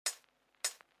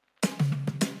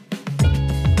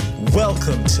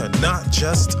Welcome to Not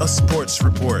Just a Sports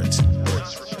Report.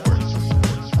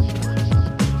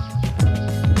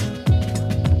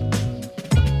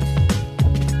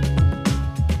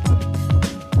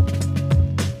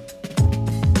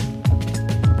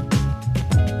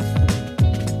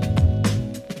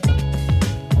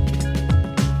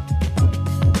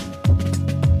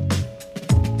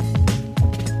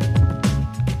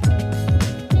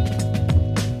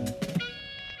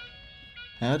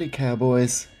 Howdy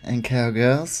cowboys and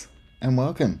cowgirls, and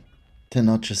welcome to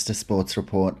Not Just a Sports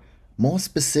Report. More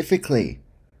specifically,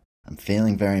 I'm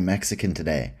feeling very Mexican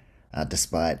today,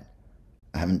 despite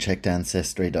I haven't checked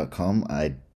Ancestry.com.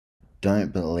 I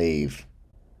don't believe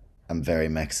I'm very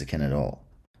Mexican at all.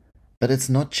 But it's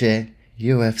Noche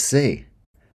UFC.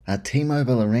 At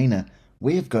T-Mobile Arena,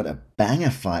 we have got a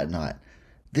banger fight night.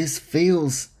 This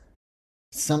feels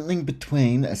something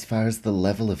between, as far as the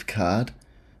level of card,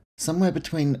 somewhere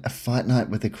between a fight night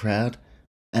with a crowd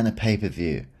and a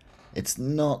pay-per-view. It's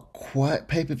not quite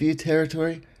pay-per-view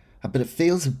territory, but it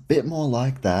feels a bit more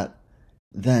like that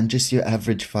than just your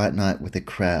average fight night with a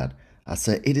crowd.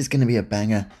 So it is going to be a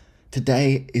banger.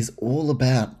 Today is all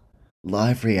about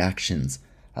live reactions.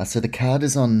 So the card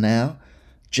is on now.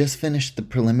 Just finished the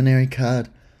preliminary card,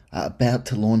 about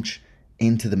to launch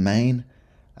into the main.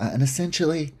 And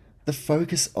essentially, the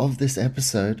focus of this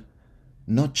episode,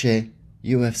 Noche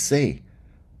UFC,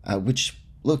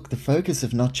 the focus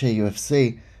of Noche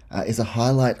UFC is a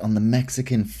highlight on the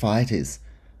Mexican fighters,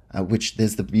 which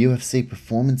there's the UFC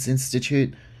Performance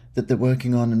Institute that they're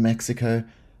working on in Mexico.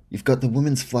 You've got the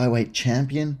women's flyweight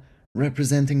champion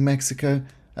representing Mexico,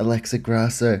 Alexa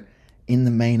Grasso, in the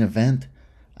main event.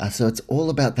 So it's all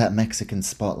about that Mexican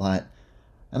spotlight.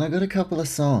 And I got a couple of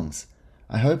songs.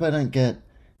 I hope I don't get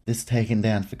this taken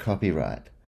down for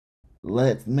copyright.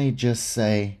 Let me just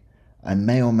say, I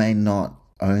may or may not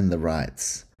own the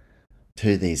rights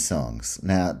to these songs.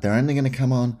 Now, they're only going to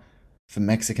come on for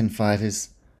Mexican fighters,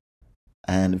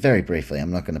 and very briefly,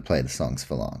 I'm not going to play the songs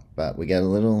for long, but we get a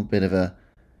little bit of a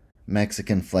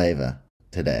Mexican flavor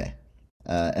today.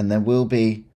 And there will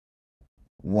be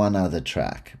one other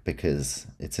track, because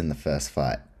it's in the first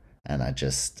fight, and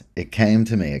it came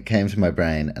to my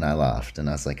brain, and I laughed, and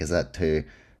I was like, is that too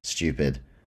stupid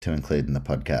to include in the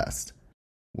podcast?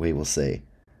 We will see.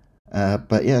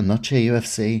 But yeah, Noche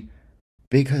UFC,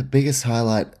 biggest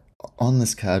highlight on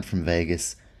this card from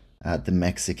Vegas, the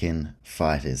Mexican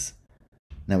fighters.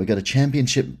 Now we got a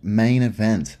championship main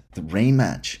event, the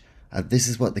rematch. This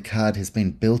is what the card has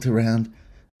been built around.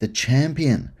 The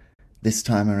champion this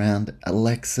time around,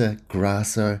 Alexa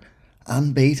Grasso,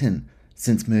 unbeaten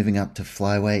since moving up to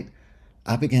flyweight,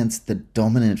 up against the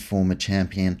dominant former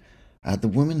champion, the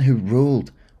woman who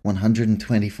ruled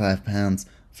 125 pounds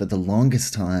for the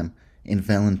longest time, in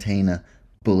Valentina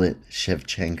Bullet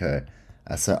Shevchenko.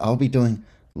 So I'll be doing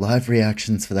live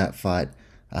reactions for that fight.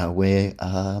 We're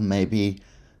maybe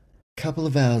a couple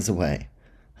of hours away.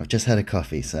 I've just had a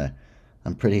coffee, so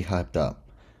I'm pretty hyped up.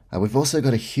 We've also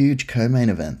got a huge co-main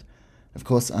event. Of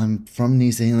course, I'm from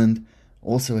New Zealand,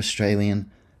 also Australian,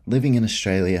 living in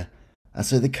Australia.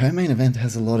 So the co-main event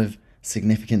has a lot of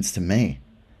significance to me.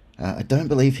 I don't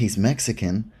believe he's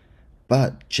Mexican,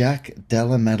 but Jack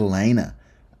Della Maddalena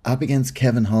up against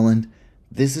Kevin Holland.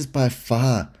 This is by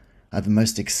far the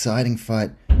most exciting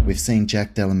fight we've seen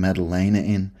Jack Della Maddalena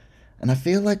in. And I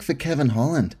feel like for Kevin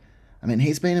Holland, I mean,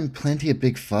 he's been in plenty of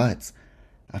big fights,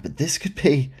 but this could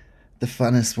be the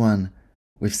funnest one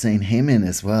we've seen him in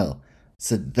as well.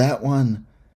 So that one,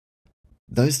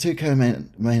 those two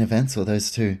main events,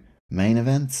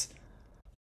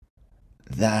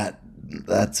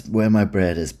 that's where my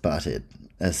bread is buttered,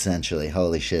 essentially.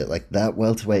 Holy shit, like that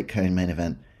welterweight co-main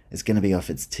event is going to be off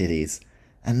its titties.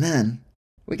 And then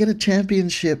we get a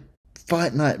championship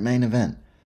fight night main event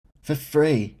for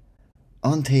free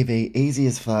on TV, easy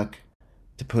as fuck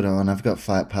to put on. I've got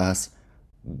Fight Pass.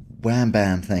 Wham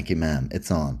bam, thank you ma'am,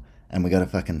 it's on. And we got a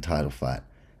fucking title fight.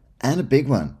 And a big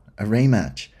one, a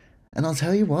rematch. And I'll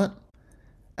tell you what,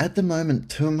 at the moment,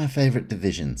 two of my favorite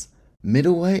divisions,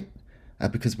 middleweight,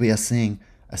 because we are seeing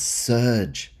a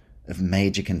surge of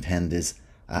major contenders.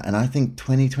 And I think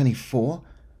 2024,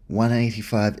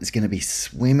 185 is going to be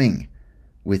swimming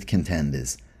with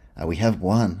contenders. We have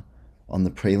one on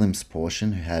the prelims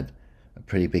portion who had a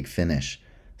pretty big finish,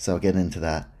 so I'll get into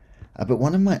that. But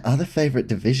one of my other favorite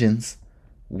divisions,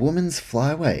 women's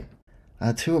flyweight.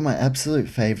 Two of my absolute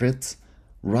favorites,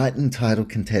 right in title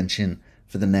contention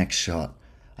for the next shot.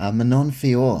 Manon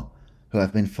Fior, who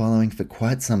I've been following for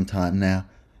quite some time now,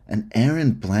 and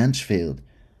Erin Blanchfield,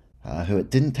 who it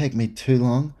didn't take me too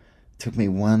long, took me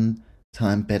one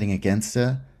time betting against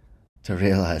her to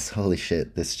realize, holy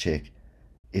shit, this chick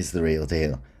is the real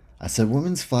deal. So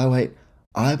women's flyweight,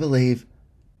 I believe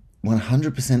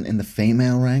 100% in the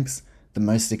female ranks, the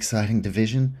most exciting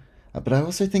division. But I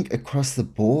also think across the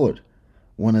board,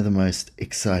 one of the most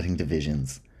exciting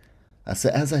divisions. So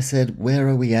as I said, where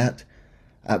are we at?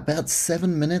 About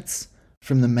 7 minutes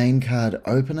from the main card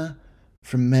opener.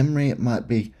 From memory, it might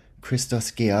be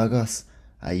Christos Giagos,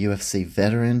 a UFC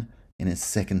veteran in his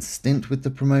second stint with the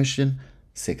promotion,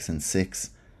 6-6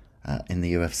 in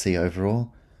the UFC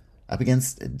overall, up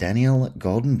against Daniel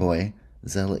Goldenboy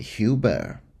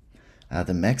Zellhuber,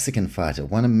 the Mexican fighter,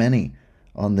 one of many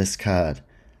on this card.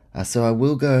 So I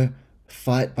will go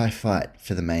fight by fight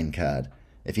for the main card.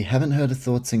 If you haven't heard of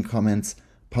Thoughts and Comments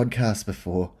podcast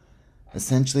before,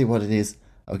 essentially what it is,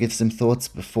 I'll give some thoughts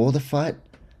before the fight,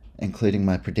 including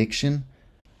my prediction,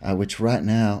 which right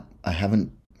now I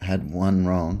haven't had one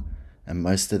wrong, and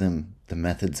most of them, the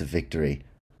methods of victory,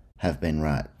 have been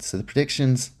right. So the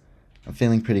predictions, I'm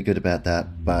feeling pretty good about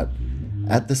that, but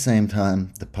at the same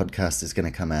time, the podcast is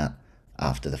going to come out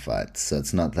after the fight, so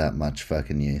it's not that much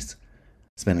fucking use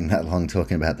spending that long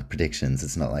talking about the predictions.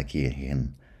 It's not like you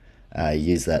can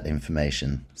use that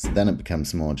information, so then it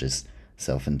becomes more just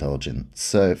self-indulgent.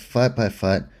 So fight by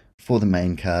fight for the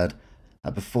main card.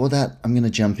 Before that, I'm going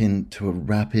to jump into a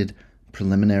rapid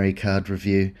preliminary card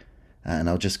review, and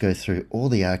I'll just go through all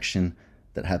the action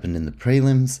that happened in the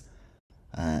prelims,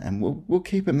 and we'll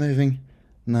keep it moving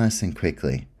nice and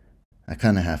quickly. I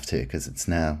kind of have to, because it's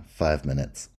now 5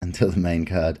 minutes until the main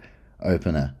card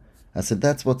opener. So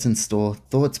that's what's in store.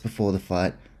 Thoughts before the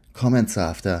fight, comments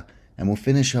after, and we'll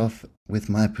finish off with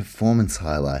my performance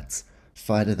highlights.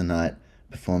 Fight of the night,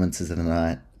 performances of the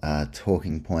night,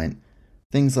 talking point,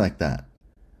 things like that.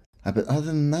 But other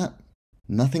than that,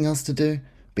 nothing else to do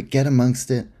but get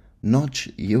amongst it. Noche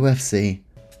UFC,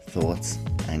 thoughts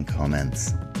and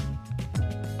comments.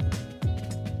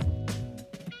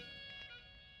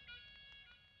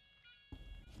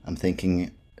 I'm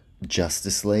thinking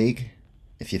Justice League,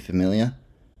 if you're familiar.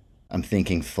 I'm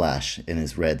thinking Flash in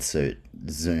his red suit,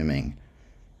 zooming.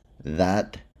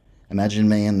 Imagine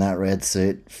me in that red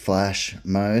suit, Flash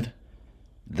mode.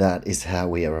 That is how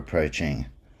we are approaching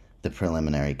the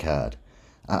preliminary card.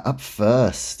 Up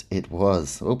first, it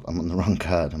was... Oh, I'm on the wrong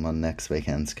card. I'm on next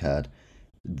weekend's card.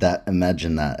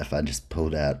 Imagine that if I just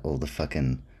pulled out all the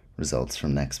fucking results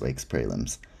from next week's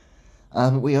prelims.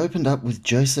 But we opened up with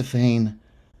Josephine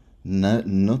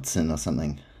Knudsen or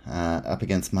something, up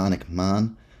against Manik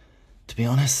Man. To be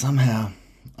honest, somehow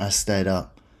I stayed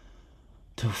up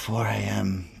till 4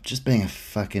 a.m. just being a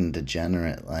fucking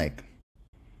degenerate, like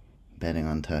betting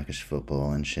on Turkish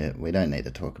football and shit. We don't need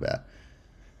to talk about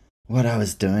what I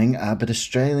was doing, but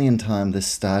Australian time, this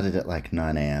started at like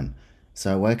 9 a.m.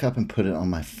 So I woke up and put it on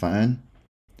my phone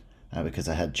because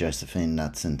I had Josephine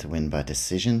Knudsen to win by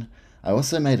decision. I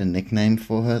also made a nickname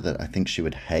for her that I think she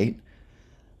would hate.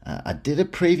 I did a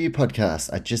preview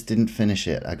podcast. I just didn't finish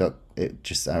it. I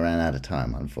ran out of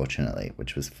time, unfortunately,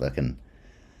 which was fucking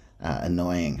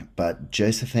annoying. But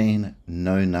Josephine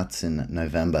No Knudsen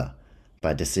November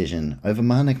by decision over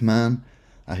Manik Man,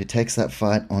 who takes that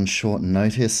fight on short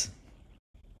notice.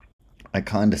 I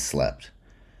kind of slept,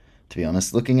 to be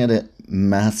honest. Looking at it,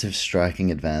 massive striking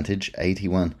advantage,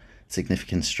 81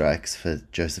 significant strikes for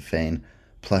Josephine,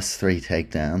 plus 3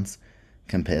 takedowns,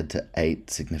 compared to 8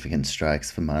 significant strikes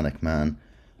for Manik Man,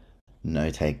 no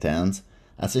takedowns.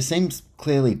 So seems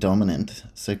clearly dominant,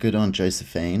 so good on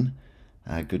Josephine,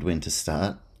 good win to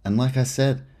start. And like I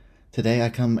said, today I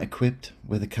come equipped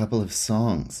with a couple of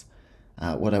songs.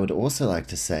 What I would also like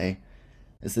to say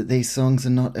is that these songs are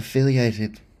not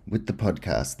affiliated with the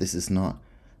podcast. This is not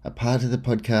a part of the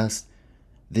podcast.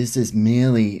 This is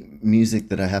merely music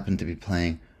that I happen to be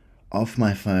playing off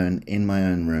my phone, in my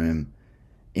own room,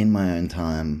 in my own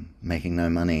time, making no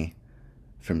money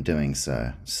from doing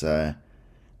so. So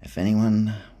if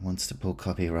anyone wants to pull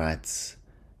copyrights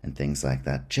and things like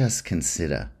that, just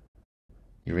consider.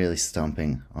 You're really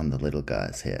stomping on the little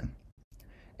guys here.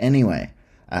 Anyway,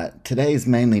 today is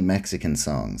mainly Mexican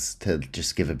songs, to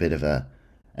just give a bit of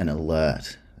an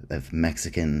alert of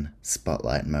Mexican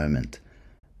spotlight moment.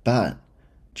 But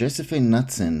Josephine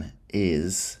Knudsen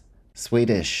is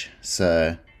Swedish,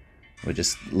 so we're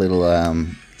just little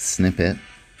snippet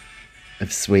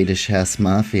of Swedish House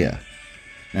Mafia.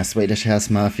 Now, Swedish House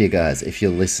Mafia guys, if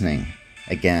you're listening,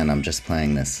 again, I'm just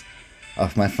playing this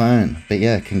off my phone. But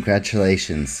yeah,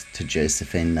 congratulations to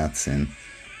Josephine Knudsen.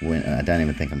 I don't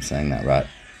even think I'm saying that right.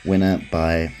 Winner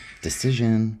by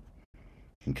decision.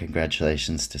 And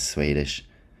congratulations to Swedish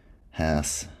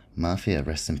House Mafia.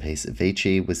 Rest in peace.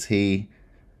 Avicii, was he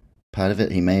part of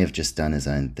it? He may have just done his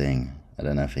own thing. I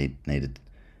don't know if he needed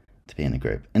to be in a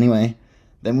group. Anyway,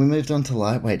 Then we moved on to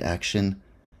lightweight action.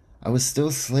 I was still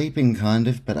sleeping kind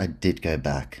of, but I did go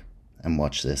back and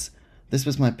watch this. This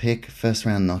was my pick, first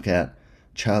round knockout,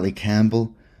 Charlie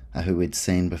Campbell, who we'd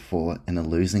seen before in a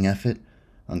losing effort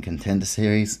on Contender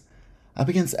Series, up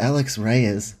against Alex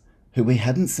Reyes, who we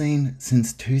hadn't seen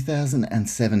since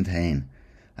 2017.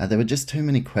 There were just too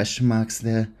many question marks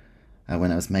there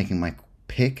when I was making my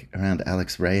pick around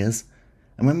Alex Reyes.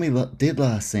 And when we did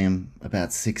last see him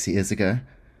about 6 years ago,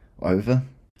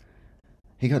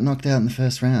 he got knocked out in the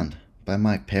first round by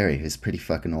Mike Perry, who's pretty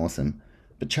fucking awesome.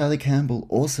 But Charlie Campbell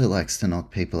also likes to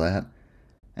knock people out,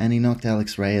 and he knocked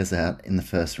Alex Reyes out in the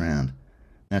first round.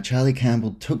 Now, Charlie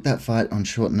Campbell took that fight on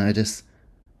short notice.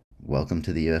 Welcome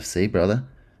to the UFC, brother.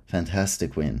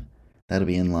 Fantastic win. That'll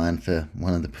be in line for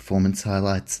one of the performance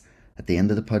highlights at the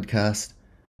end of the podcast.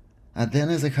 Then,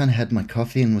 as I kind of had my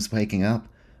coffee and was waking up,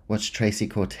 watched Tracy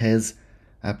Cortez.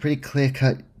 A pretty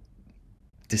clear-cut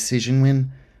decision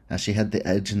win. She had the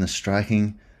edge in the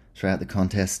striking throughout the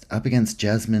contest, up against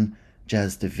Jasmine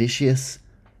Jasudavicius.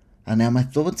 Now, my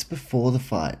thoughts before the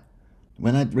fight,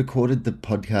 when I recorded the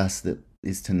podcast that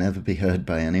is to never be heard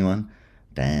by anyone,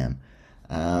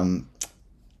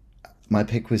 my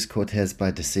pick was Cortez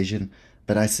by decision,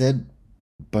 but I said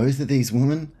both of these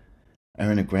women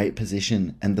are in a great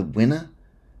position, and the winner,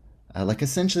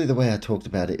 essentially the way I talked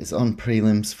about it, is on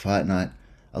prelims, fight night.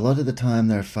 A lot of the time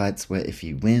there are fights where if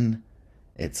you win,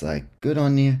 it's like, good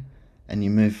on you, and you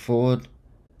move forward,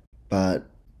 but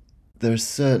there are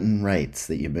certain rates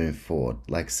that you move forward.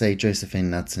 Like, say, Josephine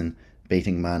Knudsen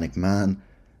beating Marnik Mann.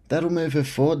 That'll move her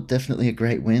forward, definitely a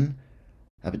great win.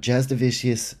 But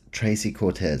Jasudavicius, Tracy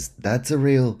Cortez, that's a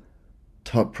real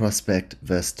top prospect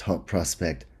versus top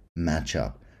prospect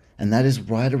matchup. And that is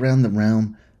right around the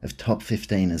realm of top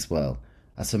 15 as well.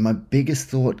 So my biggest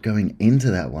thought going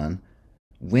into that one,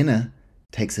 winner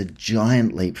takes a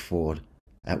giant leap forward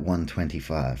at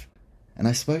 125. And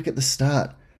I spoke at the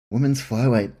start, women's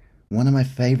flyweight, one of my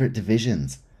favourite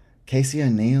divisions. Casey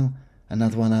O'Neill,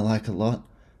 another one I like a lot,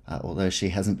 although she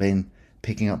hasn't been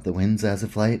picking up the wins as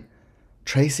of late.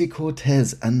 Tracy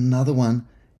Cortez, another one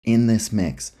in this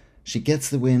mix. She gets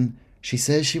the win. She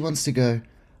says she wants to go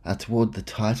toward the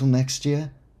title next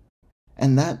year.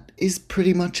 And that is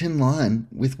pretty much in line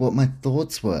with what my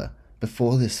thoughts were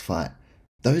before this fight.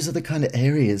 Those are the kind of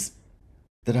areas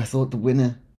that I thought the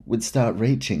winner would start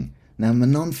reaching. Now,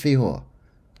 Manon Fior,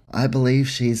 I believe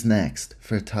she's next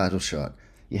for a title shot.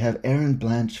 You have Erin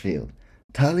Blanchfield,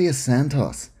 Talia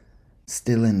Santos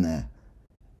still in there.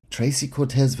 Tracy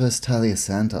Cortez versus Talia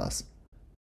Santos.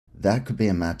 That could be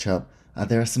a matchup.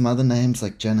 There are some other names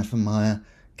like Jennifer Meyer,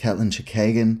 Caitlin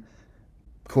Chikagan.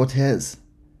 Cortez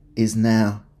is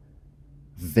now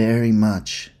very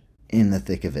much in the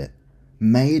thick of it.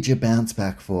 Major bounce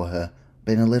back for her.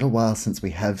 Been a little while since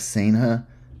we have seen her.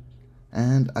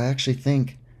 And I actually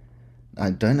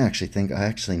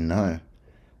know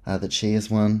that she is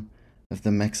one of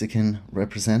the Mexican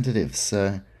representatives.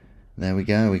 So there we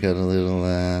go. We got a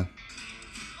little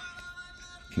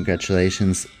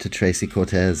congratulations to Tracy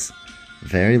Cortez.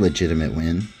 Very legitimate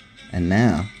win. And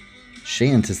now she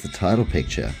enters the title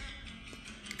picture.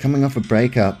 Coming off a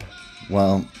breakup,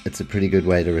 well, it's a pretty good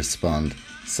way to respond.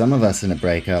 Some of us in a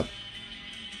breakup,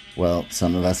 well,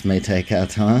 some of us may take our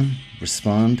time,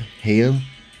 respond, heal.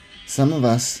 Some of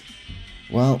us,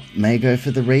 well, may go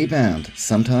for the rebound.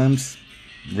 Sometimes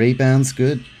rebound's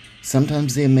good.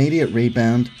 Sometimes the immediate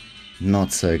rebound,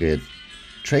 not so good.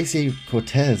 Tracy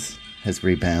Cortez has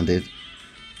rebounded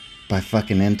by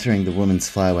fucking entering the women's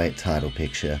flyweight title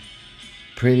picture.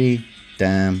 Pretty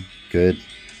damn good.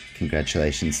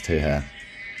 Congratulations to her.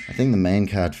 I think the main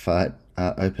card fight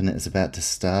opener is about to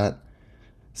start.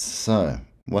 So,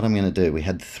 what I'm going to do, we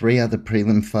had 3 other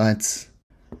prelim fights.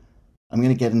 I'm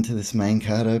going to get into this main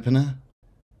card opener.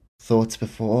 Thoughts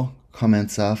before,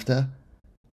 comments after.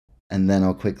 And then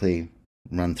I'll quickly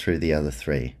run through the other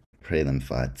 3 prelim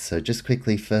fights. So just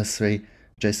quickly, first 3,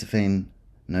 Josephine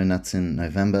No Nuts in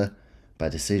November by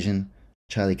decision.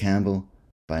 Charlie Campbell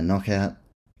by knockout,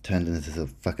 turned into the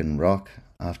fucking rock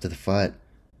after the fight.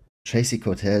 Tracy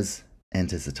Cortez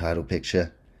enters the title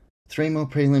picture. 3 more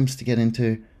prelims to get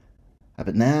into.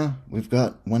 But now we've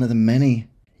got one of the many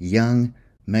young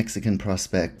Mexican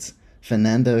prospects,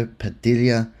 Fernando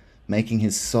Padilla, making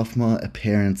his sophomore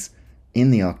appearance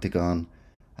in the octagon.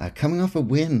 Coming off a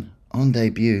win on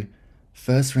debut,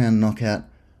 first round knockout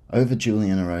over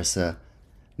Julian Erosa.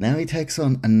 Now he takes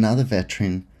on another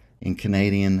veteran in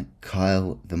Canadian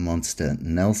Kyle the Monster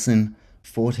Nelson,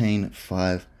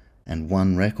 14-5-1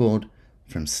 record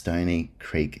from Stony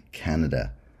Creek,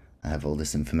 Canada. I have all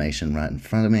this information right in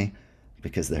front of me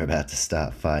because they're about to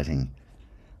start fighting.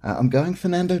 I'm going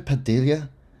Fernando Padilla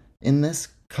in this.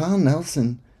 Carl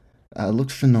Nelson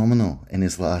looked phenomenal in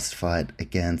his last fight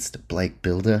against Blake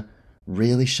Bilder.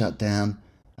 Really shut down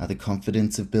the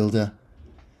confidence of Bilder.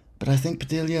 But I think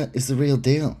Padilla is the real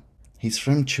deal. He's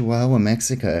from Chihuahua,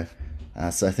 Mexico,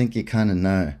 so I think you kind of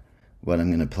know what I'm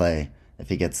going to play if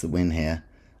he gets the win here.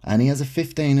 And he has a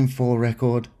 15-4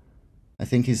 record. I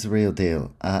think he's the real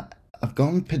deal. I've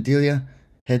gone Padilla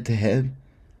head to head.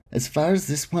 As far as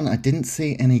this one, I didn't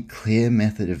see any clear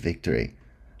method of victory.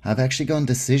 I've actually gone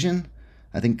decision.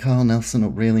 I think Carl Nelson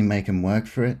will really make him work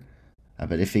for it.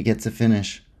 But if he gets a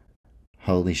finish,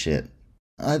 holy shit.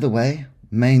 Either way,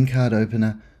 main card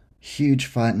opener, huge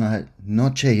fight night,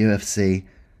 Noche UFC.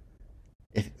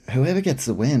 If whoever gets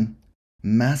the win,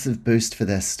 massive boost for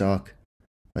their stock.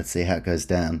 Let's see how it goes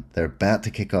down. They're about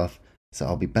to kick off, so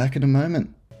I'll be back in a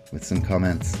moment with some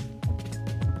comments.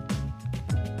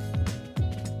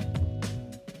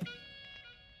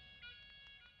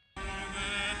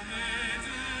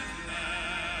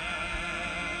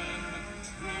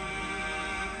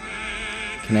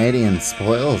 Canadian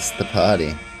spoils the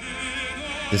party.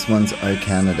 This one's O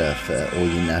Canada for all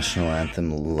you national anthem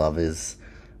lovers.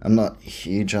 I'm not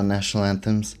huge on national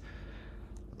anthems.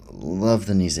 Love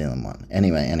the New Zealand one.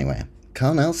 Anyway.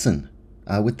 Carl Nelson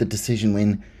with the decision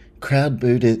win. Crowd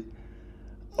booed it.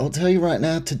 I'll tell you right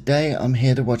now, today I'm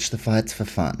here to watch the fights for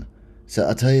fun. So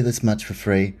I'll tell you this much for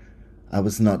free. I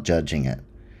was not judging it.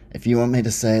 If you want me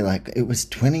to say, like, it was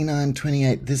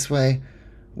 29-28 this way,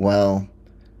 well,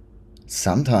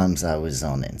 sometimes I was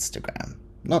on Instagram.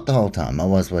 Not the whole time, I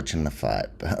was watching the fight,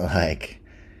 but like,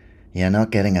 you're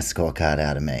not getting a scorecard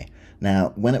out of me.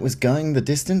 Now, when it was going the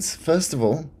distance, first of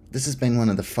all, this has been one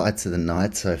of the fights of the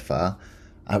night so far.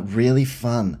 Really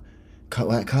fun.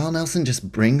 Carl Nelson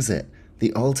just brings it.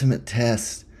 The ultimate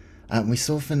test. We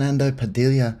saw Fernando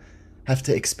Padilla have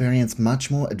to experience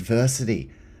much more adversity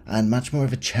and much more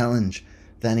of a challenge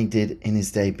than he did in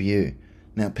his debut.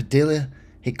 Now, Padilla,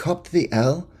 he copped the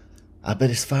L, but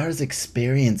as far as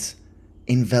experience,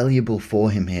 invaluable for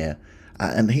him here.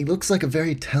 And he looks like a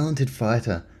very talented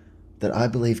fighter that I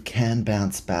believe can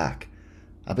bounce back.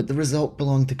 But the result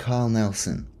belonged to Carl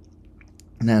Nelson.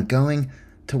 Now, going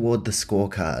toward the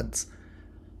scorecards,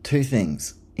 two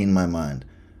things in my mind.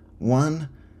 One,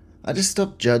 I just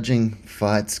stopped judging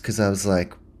fights because I was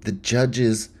like, the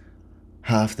judges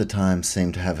half the time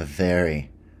seem to have a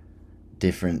very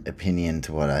different opinion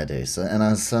to what I do. So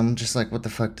I'm just like, what the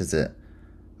fuck does it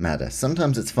matter?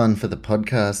 Sometimes it's fun for the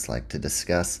podcast, like to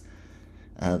discuss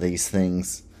these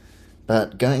things.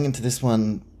 But going into this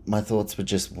one, my thoughts were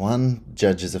just, one,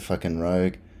 judge is a fucking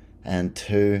rogue, and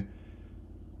two,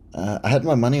 I had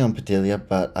my money on Padilla,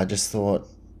 but I just thought,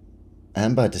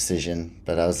 and by decision,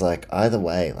 but I was like, either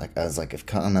way, if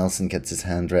Carl Nelson gets his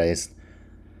hand raised,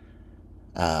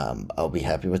 I'll be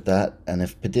happy with that. And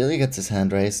if Padilla gets his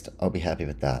hand raised, I'll be happy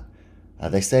with that.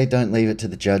 They say don't leave it to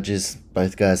the judges.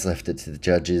 Both guys left it to the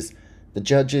judges. The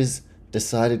judges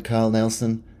decided Carl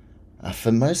Nelson.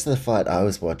 For most of the fight I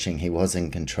was watching, he was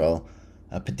in control.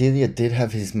 Padilla did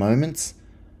have his moments,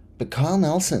 but Carl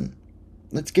Nelson,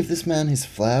 let's give this man his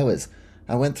flowers.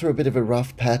 I went through a bit of a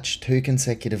rough patch, 2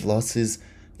 consecutive losses,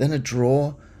 then a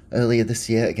draw earlier this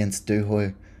year against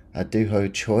Duho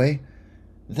Choi.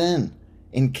 Then,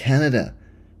 in Canada,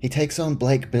 he takes on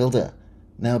Blake Bilder.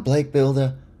 Now, Blake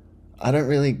Bilder, I don't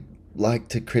really like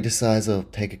to criticize or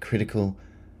take a critical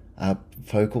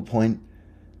focal point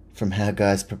from how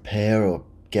guys prepare or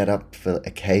get up for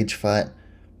a cage fight,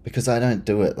 because I don't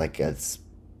do it.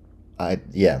 I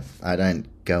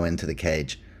don't go into the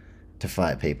cage to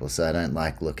fight people, so I don't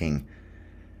like looking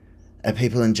at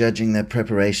people and judging their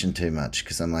preparation too much,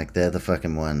 because I'm like, they're the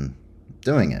fucking one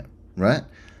doing it, right?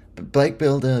 But Blake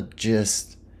Bilder,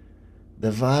 just,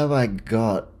 the vibe I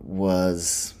got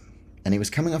was, and he was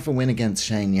coming off a win against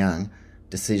Shane Young,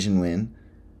 decision win.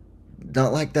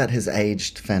 Not like that has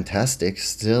aged fantastic,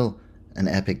 still an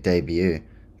epic debut,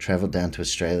 travelled down to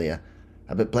Australia.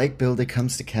 But Blake Bilder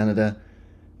comes to Canada.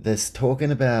 There's talking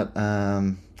about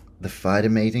the fighter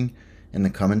meeting in the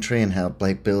commentary and how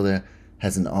Blake Bilder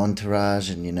has an entourage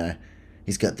and,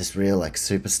 he's got this real,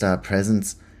 superstar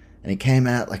presence. And he came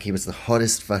out like he was the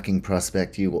hottest fucking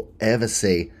prospect you will ever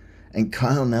see. And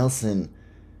Kyle Nelson,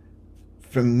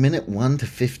 from minute 1 to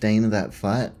 15 of that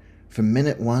fight, from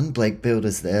minute 1, Blake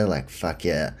Bilder's there like, fuck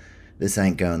yeah, this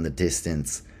ain't going the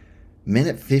distance.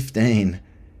 Minute 15,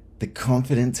 the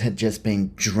confidence had just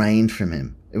been drained from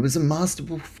him. It was a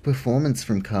masterful performance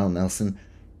from Kyle Nelson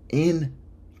in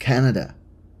Canada.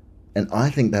 And I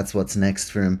think that's what's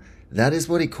next for him. That is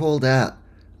what he called out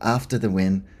after the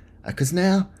win. Because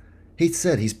now, he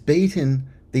said he's beaten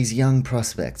these young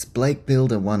prospects. Blake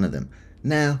Builder, one of them.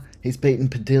 Now he's beaten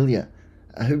Padilla,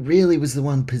 who really was the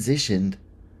one positioned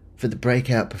for the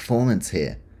breakout performance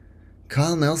here.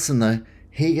 Kyle Nelson, though,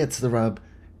 he gets the rub.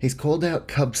 He's called out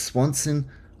Cub Swanson.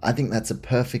 I think that's a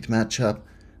perfect matchup.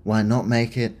 Why not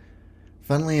make it?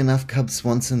 Funnily enough, Cub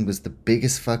Swanson was the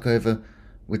biggest fuckover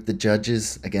with the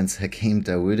judges against Hakeem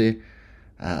Dawoodi.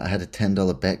 I had a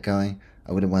 $10 bet going.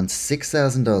 I would have won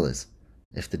 $6,000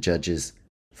 if the judges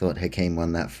thought Hakeem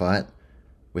won that fight,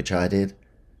 which I did.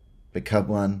 But Cub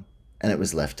won, and it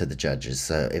was left to the judges.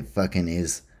 So it fucking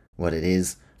is what it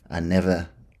is. I never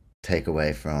take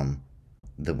away from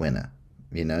the winner.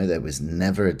 You know, there was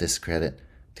never a discredit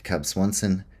to Cub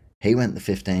Swanson. He went the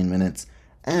 15 minutes,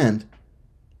 and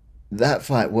that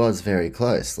fight was very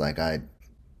close.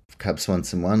 Cub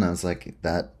Swanson won. I was like,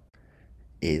 that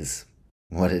is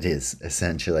what it is,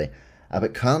 essentially.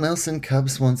 But Kyle Nelson, Cub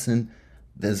Swanson,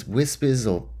 there's whispers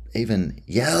or even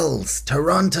yells,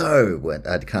 Toronto!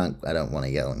 I don't want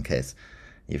to yell in case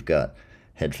you've got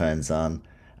headphones on.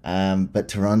 But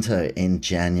Toronto in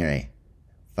January,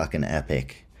 fucking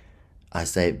epic. I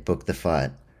say book the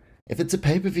fight. If it's a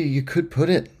pay-per-view, you could put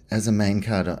it as a main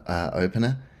card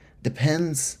opener.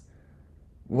 Depends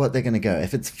what they're going to go.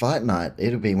 If it's fight night,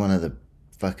 it'll be one of the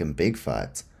fucking big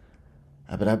fights.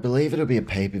 But I believe it'll be a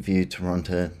pay-per-view,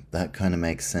 Toronto. That kind of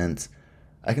makes sense.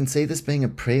 I can see this being a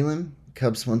prelim,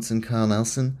 Cub Swanson, Kyle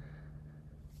Nelson.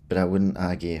 But I wouldn't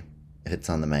argue if it's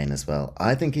on the main as well.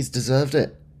 I think he's deserved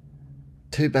it.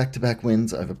 2 back-to-back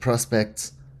wins over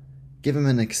prospects. Give him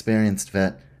an experienced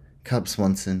vet, Cub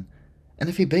Swanson. And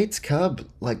if he beats Cub,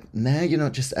 now you're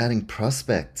not just adding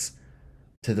prospects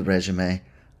to the resume.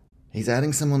 He's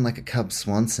adding someone like a Cub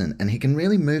Swanson, and he can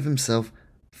really move himself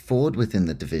forward within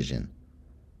the division.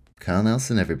 Kyle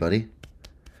Nelson, everybody.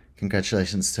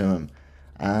 Congratulations to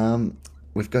him.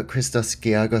 We've got Christos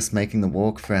Giagos making the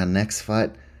walk for our next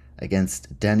fight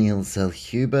against Daniel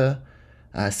Zellhuber.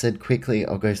 I said quickly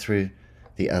I'll go through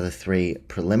the other 3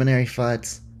 preliminary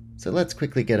fights, so let's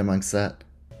quickly get amongst that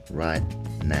right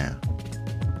now.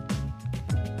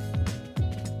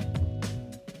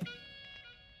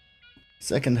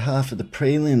 Second half of the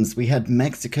prelims, we had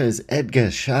Mexico's Edgar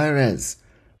Chairez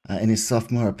in his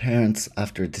sophomore appearance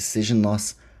after a decision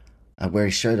loss, where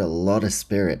he showed a lot of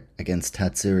spirit against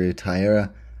Tatsuro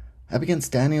Taira, up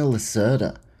against Daniel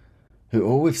Lacerda, who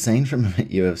all we've seen from him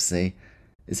at UFC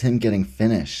is him getting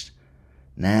finished.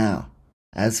 Now,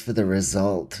 as for the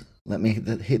result, let me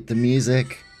hit the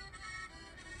music.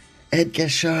 Edgar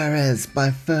Chairez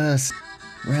by first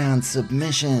round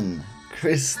submission.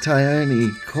 Chris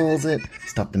Tione calls it.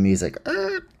 Stop the music.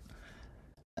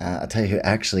 I'll tell you who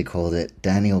actually called it.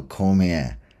 Daniel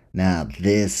Cormier. Now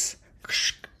this,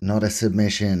 not a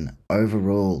submission.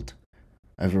 Overruled.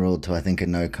 Overruled to, I think, a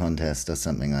no contest or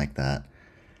something like that.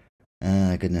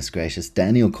 Goodness gracious.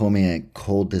 Daniel Cormier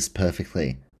called this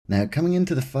perfectly. Now, coming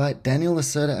into the fight, Daniel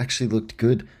Lacerda actually looked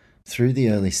good through the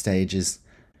early stages.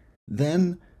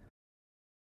 Then,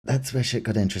 that's where shit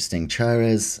got interesting.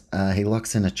 Chairez, he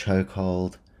locks in a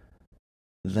chokehold.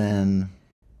 Then,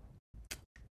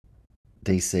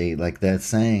 DC,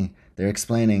 they're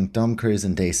explaining Dom Cruz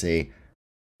and DC,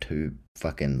 2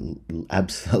 fucking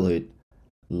absolute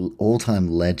all-time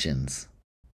legends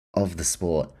of the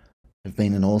sport, have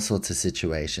been in all sorts of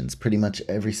situations. Pretty much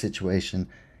every situation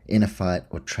in a fight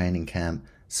or training camp,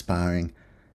 sparring,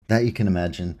 that you can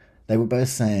imagine. They were both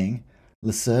saying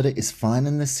Lacerda is fine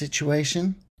in this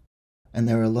situation, and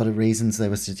there are a lot of reasons they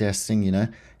were suggesting,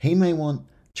 he may want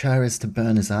Chairez to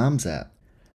burn his arms out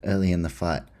early in the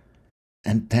fight.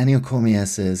 And Daniel Cormier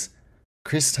says,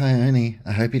 Chris Tione,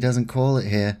 I hope he doesn't call it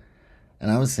here.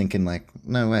 And I was thinking,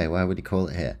 no way, why would he call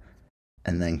it here?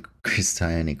 And then Chris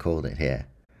Tione called it here.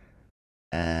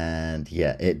 And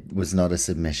yeah, it was not a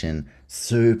submission.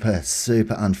 Super,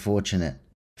 super unfortunate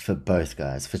for both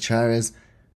guys. For Chairez,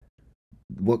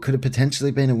 what could have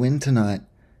potentially been a win tonight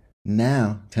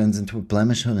now turns into a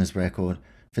blemish on his record.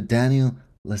 For Daniel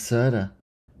Lacerda,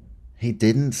 he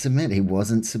didn't submit. He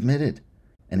wasn't submitted.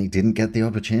 And he didn't get the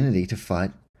opportunity to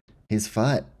fight his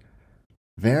fight.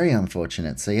 Very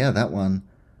unfortunate. So yeah, that one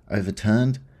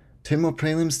overturned. 2 more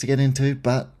prelims to get into,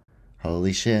 but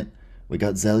holy shit. We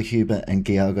got Zellhuber and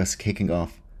Giagos kicking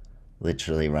off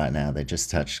literally right now. They just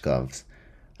touched gloves.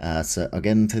 So I'll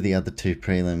get into the other 2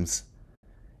 prelims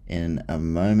in a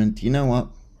moment. You know what?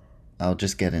 I'll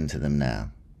just get into them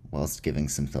now whilst giving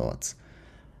some thoughts.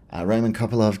 Raymond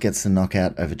Kopylov gets the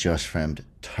knockout over Josh Fremd.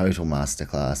 Total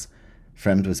masterclass.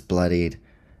 Fremd was bloodied.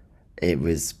 It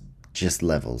was just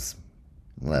levels.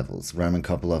 Roman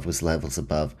Kopylov was levels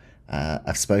above.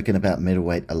 I've spoken about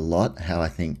middleweight a lot, how I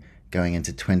think going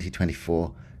into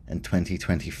 2024 in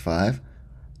 2025,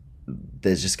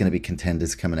 there's just going to be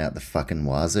contenders coming out the fucking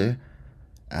wazoo,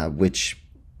 which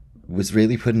was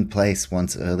really put in place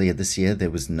once earlier this year.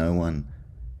 There was no one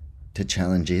to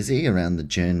challenge Izzy around the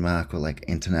June mark or like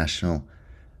international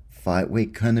fight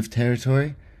week kind of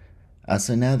territory.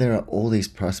 So now there are all these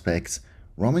prospects.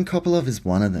 Roman Kopylov is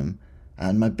one of them.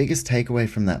 And my biggest takeaway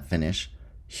from that finish,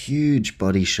 huge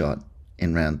body shot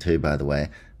in round 2, by the way.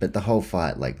 But the whole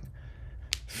fight, like,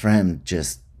 Frem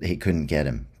he couldn't get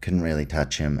him, couldn't really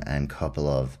touch him. And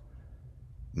Kopylov,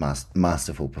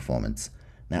 masterful performance.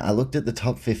 Now, I looked at the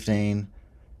top 15,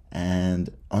 and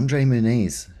Andre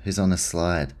Muniz, who's on a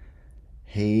slide,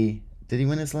 did he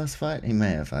win his last fight? He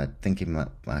may have. I think he might.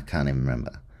 I can't even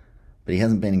remember. But he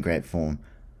hasn't been in great form.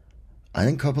 I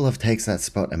think Kopylov takes that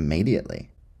spot immediately.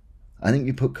 I think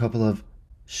you put Kopylov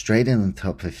straight in the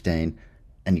top 15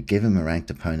 and you give him a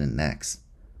ranked opponent next.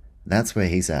 That's where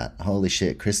he's at. Holy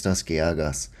shit, Christos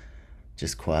Giagos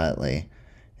just quietly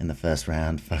in the first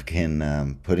round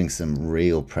fucking putting some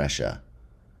real pressure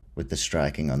with the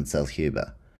striking on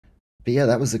Zellhuber. But yeah,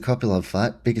 that was the Kopylov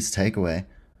fight. Biggest takeaway.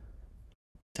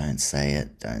 Don't say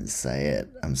it.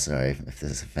 I'm sorry if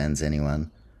this offends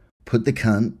anyone. Put the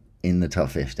cunt in the top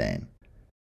 15.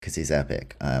 Because he's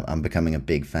epic. I'm becoming a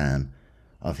big fan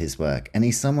of his work. And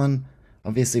he's someone,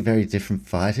 obviously very different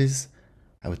fighters,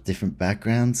 with different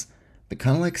backgrounds, but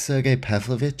kind of like Sergey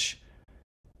Pavlovich.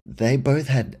 They both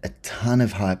had a ton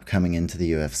of hype coming into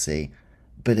the UFC,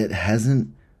 but it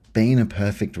hasn't been a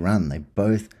perfect run. They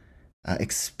both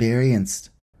experienced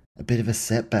a bit of a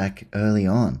setback early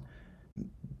on.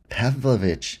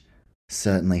 Pavlovich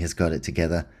certainly has got it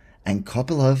together, and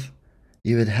Kopylov,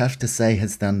 you would have to say,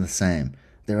 has done the same.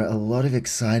 There are a lot of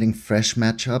exciting fresh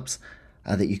matchups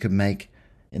that you could make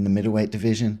in the middleweight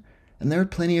division, and there are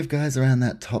plenty of guys around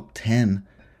that top 10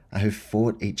 who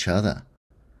fought each other.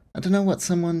 I don't know what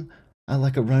someone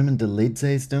like a Roman Dolidze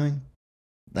is doing.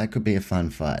 That could be a fun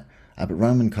fight. But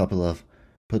Roman Kopylov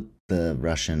put the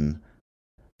Russian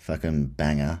fucking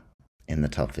banger in the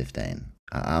top 15.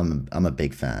 I'm a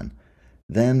big fan.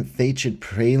 Then featured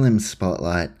prelim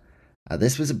spotlight.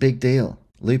 This was a big deal.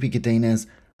 Lupi Godinez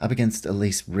up against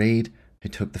Elise Reed, who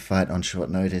took the fight on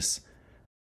short notice.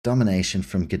 Domination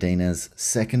from Godinez,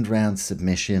 second round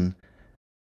submission.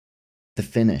 The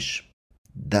finish.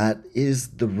 That is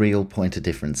the real point of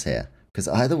difference here. Because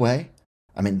either way,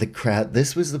 I mean, the crowd,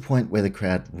 this was the point where the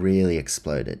crowd really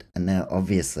exploded. And now,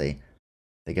 obviously,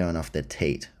 they're going off their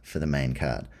teat for the main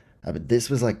card. But this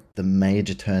was like the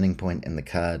major turning point in the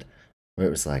card where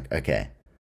it was like, okay,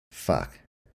 fuck.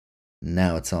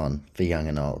 Now it's on for young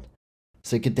and old.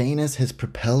 So Godinez has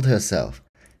propelled herself.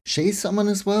 She's someone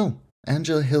as well.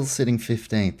 Angela Hill sitting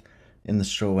 15th in the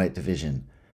strawweight division.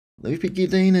 Lupi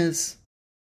Godinez.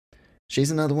 She's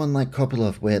another one like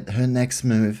Kopylov, where her next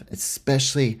move,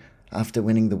 especially after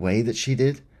winning the way that she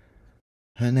did,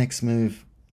 her next move,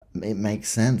 it makes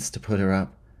sense to put her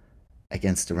up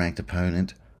against a ranked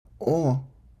opponent, or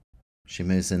she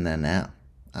moves in there now.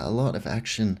 A lot of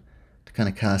action to kind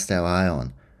of cast our eye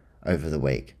on over the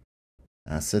week.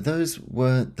 So those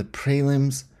were the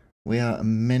prelims. We are a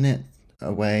minute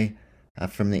away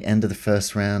from the end of the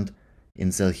first round in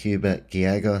Zellhuber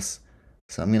Giagos.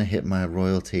 So I'm going to hit my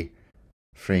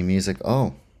royalty-free music.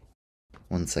 Oh,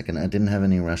 1 second. I didn't have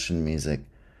any Russian music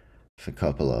for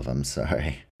Kopylov. I'm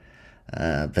sorry.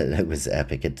 But it was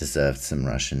epic. It deserved some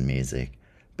Russian music.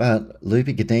 But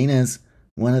Lupi Godinez,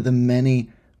 one of the many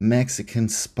Mexican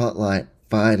spotlight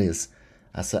fighters.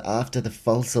 So after the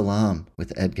false alarm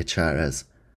with Edgar Chairez,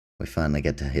 we finally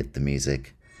get to hit the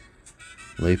music.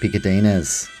 Lupi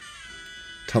Godinez.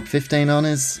 Top 15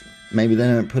 honors. Maybe they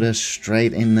don't put her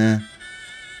straight in there.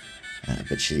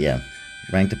 But she,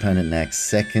 ranked opponent next.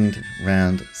 Second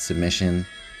round submission.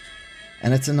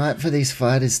 And it's a night for these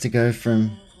fighters to go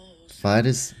from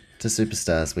fighters to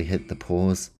superstars. We hit the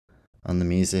pause on the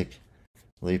music.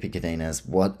 Lupi Godinez,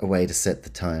 what a way to set the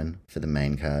tone for the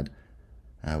main card,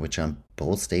 which I'm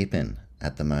balls deep in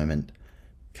at the moment.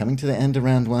 Coming to the end of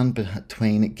round 1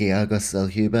 between Giagos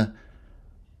Zellhuber.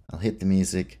 I'll hit the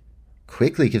music,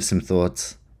 quickly give some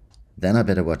thoughts, then I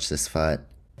better watch this fight,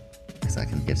 because I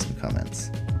can give some comments.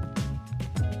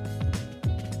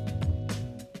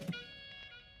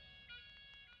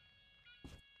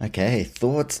 Okay,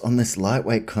 thoughts on this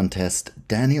lightweight contest.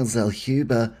 Daniel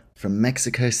Zellhuber from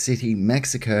Mexico City,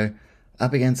 Mexico,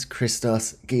 up against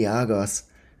Christos Giagos,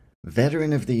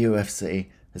 veteran of the UFC,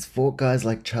 has fought guys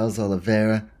like Charles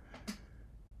Oliveira,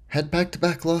 had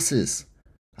back-to-back losses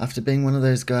after being one of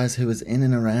those guys who was in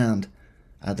and around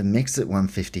the mix at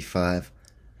 155,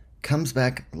 comes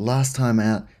back last time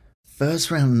out, first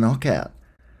round knockout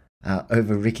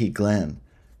over Ricky Glenn.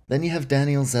 Then you have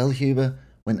Daniel Zellhuber,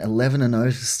 went 11-0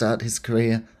 to start his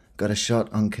career, got a shot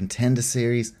on Contender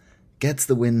Series, gets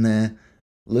the win there,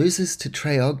 loses to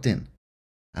Trey Ogden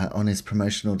on his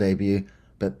promotional debut,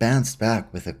 but bounced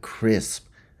back with a crisp,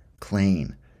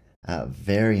 clean,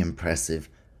 very impressive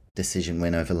decision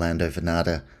win over Lando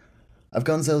Venata. I've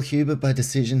gone Zellhuber by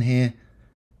decision here.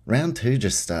 Round 2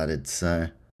 just started, so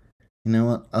you know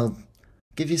what? I'll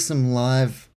give you some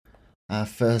live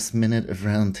first minute of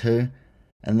round 2,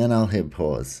 and then I'll hit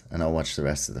pause and I'll watch the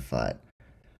rest of the fight.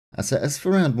 So as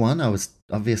for round 1, I was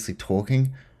obviously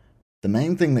talking. The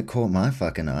main thing that caught my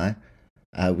fucking eye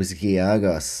was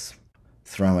Giagos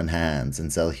throwing hands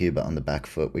and Zellhuber on the back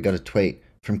foot. We got a tweet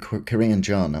from Korean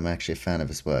John. I'm actually a fan of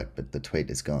his work, but the tweet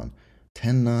is gone.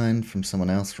 10-9 from someone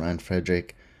else, Ryan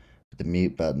Frederick. The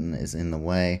mute button is in the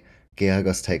way.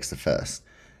 Giagos takes the first.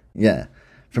 Yeah,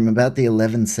 from about the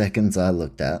 11 seconds I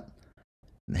looked at,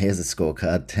 here's a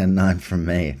scorecard, 10-9 from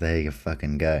me. There you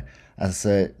fucking go.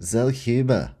 So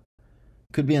Zellhuber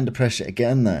could be under pressure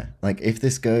again though. Like if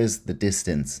this goes the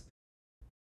distance,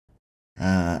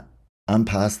 I'm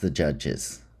past the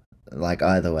judges. Like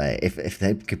either way, if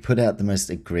they could put out the most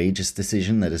egregious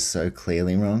decision that is so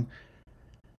clearly wrong,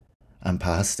 I'm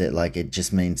past it. Like it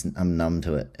just means I'm numb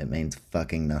to it. It means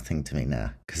fucking nothing to me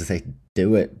now because they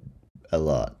do it a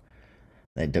lot.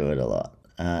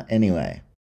 Anyway,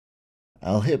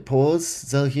 I'll hit pause.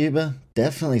 Zellhuber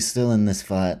definitely still in this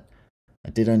fight. I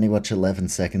did only watch 11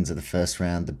 seconds of the first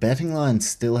round. The betting line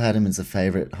still had him as a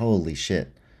favourite. Holy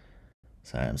shit.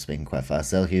 Sorry, I'm speaking quite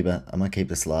fast. Zellhuber, I'm going to keep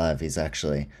this live. He's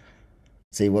actually...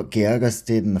 See, what Giagos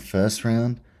did in the first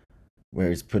round, where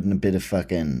he's putting a bit of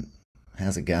fucking...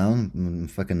 How's it going?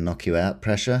 Fucking knock you out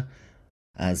pressure.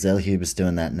 Zellhuber's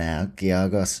doing that now.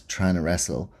 Giagos trying to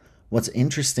wrestle. What's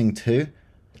interesting too,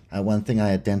 one thing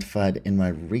I identified in my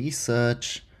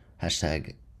research,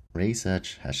 hashtag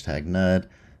nerd,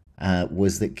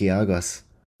 was that Giagos,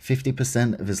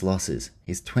 50% of his losses,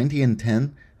 he's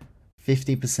 20-10,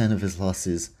 50% of his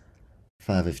losses,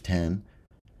 5 of 10,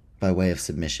 by way of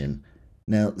submission.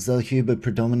 Now, Zellhuber,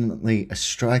 predominantly a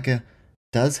striker,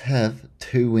 does have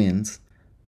 2 wins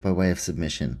by way of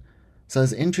submission. So I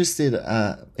was interested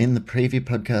in the preview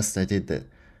podcast I did that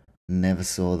never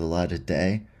saw the light of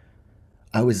day.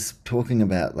 I was talking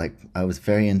about, I was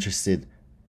very interested,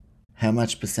 how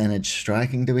much percentage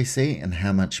striking do we see and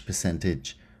how much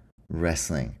percentage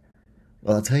wrestling?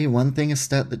 Well, I'll tell you one thing, a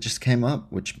stat that just came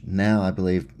up, which now I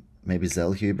believe maybe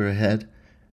Zellhuber ahead.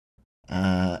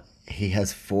 He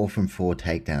has 4 from 4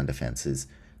 takedown defenses.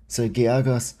 So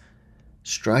Giagos,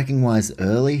 striking-wise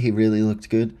early, he really looked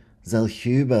good.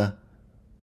 Zellhuber,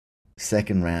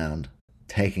 second round,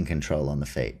 taking control on the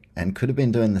feet. And could have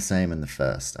been doing the same in the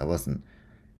first. I wasn't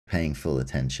paying full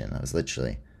attention. I was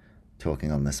literally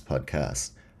talking on this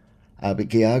podcast. But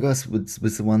Giagos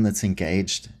was the one that's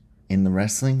engaged in the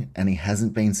wrestling, and he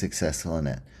hasn't been successful in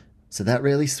it. So that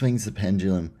really swings the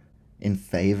pendulum in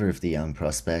favor of the young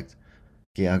prospect.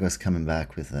 Giagos coming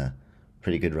back with a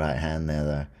pretty good right hand there,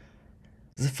 though.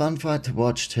 It's a fun fight to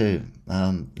watch, too.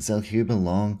 Zellhuber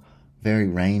long, very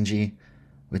rangy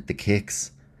with the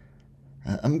kicks.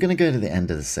 I'm going to go to the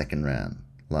end of the second round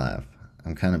live.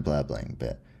 I'm kind of blabbling,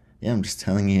 but yeah, I'm just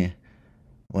telling you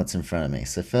what's in front of me.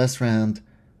 So first round,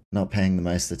 not paying the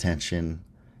most attention.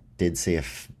 Did see a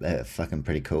fucking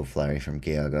pretty cool flurry from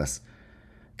Giagos.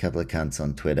 A couple of cunts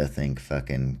on Twitter think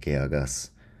fucking Giagos.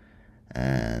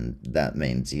 And that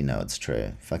means you know it's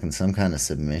true. Fucking some kind of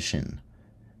submission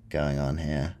going on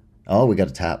here. Oh, we got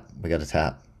a tap. We got a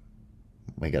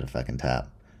fucking tap.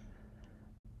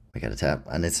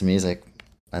 I need some music.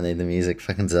 I need the music.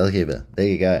 Fucking Zellhuber. There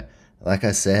you go. Like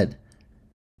I said,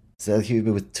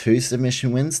 Zellhuber with 2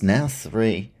 submission wins, now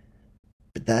 3.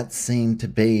 But that seemed to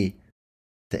be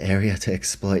the area to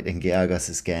exploit in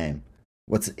Giagos' game.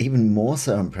 What's even more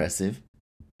so impressive,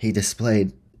 he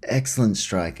displayed excellent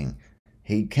striking.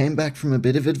 He came back from a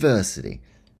bit of adversity.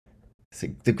 So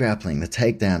the grappling, the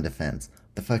takedown defense,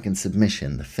 the fucking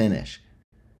submission, the finish.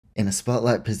 In a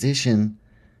spotlight position,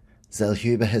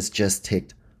 Zellhuber has just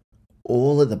ticked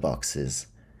all of the boxes.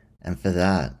 And for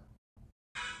that,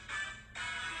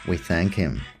 we thank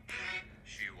him.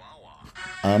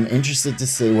 I'm interested to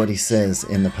see what he says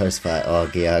in the post-fight. Oh,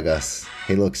 Giagos,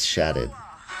 he looks shattered.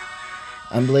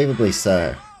 Unbelievably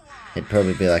so. He'd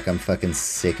probably be like, I'm fucking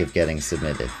sick of getting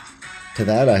submitted. To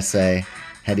that I say,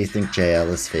 how do you think Jay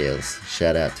Ellis feels?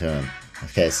 Shout out to him.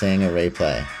 Okay, seeing a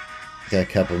replay. Got a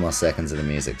couple more seconds of the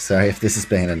music. Sorry if this has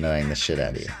been annoying the shit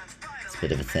out of you. It's a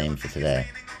bit of a theme for today.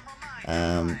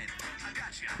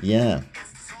 Yeah.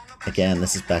 Again,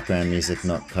 this is background music,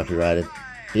 not copyrighted.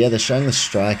 But yeah, they're showing the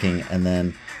striking, and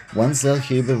then once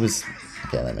Zellhuber was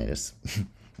Okay, let me just.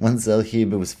 Once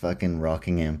Zellhuber was fucking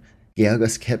rocking him,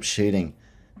 Giagos kept shooting,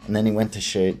 and then he went to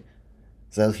shoot.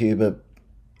 Zellhuber,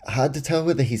 hard to tell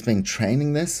whether he's been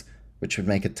training this, which would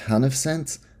make a ton of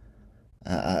sense,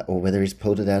 or whether he's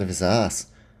pulled it out of his ass.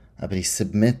 But he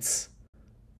submits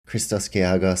Christos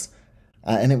Giagos,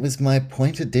 and it was my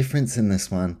point of difference in this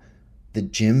one. The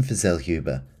gym for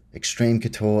Zellhuber, Extreme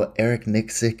Couture, Eric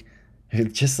Nixick, who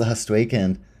just last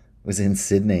weekend was in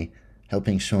Sydney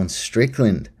helping Sean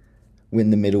Strickland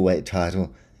win the middleweight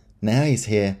title. Now he's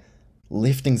here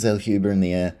lifting Zellhuber in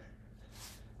the air.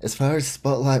 As far as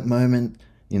spotlight moment,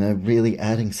 really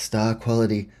adding star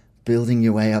quality, building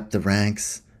your way up the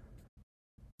ranks.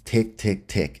 Tick, tick,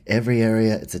 tick. Every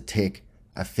area, it's a tick.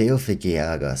 I feel for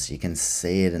Giagos. You can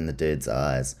see it in the dude's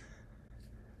eyes.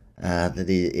 That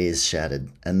he is shattered.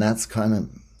 And that's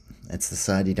it's the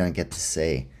side you don't get to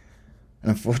see. And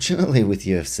unfortunately with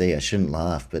UFC, I shouldn't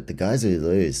laugh, but the guys who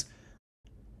lose,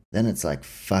 then it's like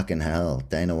fucking hell.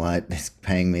 Dana White is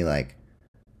paying me like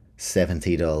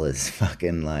 $70.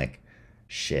 Fucking like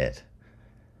shit.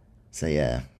 So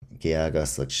yeah,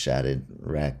 Giagos looks shattered,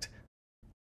 wrecked.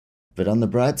 But on the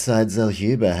bright side,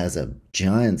 Zellhuber has a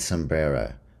giant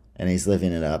sombrero and he's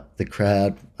living it up. The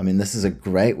crowd, this is a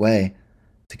great way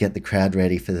to get the crowd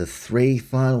ready for the 3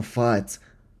 final fights,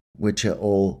 which are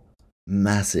all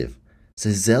massive. So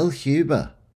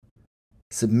Zellhuber,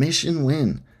 submission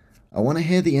win. I want to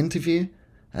hear the interview.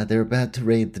 They're about to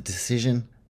read the decision,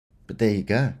 but there you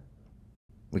go.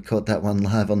 We caught that one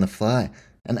live on the fly.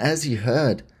 And as you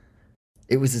heard,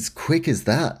 it was as quick as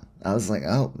that. I was like,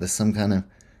 oh, there's some kind of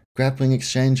grappling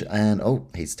exchange, and oh,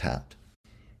 he's tapped.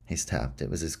 He's tapped. It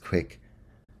was as quick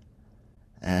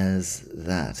as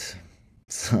that.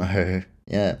 So,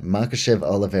 yeah, Makhachev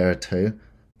Oliveira 2.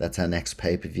 That's our next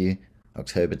pay-per-view,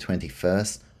 October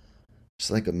 21st.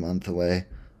 Just like a month away.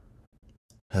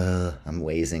 I'm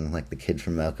wheezing like the kid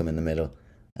from Malcolm in the Middle.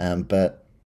 But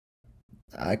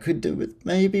I could do with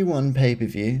maybe one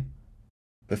pay-per-view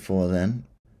before then.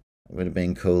 It would have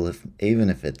been cool even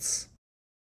if it's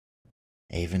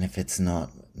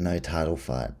not no title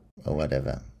fight or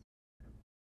whatever.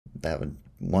 That would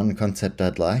one concept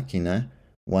I'd like,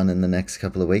 one in the next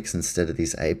couple of weeks instead of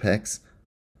these Apex.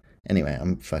 Anyway,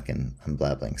 I'm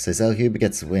blabbling. So Zellhuber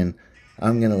gets the win.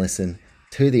 I'm gonna listen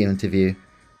to the interview.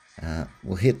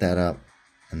 We'll hit that up,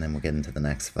 and then we'll get into the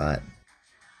next fight.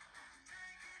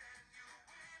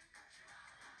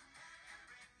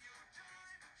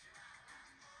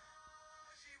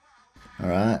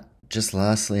 Alright, just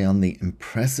lastly on the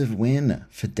impressive win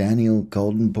for Daniel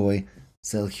Golden Boy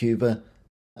Zellhuber.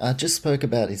 I just spoke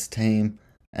about his team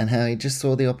and how he just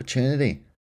saw the opportunity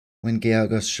when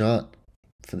Giagos shot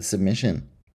for the submission.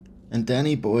 And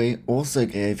Danny Boy also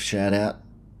gave shout out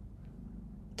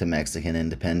to Mexican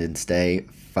Independence Day.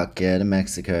 Fuck yeah to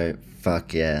Mexico.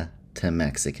 Fuck yeah to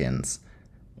Mexicans.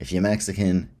 If you're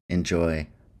Mexican, enjoy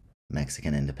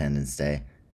Mexican Independence Day.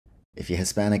 If you're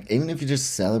Hispanic, even if you're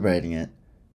just celebrating it,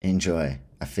 enjoy.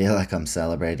 I feel like I'm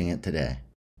celebrating it today,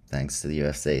 thanks to the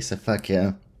UFC. So fuck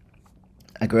yeah.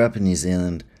 I grew up in New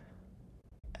Zealand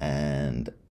and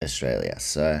Australia,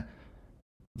 so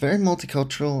very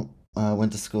multicultural. I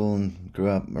went to school and grew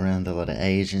up around a lot of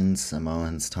Asians,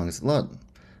 Samoans, Tongans, a lot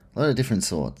of different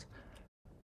sorts.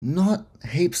 Not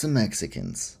heaps of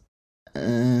Mexicans.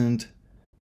 And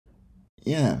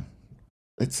yeah,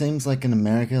 it seems like in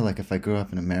America, like if I grew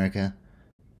up in America,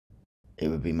 it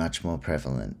would be much more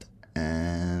prevalent.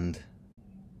 And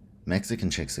Mexican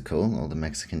chicks are cool. All the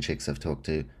Mexican chicks I've talked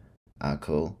to are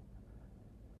cool.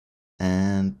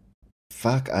 And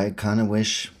fuck, I kind of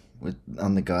wish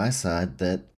on the guy side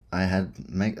that I had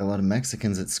a lot of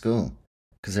Mexicans at school.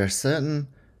 Because there are certain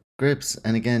groups,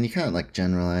 and again, you can't like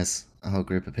generalize a whole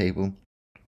group of people.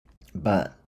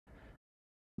 But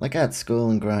like at school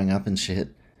and growing up and shit,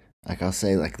 like I'll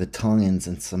say like the Tongans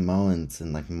and Samoans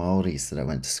and like Maoris that I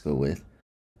went to school with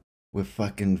were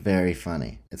fucking very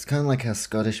funny. It's kind of like how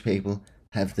Scottish people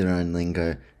have their own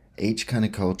lingo. Each kind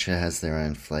of culture has their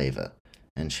own flavour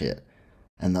and shit.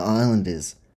 And the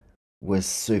Islanders were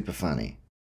super funny.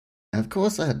 And of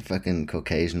course I had fucking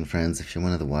Caucasian friends. If you're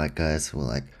one of the white guys who were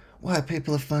like, white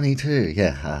people are funny too.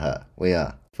 Yeah, haha, we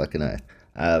are. Fucking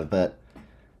oath. But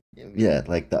yeah,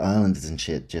 like the Islanders and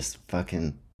shit, just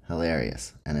fucking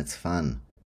hilarious. And it's fun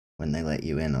when they let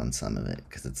you in on some of it.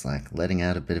 Because it's like letting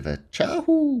out a bit of a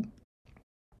chahoo.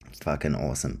 Fucking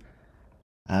awesome.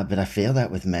 But I feel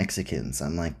that with Mexicans.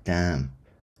 I'm like, damn,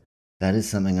 that is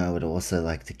something I would also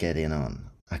like to get in on.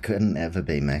 I couldn't ever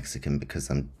be Mexican because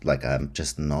I'm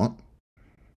just not.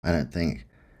 I don't think.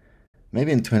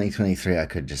 Maybe in 2023 I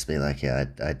could just be like, yeah,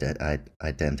 I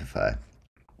identify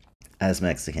as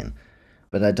Mexican.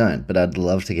 But I don't. But I'd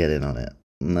love to get in on it.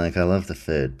 Like, I love the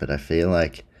food, but I feel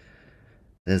like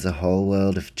there's a whole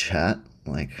world of chat,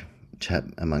 like chat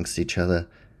amongst each other,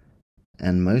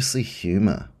 and mostly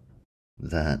humor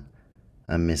that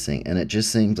I'm missing. And it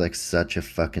just seems like such a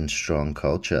fucking strong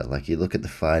culture. Like, you look at the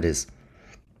fighters,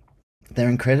 they're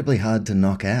incredibly hard to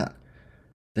knock out.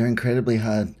 They're incredibly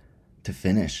hard to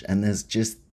finish. And there's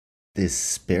just this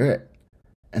spirit.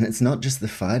 And it's not just the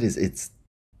fighters, it's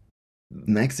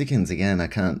Mexicans. Again, I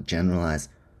can't generalize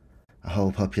a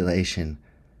whole population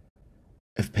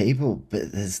of people,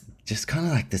 but there's just kind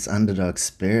of like this underdog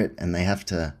spirit, and they have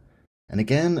to. And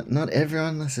again, not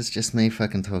everyone, this is just me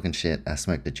fucking talking shit. I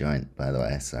smoked a joint, by the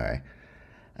way, sorry.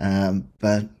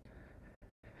 But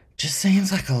just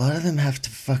seems like a lot of them have to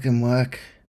fucking work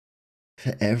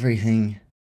for everything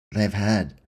they've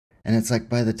had. And it's like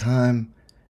by the time,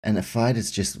 and a fight is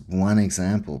just one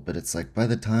example, but it's like by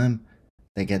the time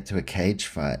they get to a cage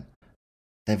fight,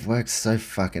 they've worked so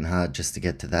fucking hard just to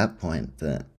get to that point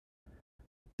that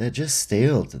they're just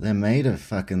steeled. They're made of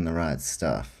fucking the right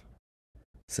stuff.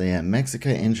 So yeah, Mexico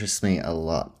interests me a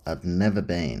lot. I've never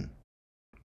been,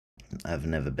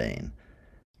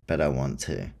 but I want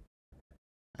to.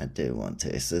 I do want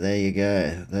to. So there you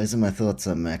go. Those are my thoughts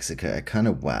on Mexico. Kind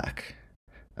of whack.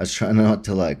 I was trying not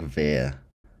to like veer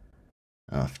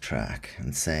off track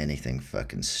and say anything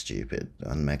fucking stupid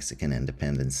on Mexican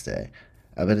Independence Day.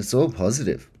 But it's all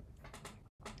positive.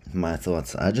 My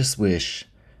thoughts. I just wish,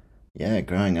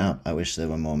 growing up, I wish there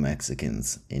were more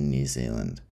Mexicans in New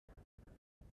Zealand.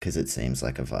 Because it seems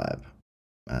like a vibe,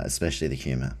 especially the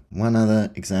humour. One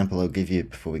other example I'll give you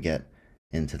before we get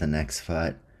into the next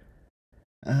fight.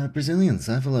 Brazilians.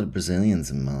 I have a lot of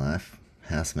Brazilians in my life.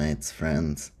 Housemates,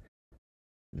 friends.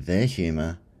 Their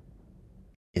humour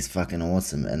is fucking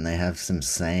awesome, and they have some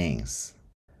sayings.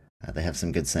 They have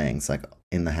some good sayings, like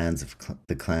in the hands of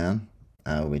the clown,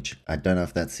 which I don't know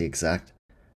if that's the exact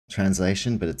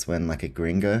translation, but it's when like a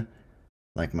gringo,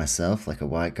 like myself, like a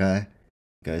white guy,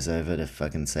 goes over to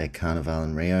fucking say Carnival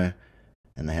in Rio,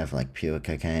 and they have like pure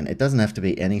cocaine. It doesn't have to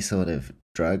be any sort of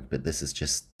drug, but this is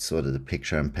just sort of the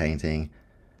picture I'm painting.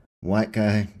 White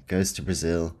guy goes to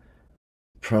Brazil,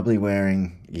 probably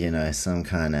wearing, some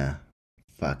kind of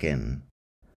fucking,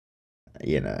 I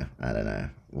don't know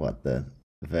what the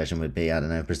version would be. I don't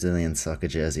know, Brazilian soccer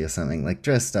jersey or something, like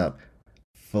dressed up,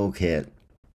 full kit,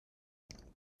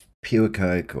 pure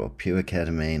coke or pure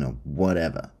ketamine or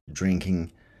whatever,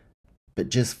 drinking, but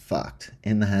just fucked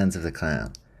in the hands of the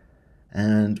clown.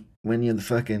 And when you're the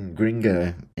fucking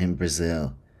gringo in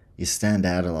Brazil, you stand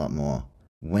out a lot more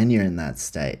when you're in that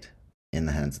state in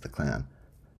the hands of the clown.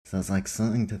 So it's like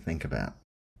something to think about.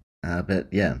 But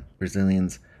yeah,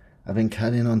 Brazilians, I've been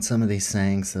cut in on some of these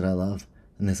sayings that I love,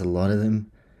 and there's a lot of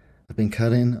them. I've been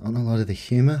cut in on a lot of the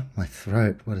humour. My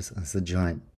throat, what is this? It's a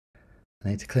giant. I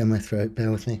need to clear my throat,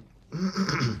 bear with me.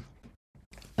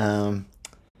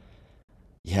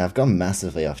 Yeah, I've gone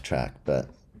massively off track, but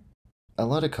a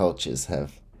lot of cultures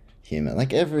have humor.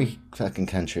 Like every fucking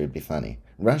country would be funny.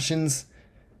 Russians,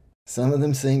 some of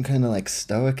them seem kind of like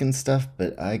stoic and stuff,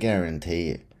 but I guarantee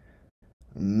you,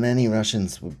 many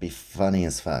Russians would be funny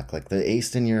as fuck. Like the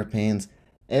Eastern Europeans,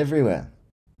 everywhere.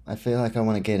 I feel like I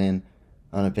want to get in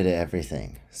on a bit of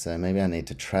everything. So maybe I need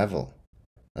to travel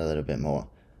a little bit more.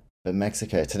 But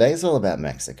Mexico, today's all about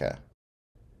Mexico.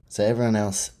 So everyone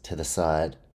else to the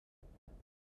side,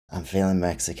 I'm feeling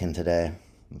Mexican today.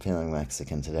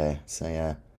 So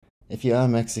yeah, if you are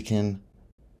Mexican,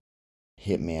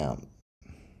 hit me up.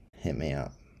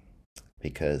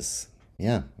 Because,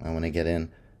 yeah, I want to get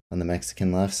in on the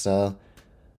Mexican lifestyle.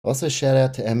 Also, shout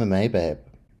out to MMA Babe,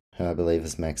 who I believe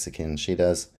is Mexican. She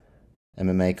does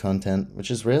MMA content,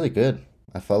 which is really good.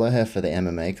 I follow her for the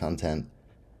MMA content.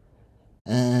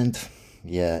 And,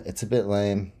 yeah, it's a bit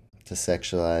lame to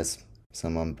sexualize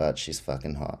someone, but she's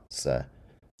fucking hot. So,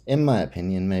 in my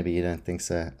opinion, maybe you don't think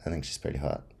so. I think she's pretty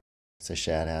hot. So,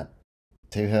 shout out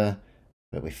to her,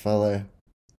 but we follow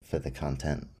for the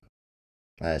content.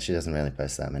 She doesn't really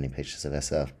post that many pictures of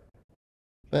herself.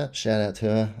 But shout out to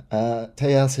her. Tell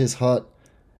you else who's hot,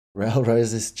 Raul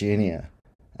Rosas Jr.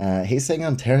 He's saying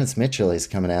on Terrence Mitchell, he's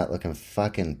coming out looking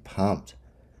fucking pumped.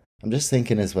 I'm just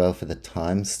thinking as well for the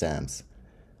timestamps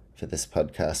for this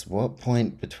podcast. What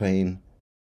point between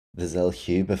the Zell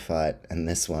Huber fight and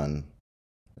this one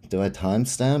do I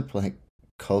timestamp? Like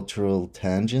cultural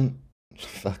tangent?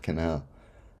 Fucking hell.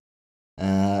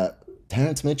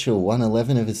 Terrence Mitchell won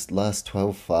 11 of his last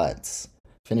 12 fights.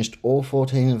 Finished all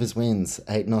 14 of his wins,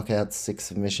 8 knockouts, 6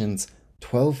 submissions,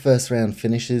 12 first round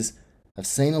finishes. I've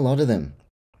seen a lot of them.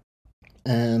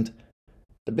 And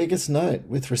the biggest note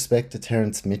with respect to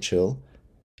Terrence Mitchell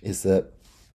is that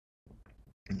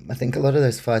I think a lot of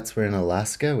those fights were in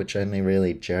Alaska, which only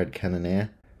really Jared Cannonier.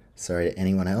 Sorry to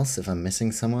anyone else if I'm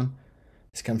missing someone.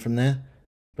 Has come from there.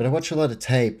 But I watch a lot of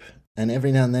tape, and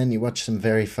every now and then you watch some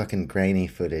very fucking grainy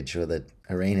footage, or the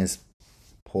arena's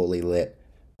poorly lit,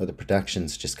 or the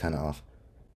production's just kind of off.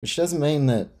 Which doesn't mean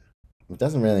that. It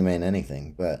doesn't really mean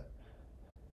anything, but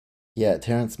yeah,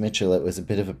 Terrence Mitchell, it was a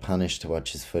bit of a punish to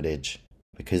watch his footage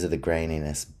because of the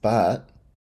graininess, but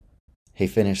he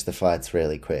finished the fights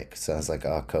really quick, so I was like,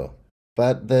 oh, cool.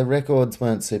 But the records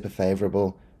weren't super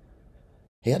favourable.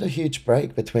 He had a huge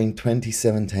break between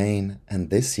 2017 and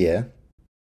this year.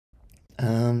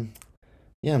 Um,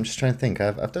 yeah, I'm just trying to think.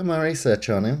 I've done my research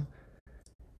on him.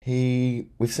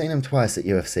 We've seen him twice at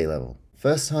UFC level.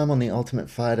 First time on the Ultimate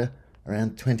Fighter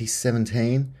around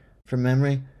 2017, from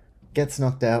memory, gets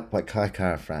knocked out by Kai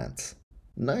Kara France.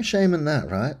 No shame in that,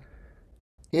 right?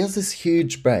 He has this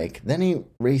huge break, then he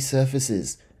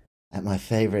resurfaces at my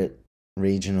favorite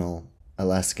regional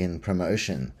Alaskan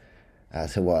promotion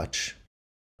to watch.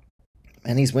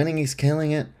 And he's winning, he's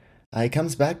killing it. He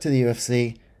comes back to the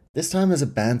UFC, this time as a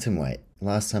bantamweight,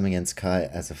 last time against Kai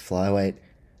as a flyweight,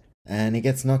 and he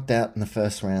gets knocked out in the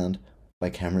first round by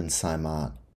Cameron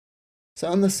Saimart. So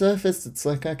on the surface, it's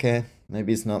like, okay,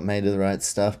 maybe he's not made of the right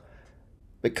stuff.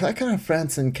 But Kai Kara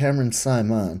France and Cameron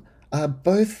Saimart are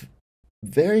both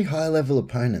very high level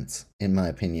opponents, in my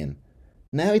opinion.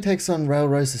 Now he takes on Raul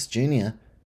Rosas Jr.,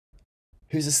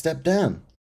 who's a step down,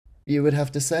 you would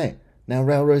have to say. Now,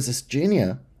 Raul Rosas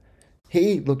Jr.,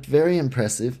 he looked very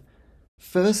impressive.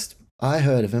 First I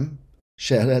heard of him,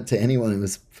 shout out to anyone who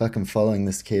was fucking following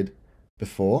this kid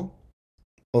before.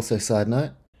 Also, side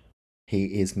note, he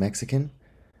is Mexican.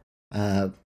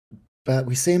 But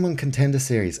we see him on Contender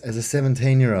Series as a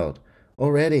 17-year-old.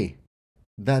 Already,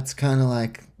 that's kind of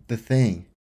like the thing.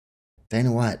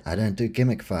 Dana White, I don't do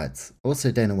gimmick fights.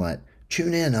 Also, Dana White,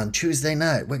 tune in on Tuesday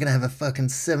night. We're going to have a fucking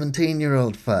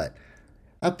 17-year-old fight.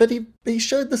 But he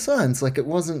showed the signs. Like, it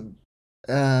wasn't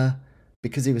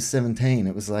because he was 17.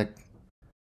 It was like,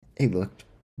 he looked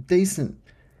decent.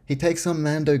 He takes on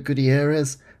Mando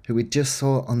Gutierrez, who we just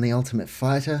saw on The Ultimate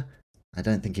Fighter. I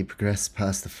don't think he progressed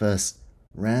past the first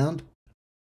round.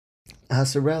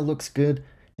 So Raul looks good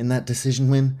in that decision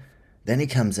win. Then he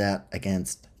comes out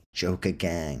against Joker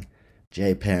Gang,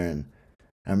 Jay Perrin.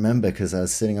 I remember because I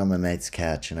was sitting on my mate's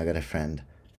couch and I got a friend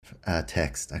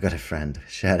text. I got a friend.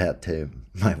 Shout out to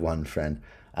my one friend.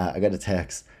 I got a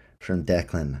text from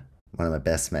Declan, one of my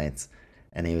best mates,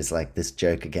 and he was like, "This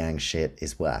Joker Gang shit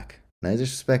is whack." No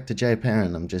disrespect to Jay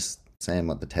Perrin. I'm just saying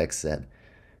what the text said.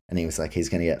 And he was like, he's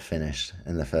going to get finished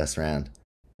in the first round.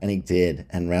 And he did.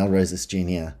 And Raul Rosas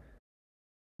Jr.,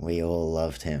 we all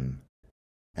loved him.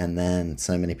 And then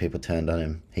so many people turned on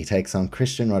him. He takes on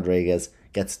Christian Rodriguez,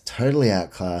 gets totally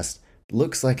outclassed,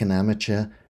 looks like an amateur.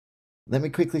 Let me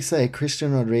quickly say,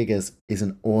 Christian Rodriguez is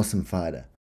an awesome fighter.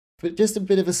 But just a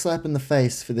bit of a slap in the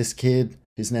face for this kid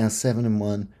who's now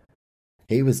 7-1.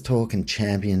 He was talking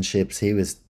championships, he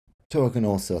was talking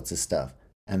all sorts of stuff.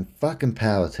 And fucking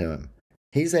power to him.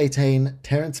 He's 18,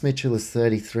 Terrence Mitchell is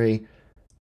 33.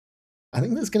 I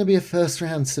think there's going to be a first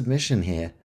round submission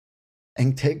here.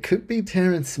 And it could be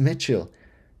Terrence Mitchell.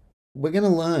 We're going to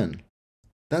learn.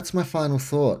 That's my final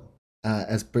thought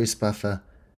as Bruce Buffer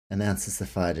announces the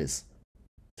fighters.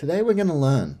 Today we're going to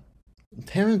learn.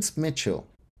 Terrence Mitchell,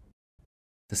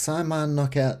 the Simon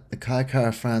knockout, the Kai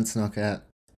Kara France knockout.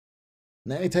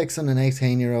 Now he takes on an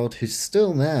 18-year-old who's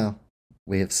still now,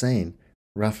 we have seen,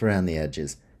 rough around the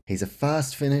edges. He's a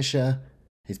fast finisher.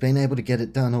 He's been able to get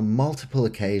it done on multiple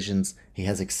occasions. He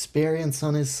has experience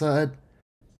on his side.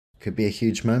 Could be a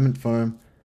huge moment for him.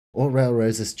 Or Raul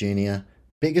Rosas Jr.,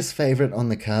 biggest favourite on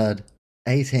the card,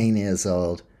 18 years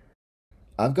old.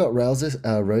 I've got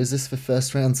Rosas for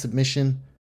first round submission,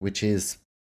 which is,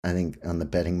 I think, on the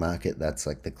betting market, that's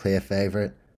like the clear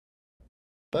favourite.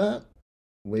 But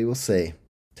we will see.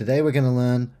 Today we're going to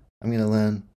learn. I'm going to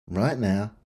learn right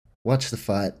now. Watch the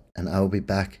fight, and I will be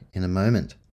back in a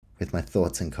moment with my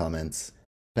thoughts and comments.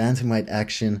 Bantamweight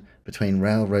action between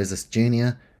Raul Rosas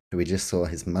Jr., who we just saw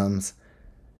his mums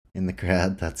in the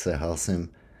crowd, that's so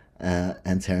wholesome,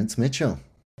 and Terrence Mitchell.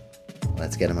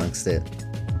 Let's get amongst it.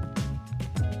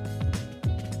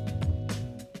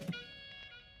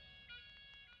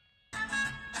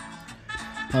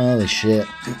 Holy shit.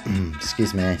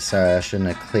 Excuse me, sorry, I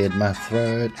shouldn't have cleared my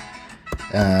throat.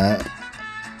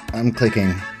 I'm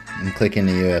clicking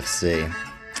the UFC.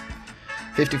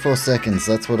 54 seconds,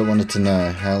 that's what I wanted to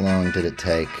know. How long did it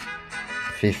take?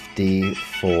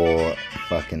 54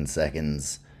 fucking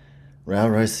seconds.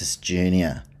 Raul Rosas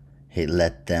Jr., he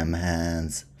let them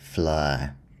hands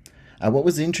fly. What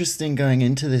was interesting going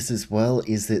into this as well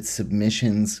is that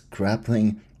submissions,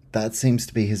 grappling, that seems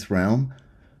to be his realm.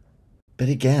 But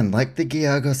again, like the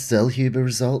Giagos Zellhuber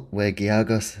result, where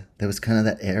Giagos, there was kind of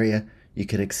that area you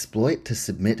could exploit to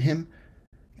submit him,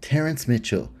 Terence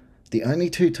Mitchell, the only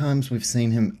 2 times we've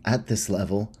seen him at this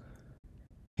level,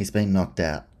 he's been knocked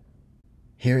out.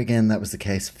 Here again, that was the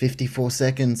case. 54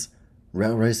 seconds,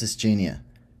 Raul Rosas Jr.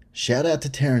 Shout out to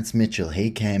Terence Mitchell, he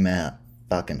came out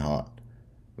fucking hot,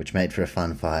 which made for a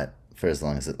fun fight for as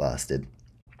long as it lasted.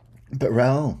 But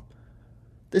Raul,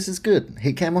 this is good.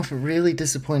 He came off a really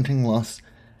disappointing loss.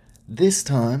 This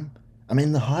time, I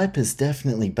mean, the hype is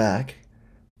definitely back.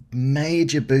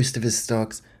 Major boost of his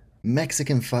stocks.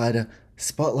 Mexican fighter,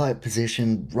 spotlight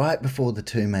position right before the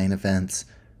 2 main events.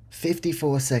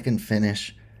 54-second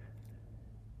finish.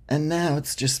 And now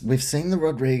it's just, we've seen the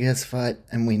Rodriguez fight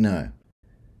and we know.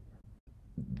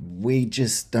 We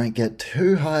just don't get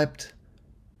too hyped,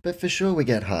 but for sure we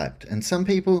get hyped. And some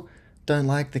people don't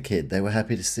like the kid. They were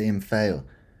happy to see him fail.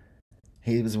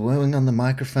 He was wooing on the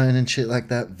microphone and shit like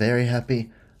that, very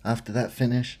happy after that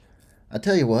finish. I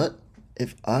tell you what,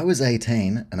 if I was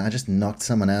 18 and I just knocked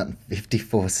someone out in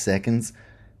 54 seconds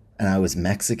and I was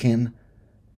Mexican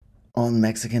on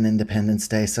Mexican Independence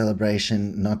Day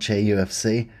celebration, Noche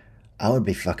UFC, I would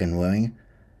be fucking wooing.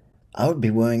 I would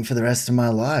be wooing for the rest of my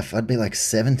life. I'd be like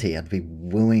 70. I'd be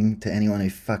wooing to anyone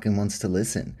who fucking wants to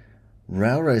listen.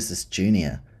 Raul Rosas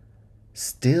Jr.,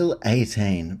 still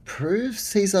 18,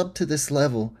 proves he's up to this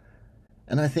level.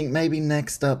 And I think maybe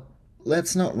next up,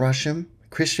 let's not rush him.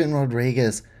 Christian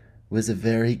Rodriguez was a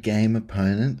very game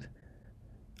opponent.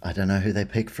 I don't know who they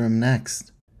pick for him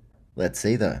next. Let's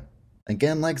see though.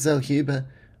 Again, like Zellhuber,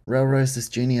 Raul Rosas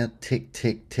Jr. tick,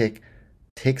 tick, tick,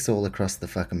 ticks all across the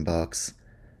fucking box.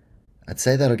 I'd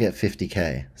say that'll get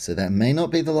 50k, so that may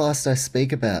not be the last I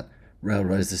speak about Raul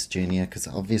Rosas Jr., because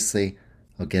obviously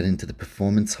I'll get into the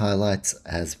performance highlights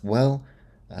as well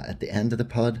at the end of the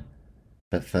pod.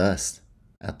 But first,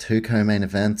 our 2 co-main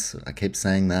events. I keep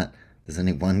saying that. There's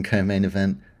only 1 co-main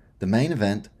event. The main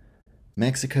event,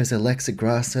 Mexico's Alexa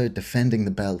Grasso defending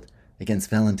the belt against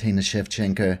Valentina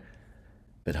Shevchenko.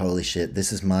 But holy shit,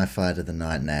 this is my fight of the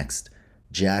night next.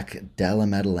 Jack Della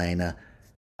Maddalena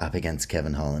up against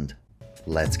Kevin Holland.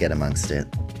 Let's get amongst it.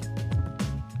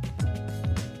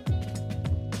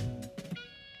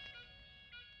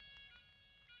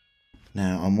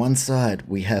 Now, on one side,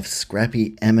 we have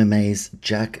scrappy MMA's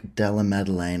Jack Della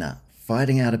Maddalena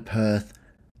fighting out of Perth.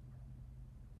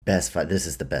 Best fight. This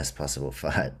is the best possible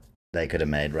fight they could have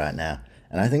made right now.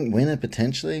 And I think winner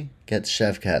potentially gets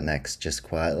Shavkat next, just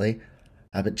quietly.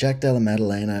 But Jack Della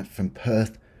Maddalena from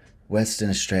Perth, Western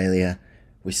Australia.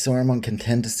 We saw him on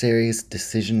Contender Series,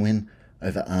 decision win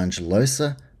over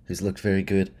Angelosa, who's looked very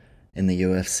good in the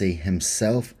UFC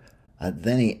himself.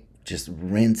 Then he just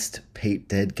rinsed Pete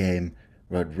Deadgame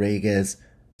Rodriguez.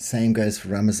 Same goes for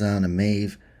Ramazan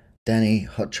Ameev. Danny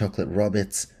Hot Chocolate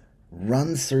Roberts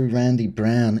runs through Randy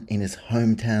Brown in his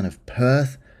hometown of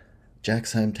Perth.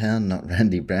 Jack's hometown, not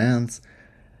Randy Brown's.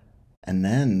 And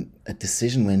then a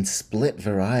decision win, split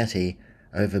variety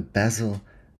over Basil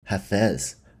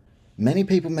Hafez. Many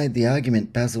people made the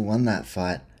argument Basil won that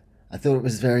fight. I thought it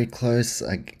was very close.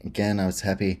 Again, I was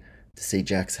happy to see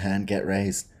Jack's hand get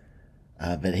raised.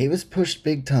 But he was pushed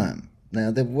big time.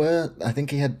 Now, I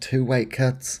think he had 2 weight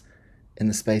cuts in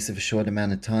the space of a short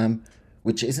amount of time,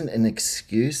 which isn't an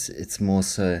excuse. It's more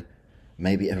so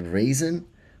maybe a reason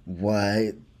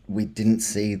why we didn't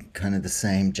see kind of the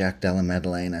same Jack Della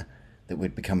Maddalena that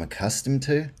we'd become accustomed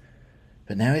to.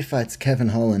 But now he fights Kevin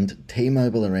Holland,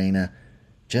 T-Mobile Arena,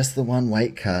 just the 1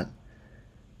 weight cut.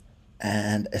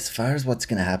 And as far as what's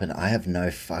going to happen, I have no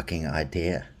fucking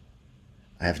idea.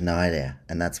 I have no idea,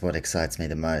 and that's what excites me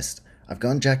the most. I've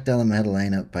gone Jack Della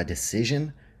Maddalena by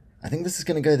decision. I think this is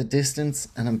going to go the distance,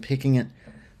 and I'm picking it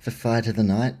for fight of the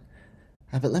night.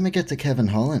 But let me get to Kevin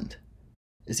Holland.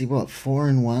 Is he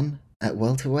 4-1 at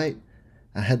welterweight?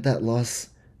 I had that loss,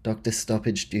 doctor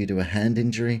stoppage due to a hand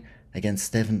injury against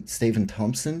Stephen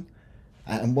Thompson.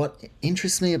 And what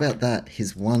interests me about that,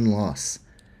 his 1 loss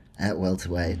at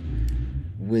welterweight,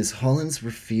 was Holland's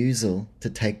refusal to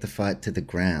take the fight to the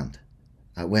ground.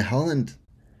 Where Holland,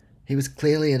 he was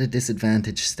clearly at a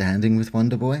disadvantage standing with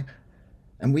Wonderboy.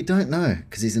 And we don't know,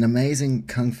 because he's an amazing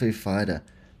kung fu fighter,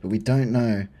 but we don't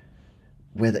know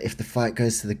whether if the fight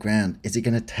goes to the ground, is he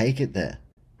going to take it there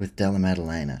with Della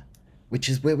Maddalena? Which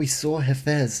is where we saw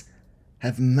Hafez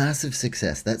have massive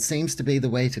success. That seems to be the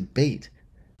way to beat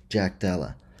Jack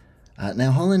Della.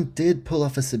 Now, Holland did pull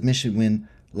off a submission win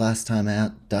last time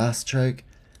out, Darce choke.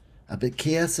 But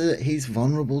Chiesa, he's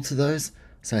vulnerable to those,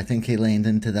 so I think he leaned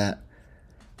into that.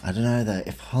 I don't know though.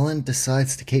 If Holland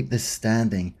decides to keep this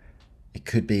standing, it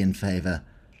could be in favour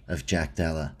of Jack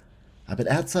Della. But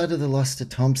outside of the loss to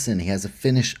Thompson, he has a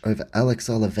finish over Alex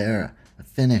Oliveira, a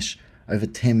finish over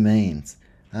Tim Means.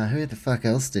 Who the fuck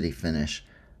else did he finish?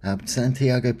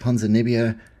 Santiago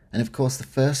Ponzinibbio, and of course the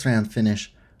first round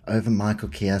finish over Michael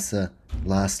Chiesa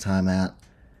last time out.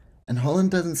 And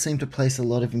Holland doesn't seem to place a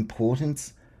lot of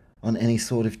importance on any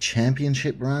sort of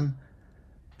championship run,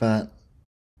 but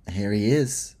here he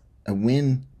is. A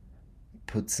win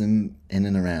puts him in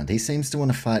and around. He seems to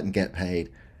want to fight and get paid.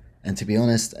 And to be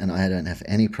honest, and I don't have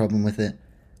any problem with it,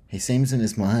 he seems in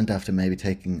his mind, after maybe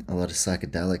taking a lot of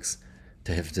psychedelics,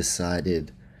 to have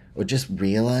decided or just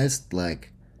realized,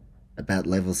 like, about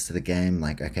levels to the game.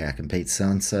 Like, okay, I can beat so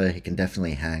and so. He can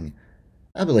definitely hang,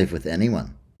 I believe, with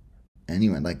anyone.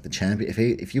 Anyone, like the champion.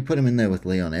 If you put him in there with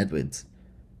Leon Edwards,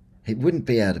 he wouldn't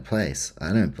be out of place,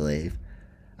 I don't believe.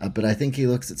 But I think he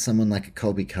looks at someone like a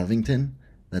Colby Covington.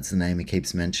 That's the name he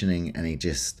keeps mentioning, and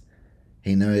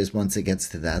he knows once it gets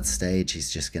to that stage, he's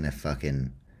just gonna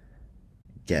fucking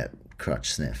get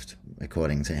crotch sniffed,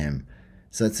 according to him.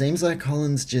 So it seems like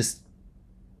Holland's just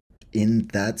in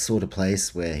that sort of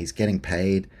place where he's getting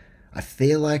paid. I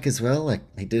feel like as well, like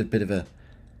he did a bit of a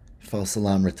false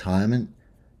alarm retirement.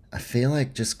 I feel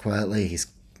like just quietly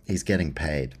he's getting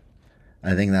paid.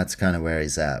 I think that's kind of where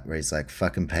he's at, where he's like,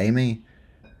 fucking pay me.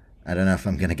 I don't know if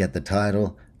I'm gonna get the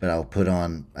title, but I'll put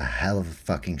on a hell of a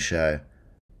fucking show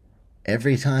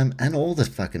every time and all the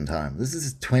fucking time. This is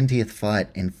his 20th fight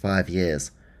in 5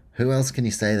 years. Who else can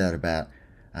you say that about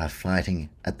fighting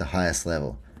at the highest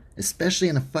level? Especially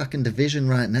in a fucking division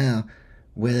right now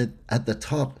where at the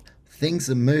top things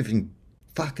are moving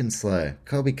fucking slow.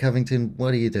 Colby Covington,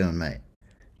 what are you doing, mate?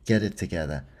 Get it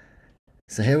together.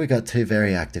 So here we got two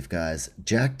very active guys.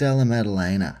 Jack Della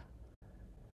Maddalena.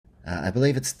 I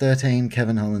believe it's 13.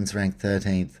 Kevin Holland's ranked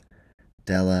 13th.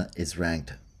 Della is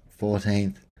ranked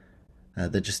 14th.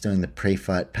 They're just doing the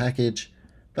pre-fight package.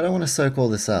 But I want to soak all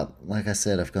this up. Like I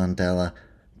said, I've gone Della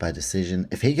by decision.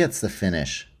 If he gets the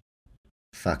finish,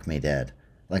 fuck me dead.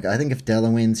 Like, I think if Della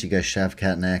wins, you go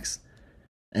Shavkat next.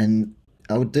 And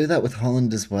I would do that with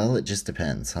Holland as well. It just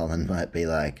depends. Holland might be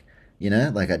like,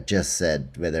 like I just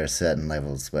said, where there are certain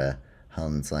levels where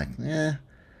Holland's like,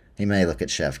 he may look at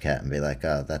Shavkat and be like,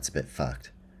 oh, that's a bit fucked.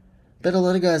 But a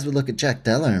lot of guys would look at Jack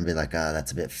Della and be like, oh,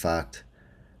 that's a bit fucked.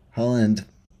 Holland,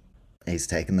 he's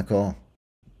taking the call.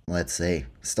 Let's see.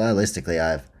 Stylistically,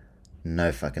 I have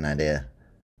no fucking idea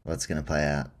what's going to play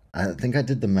out. I think I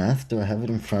did the math. Do I have it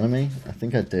in front of me? I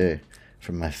think I do,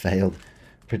 from my failed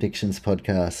predictions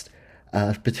podcast.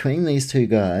 Between these two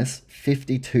guys,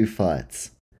 52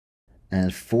 fights,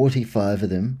 and 45 of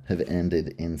them have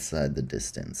ended inside the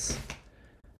distance.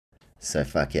 So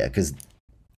fuck yeah, because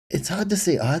it's hard to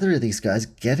see either of these guys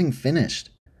getting finished.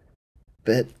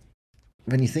 But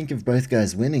when you think of both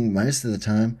guys winning, most of the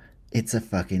time, it's a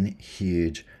fucking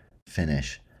huge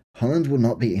finish. Holland will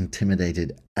not be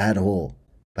intimidated at all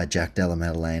by Jack Della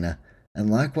Maddalena, and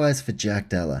likewise for Jack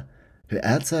Della, who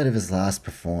outside of his last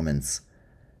performance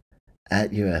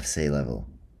at UFC level,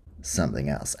 something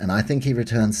else. And I think he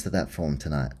returns to that form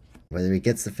tonight. Whether he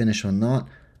gets the finish or not,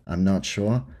 I'm not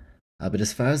sure. But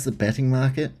as far as the betting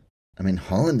market, I mean,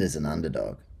 Holland is an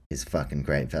underdog, is fucking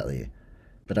great value.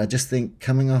 But I just think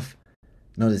coming off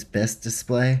not his best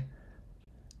display,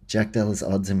 Jack Della's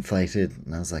odds inflated,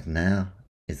 and I was like, now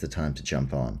is the time to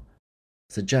jump on.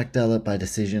 So Jack Della by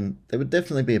decision. There would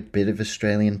definitely be a bit of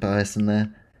Australian bias in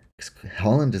there, because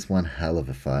Holland is one hell of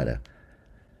a fighter.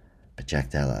 But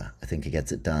Jack Della, I think he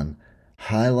gets it done.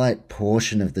 Highlight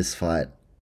portion of this fight,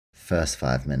 first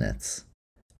 5 minutes.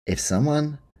 If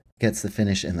someone gets the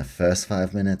finish in the first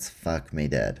 5 minutes, fuck me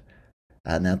dead.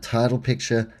 Now, title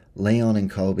picture, Leon and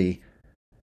Colby.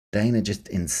 Dana just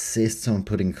insists on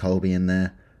putting Colby in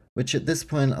there, which at this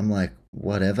point I'm like,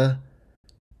 whatever,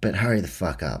 but hurry the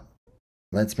fuck up.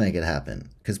 Let's make it happen.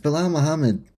 Because Bilal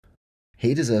Muhammad,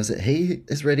 he deserves it. He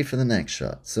is ready for the next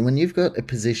shot. So when you've got a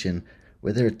position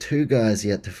where there are two guys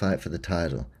yet to fight for the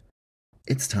title,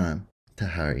 it's time to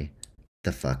hurry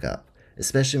the fuck up.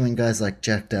 Especially when guys like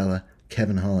Jack Della,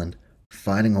 Kevin Holland,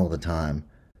 fighting all the time.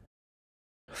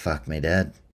 Fuck me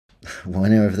dead.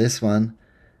 Winner of this one.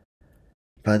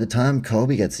 By the time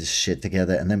Colby gets his shit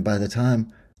together, and then by the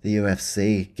time the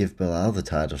UFC give Bilal the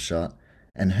title shot,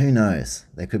 and who knows,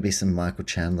 there could be some Michael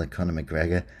Chandler, Conor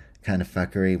McGregor kind of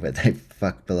fuckery where they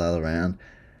fuck Bilal around.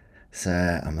 So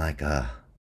I'm like,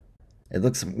 it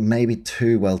looks maybe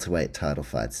 2 welterweight title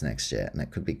fights next year, and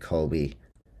it could be Colby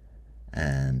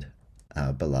and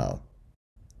Bilal.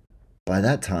 By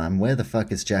that time, where the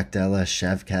fuck is Jack Della,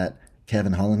 Shavkat,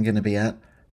 Kevin Holland going to be at?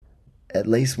 at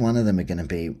least one of them are going to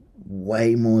be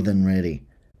way more than ready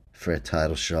for a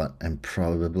title shot and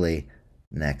probably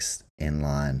next in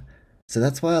line. So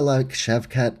that's why I like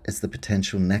Shavkat as the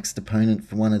potential next opponent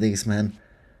for one of these men.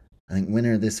 I think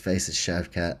winner of this faces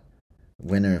Shavkat,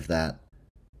 winner of that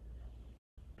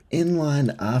in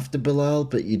line after Bilal,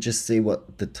 but you just see what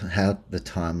how the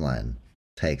timeline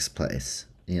takes place.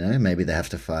 You know, maybe they have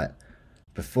to fight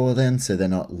before then, so they're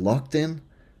not locked in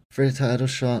for a title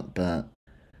shot. But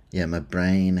yeah, my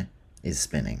brain is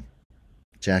spinning.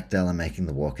 Jack Della making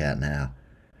the walkout now.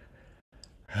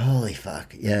 Holy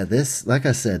fuck. Yeah, this, like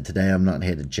I said, today I'm not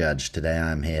here to judge. Today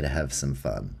I'm here to have some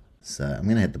fun. So I'm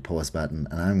going to hit the pause button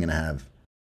and I'm going to have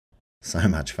so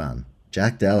much fun.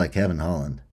 Jack Della, Kevin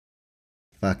Holland.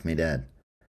 Fuck me dead.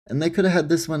 And they could have had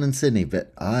this one in Sydney,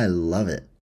 but I love it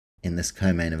in this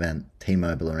co-main event,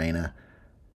 T-Mobile Arena.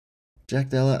 Jack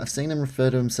Della, I've seen him refer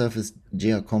to himself as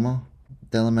Giacomo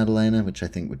Della Maddalena, which I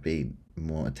think would be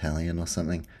more Italian or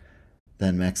something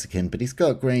than Mexican, but he's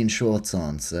got green shorts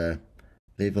on, so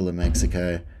Viva la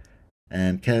Mexico.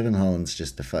 And Kevin Holland's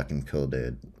just a fucking cool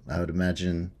dude. I would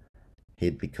imagine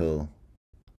he'd be cool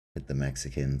with the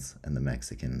Mexicans, and the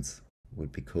Mexicans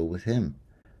would be cool with him.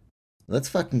 Let's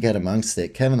fucking get amongst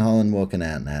it. Kevin Holland walking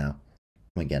out now.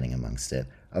 We're getting amongst it.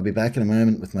 I'll be back in a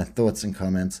moment with my thoughts and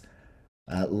comments.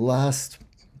 Last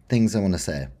things I want to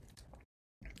say.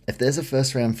 If there's a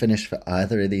first round finish for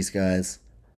either of these guys,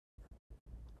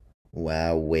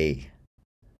 wowee.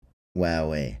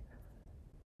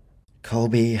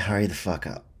 Colby, hurry the fuck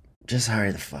up. Just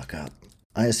hurry the fuck up.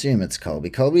 I assume it's Colby.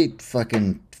 Colby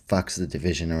fucking fucks the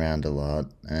division around a lot,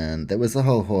 and there was the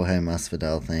whole Jorge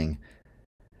Masvidal thing.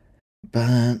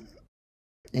 But,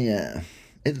 yeah,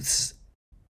 it's,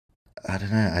 I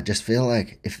don't know, I just feel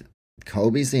like if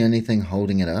Colby's the only thing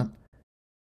holding it up,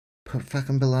 put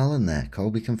fucking Bilal in there.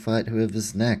 Colby can fight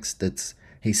whoever's next.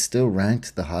 He's still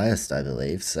ranked the highest, I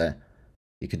believe, so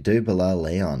you could do Bilal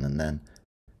Leon and then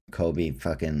Colby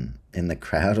fucking in the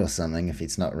crowd or something if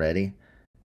he's not ready.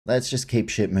 Let's just keep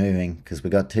shit moving, because we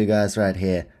got two guys right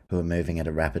here who are moving at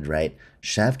a rapid rate.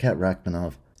 Shavkat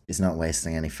Rakhmonov is not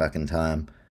wasting any fucking time.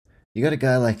 You got a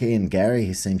guy like Ian Gary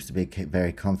who seems to be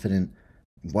very confident.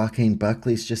 Joaquin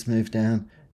Buckley's just moved down.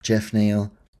 Jeff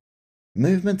Neal.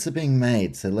 Movements are being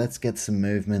made, so let's get some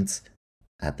movements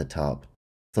at the top.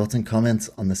 Thoughts and comments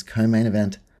on this co-main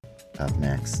event up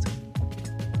next.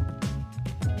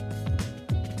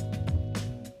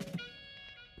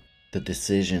 The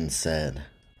decision said,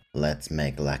 let's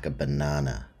make like a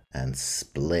banana and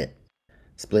split.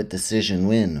 Split decision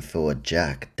win for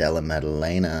Jack Della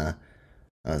Maddalena.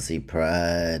 Aussie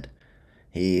pride.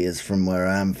 He is from where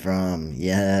I'm from,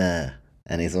 yeah.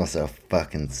 And he's also a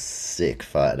fucking sick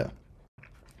fighter.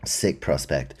 Sick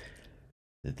prospect.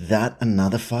 That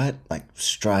another fight, like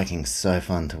striking, so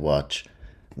fun to watch.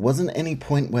 Wasn't any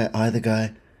point where either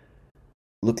guy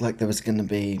looked like there was going to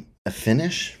be a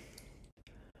finish.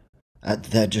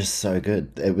 They're just so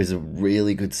good. It was a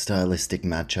really good stylistic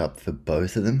matchup for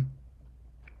both of them.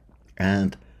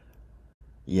 And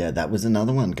yeah, that was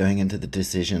another one. Going into the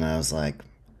decision, I was like,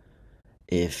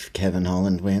 if Kevin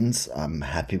Holland wins, I'm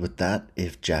happy with that.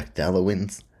 If Jack Della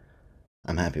wins,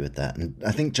 I'm happy with that. And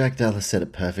I think Jack Della said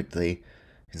it perfectly.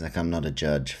 He's like, I'm not a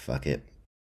judge, fuck it.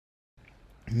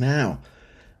 Now,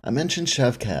 I mentioned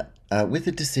Shavkat. With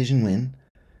a decision win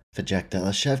for Jack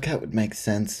Della, Shavkat would make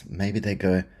sense. Maybe they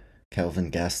go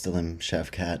Kelvin Gastelum,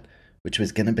 Shavkat, which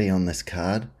was going to be on this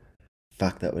card.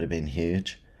 Fuck, that would have been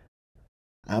huge.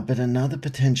 But another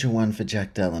potential one for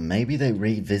Jack Della. Maybe they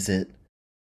revisit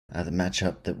the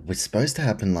matchup that was supposed to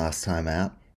happen last time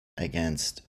out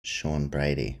against Sean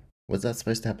Brady. Was that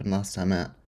supposed to happen last time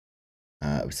out?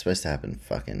 It was supposed to happen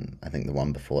I think the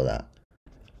one before that.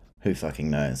 Who fucking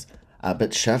knows?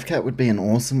 But Shavkat would be an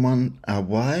awesome one.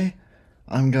 Why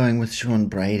I'm going with Sean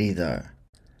Brady, though,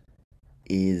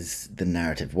 is the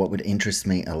narrative. What would interest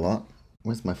me a lot...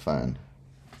 Where's my phone?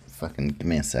 Fucking give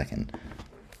me a second.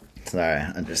 Sorry,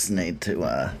 I just need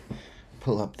to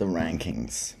pull up the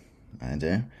rankings. I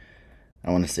do.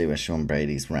 I want to see where Sean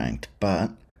Brady's ranked.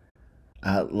 But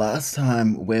last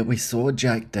time where we saw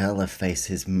Jack Della face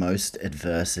his most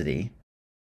adversity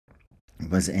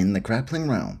was in the grappling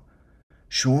realm.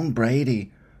 Sean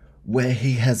Brady, where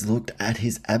he has looked at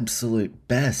his absolute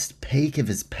best, peak of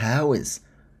his powers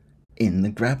in the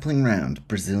grappling round,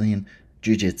 Brazilian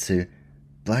Jiu-Jitsu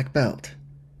black belt.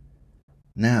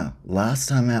 Now, last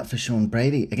time out for Sean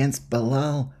Brady against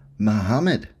Bilal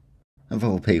Muhammad, of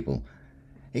all people.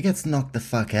 He gets knocked the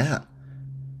fuck out.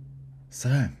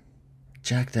 So,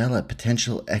 Jack Della,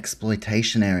 potential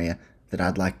exploitation area that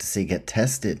I'd like to see get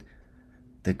tested.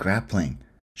 The grappling.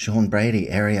 Sean Brady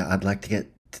area I'd like to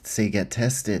get to see get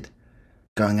tested,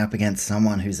 going up against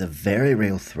someone who's a very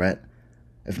real threat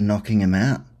of knocking him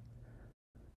out,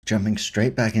 jumping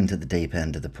straight back into the deep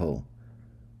end of the pool.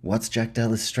 What's Jack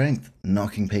Della's strength?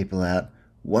 Knocking people out.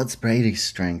 What's Brady's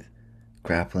strength?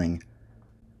 Grappling.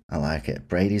 I like it.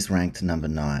 Brady's ranked number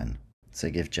 9, so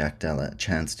give Jack Della a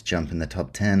chance to jump in the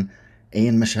top 10.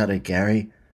 Ian Machado Gary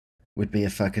would be a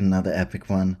fucking another epic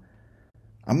one.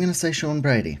 I'm going to say Sean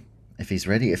Brady. If he's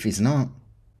ready. If he's not,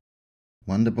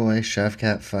 Wonderboy,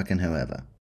 Shavkat, fucking whoever.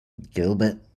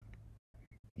 Gilbert.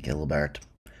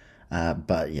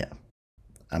 But yeah,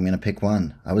 I'm going to pick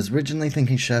one. I was originally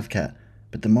thinking Shavkat,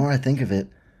 but the more I think of it,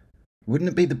 wouldn't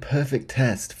it be the perfect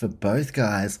test for both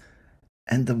guys,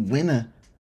 and the winner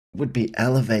would be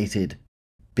elevated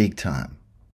big time.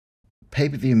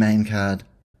 Pay-per-view main card,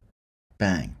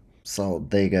 bang, sold.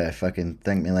 There you go. Fucking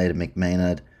thank me later, Mick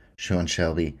Maynard, Sean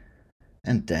Shelby,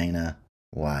 and Dana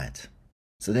White.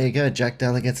 So there you go. Jack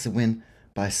Della gets the win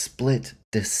by split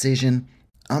decision.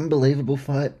 Unbelievable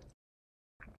fight.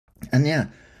 And yeah,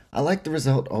 I like the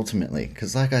result ultimately,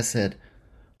 because like I said,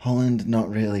 Holland not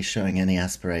really showing any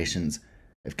aspirations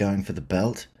of going for the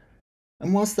belt.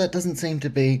 And whilst that doesn't seem to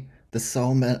be the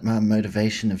sole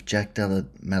motivation of Jack Della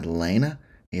Maddalena,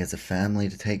 he has a family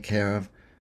to take care of,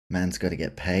 man's got to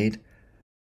get paid,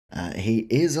 he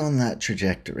is on that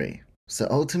trajectory. So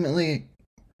ultimately,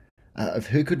 of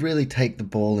who could really take the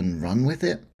ball and run with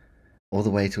it all the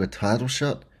way to a title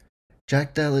shot,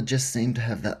 Jack Della just seemed to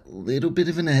have that little bit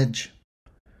of an edge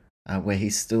where he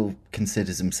still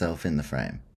considers himself in the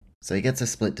frame. So he gets a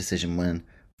split decision win.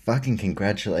 Fucking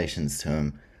congratulations to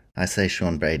him. I say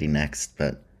Sean Brady next,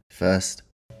 but first,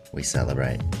 we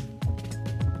celebrate.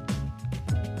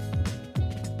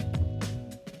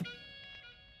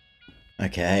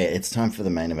 Okay, it's time for the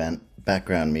main event.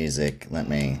 Background music,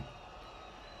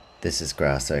 This is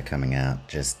Grasso coming out.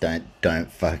 Just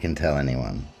don't fucking tell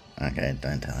anyone. Okay,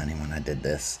 don't tell anyone I did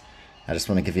this. I just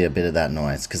want to give you a bit of that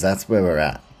noise, because that's where we're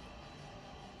at.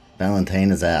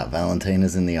 Valentina's out.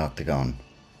 Valentina's in the octagon.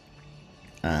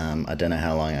 I don't know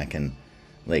how long I can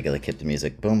legally keep the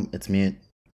music. Boom, it's mute.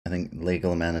 I think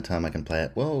legal amount of time I can play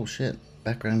it. Whoa, shit.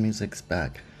 Background music's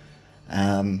back.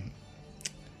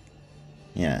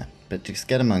 Yeah, but just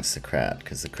get amongst the crowd,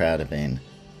 because the crowd have been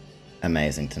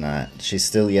amazing tonight. She's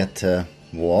still yet to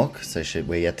walk, so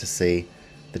we're yet to see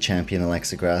the champion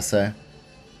Alexa Grasso.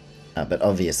 But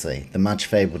obviously, the much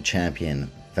fabled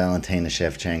champion, Valentina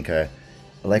Shevchenko,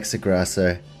 Alexa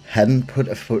Grasso hadn't put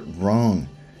a foot wrong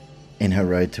in her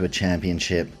road to a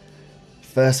championship.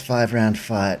 First 5-round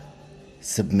fight,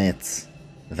 submits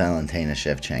Valentina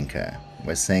Shevchenko.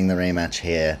 We're seeing the rematch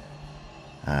here.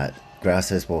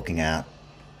 Grasso's walking out.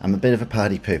 I'm a bit of a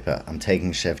party pooper. I'm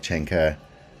taking Shevchenko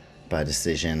by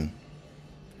decision.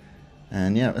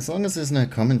 And yeah, as long as there's no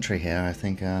commentary here, I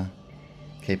think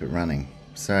keep it running.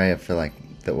 Sorry, I feel like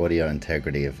the audio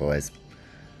integrity of always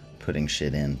putting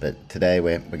shit in, but today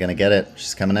we're gonna get it.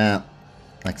 She's coming out.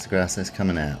 Alexa Grasso's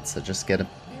coming out, so just get it.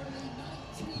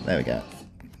 There we go.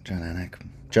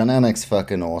 John Anik's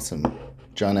fucking awesome.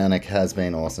 John Anik has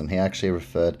been awesome. He actually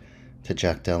referred to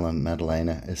Jack Della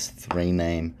Maddalena as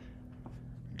 3-name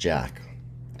Jack.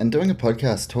 And doing a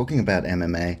podcast talking about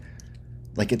MMA,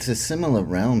 like, it's a similar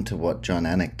realm to what John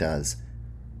Anik does.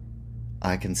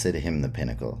 I consider him the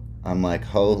pinnacle. I'm like,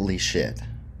 holy shit.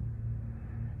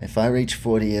 If I reach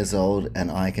 40 years old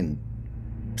and I can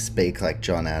speak like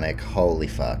John Anik, holy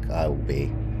fuck, I will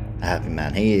be a happy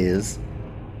man. He is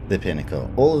the pinnacle.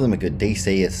 All of them are good.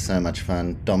 DC is so much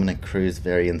fun. Dominic Cruz,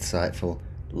 very insightful.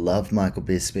 Love Michael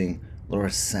Bisping.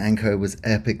 Laura Sanko was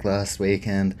epic last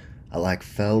weekend. I like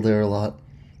Felder a lot.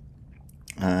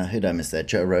 Who'd I miss there?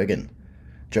 Joe Rogan.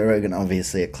 Joe Rogan,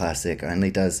 obviously a classic. Only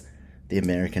does the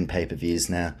American pay-per-views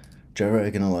now. Joe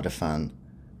Rogan, a lot of fun.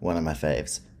 One of my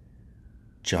faves.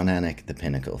 John Anik, the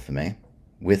pinnacle for me.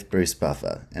 With Bruce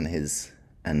Buffer and his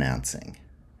announcing.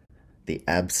 The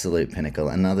absolute pinnacle.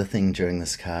 Another thing during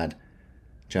this card,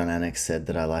 John Anik said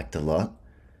that I liked a lot.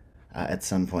 At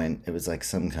some point, it was like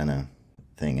some kind of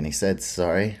thing. And he said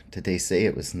sorry to DC.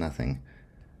 It was nothing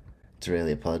to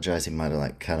really apologize. He might have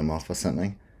like cut him off or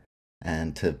something.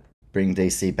 And to bring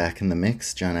DC back in the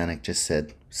mix, John Anik just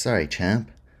said, sorry, champ.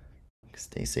 Because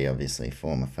DC, obviously,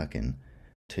 former fucking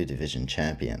 2-division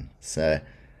champion. So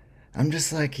I'm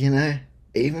just like,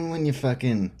 even when you've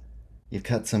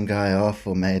cut some guy off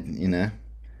or made,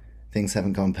 things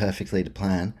haven't gone perfectly to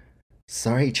plan.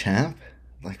 Sorry, champ.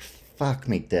 Like, fuck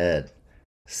me dead.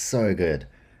 So good.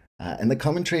 And the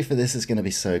commentary for this is going to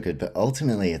be so good, but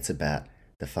ultimately it's about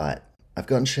the fight. I've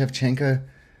gotten Shevchenko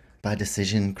by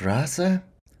decision. Grasso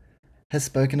has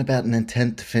spoken about an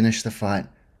intent to finish the fight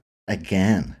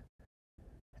again.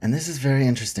 And this is very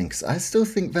interesting because I still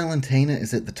think Valentina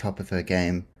is at the top of her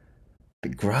game,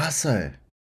 but Grasso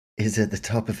is at the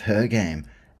top of her game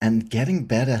and getting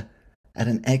better at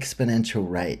an exponential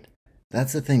rate.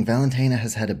 That's the thing. Valentina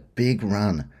has had a big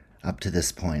run up to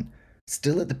this point,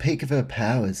 still at the peak of her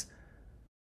powers.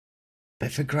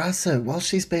 But for Grasso, while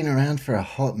she's been around for a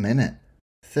hot minute,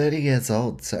 30 years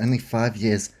old, so only 5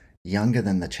 years younger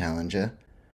than the challenger,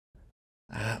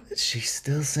 she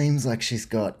still seems like she's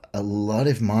got a lot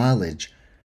of mileage.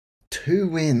 2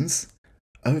 wins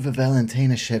over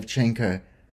Valentina Shevchenko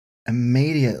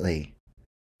immediately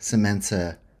cements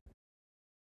her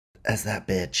as that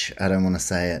bitch. I don't want to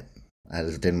say it. I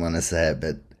just didn't want to say it,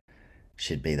 but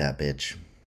she'd be that bitch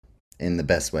in the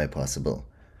best way possible.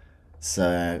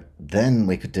 So then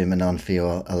we could do Manon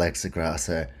Fior, Alexa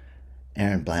Grasso,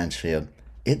 Erin Blanchfield.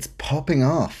 It's popping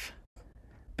off.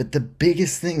 But the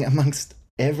biggest thing amongst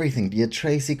everything, your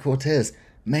Tracy Cortez,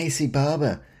 Macy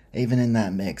Barber, even in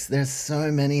that mix. There's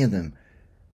so many of them.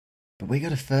 But we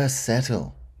gotta first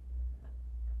settle.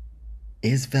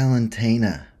 Is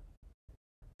Valentina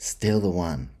still the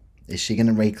one? Is she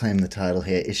gonna reclaim the title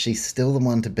here? Is she still the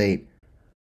one to beat?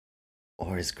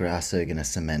 Or is Grasso gonna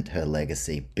cement her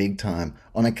legacy big time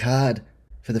on a card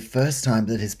for the first time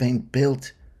that has been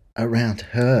built around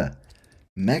her?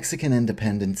 Mexican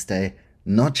Independence Day,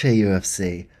 Noche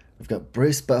UFC. We've got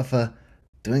Bruce Buffer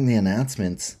doing the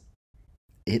announcements.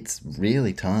 It's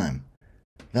really time.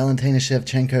 Valentina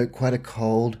Shevchenko, quite a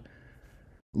cold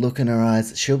look in her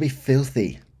eyes. She'll be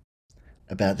filthy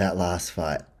about that last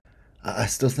fight. I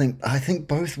think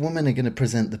both women are going to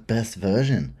present the best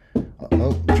version.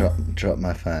 Drop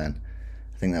my phone.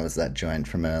 I think that was that joint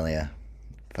from earlier.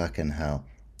 Fucking hell.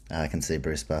 I can see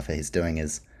Bruce Buffer. He's doing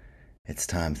his "it's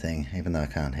time" thing, even though I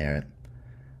can't hear it.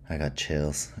 I got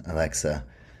chills.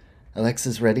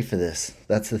 Alexa's ready for this.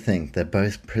 That's the thing. They're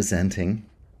both presenting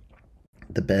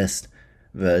the best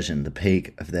version, the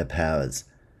peak of their powers.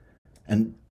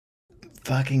 And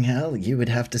fucking hell, you would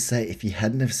have to say, if you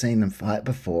hadn't have seen them fight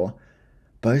before,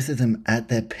 both of them at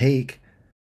their peak,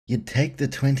 you'd take the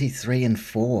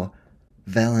 23-4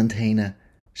 Valentina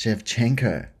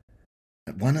Shevchenko.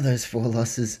 One of those 4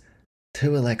 losses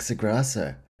to Alexa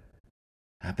Grasso.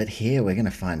 But here we're going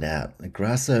to find out.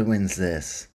 Grasso wins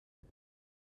this.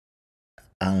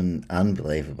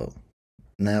 Unbelievable.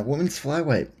 Now, women's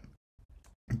flyweight.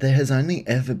 There has only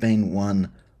ever been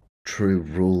one true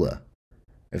ruler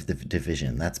of the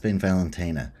division. That's been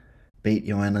Valentina. Beat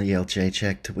Joanna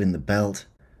Jędrzejczyk to win the belt.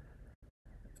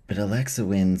 But Alexa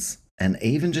wins, and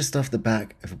even just off the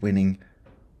back of winning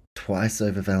twice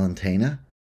over Valentina,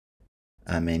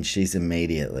 I mean, she's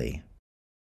immediately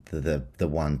the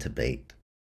one to beat,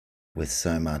 with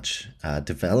so much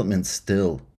development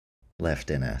still left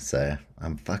in her. So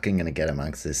I'm fucking gonna get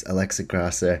amongst this. Alexa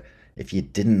Grasso, if you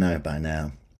didn't know by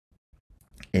now,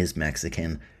 is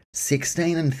Mexican.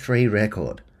 16-3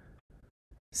 record.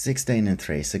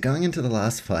 16-3. So going into the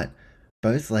last fight,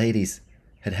 both ladies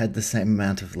had the same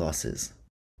amount of losses.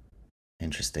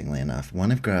 Interestingly enough,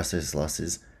 one of Grasso's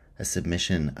losses, a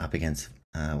submission up against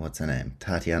what's her name,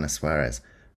 Tatiana Suarez,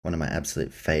 one of my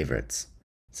absolute favorites,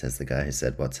 says the guy who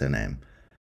said what's her name,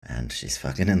 and she's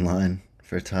fucking in line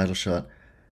for a title shot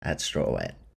at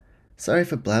strawweight. Sorry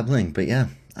for blabbling, but yeah,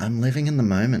 I'm living in the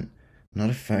moment. Not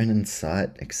a phone in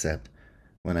sight, except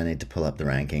when I need to pull up the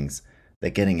rankings. They're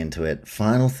getting into it.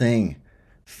 Final thing,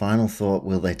 final thought,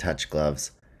 will they touch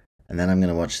gloves? And then I'm going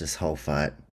to watch this whole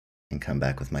fight and come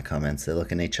back with my comments. They're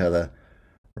looking each other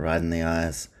right in the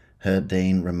eyes. Herb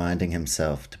Dean reminding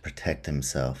himself to protect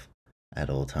himself at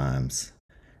all times.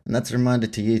 And that's a reminder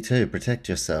to you too, protect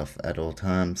yourself at all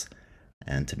times.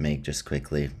 And to me, just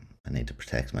quickly, I need to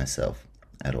protect myself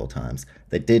at all times.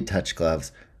 They did touch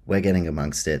gloves. We're getting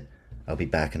amongst it. I'll be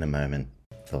back in a moment.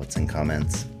 Thoughts and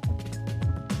comments.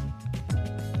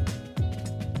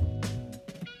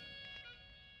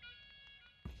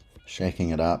 Shaking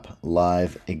it up.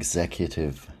 Live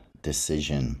executive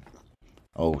decision.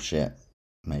 Oh shit.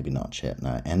 Maybe not shit.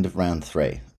 No. End of round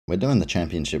 3. We're doing the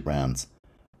championship rounds.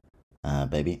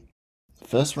 Baby.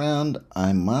 First round,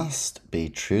 I must be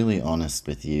truly honest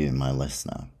with you, my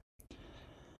listener.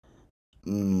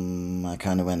 I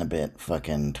kind of went a bit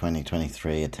fucking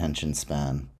 2023 attention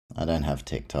span. I don't have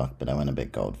TikTok, but I went a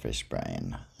bit goldfish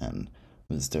brain and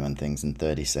was doing things in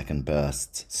 30-second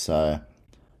bursts. So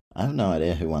I have no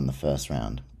idea who won the first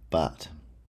round, but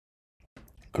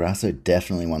Grasso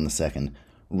definitely won the second.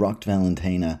 Rocked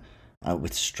Valentina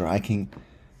with striking.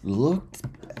 Looked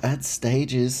at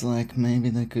stages like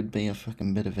maybe there could be a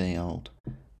fucking bit of a old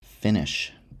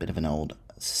finish, bit of an old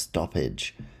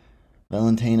stoppage.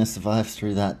 Valentina survives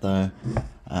through that though.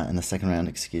 In the second round,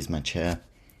 excuse my chair.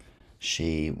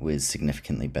 she was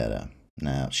significantly better.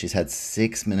 Now, she's had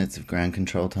 6 minutes of ground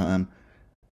control time,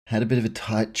 had a bit of a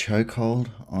tight chokehold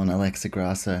on Alexa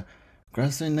Grasso.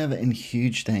 Grasso never in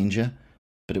huge danger,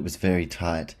 but it was very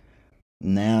tight.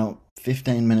 Now,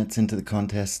 15 minutes into the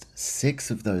contest,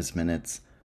 6 of those minutes,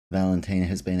 Valentina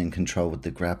has been in control with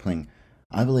the grappling.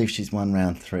 I believe she's won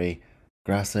round 3,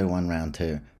 Grasso won round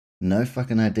 2. No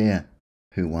fucking idea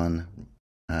who won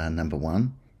number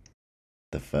 1,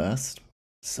 the first.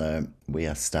 So we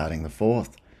are starting the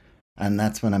 4th. And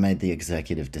that's when I made the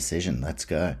executive decision. Let's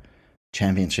go.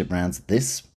 Championship rounds.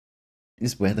 This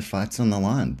is where the fight's on the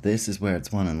line. This is where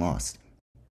it's won and lost.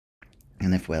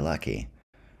 And if we're lucky,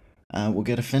 we'll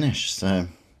get a finish. So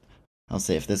I'll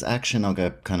see. If there's action, I'll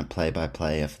go kind of play by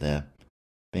play. If they're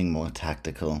being more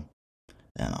tactical,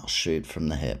 then I'll shoot from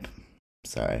the hip.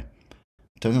 Sorry.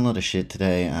 Talking a lot of shit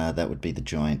today. That would be the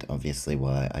joint. Obviously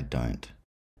why I don't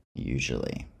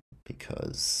usually.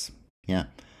 Because, yeah.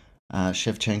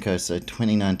 Shevchenko, so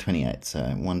 29-28. So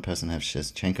one person has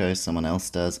Shevchenko, someone else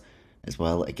does as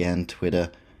well. Again,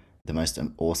 Twitter, the most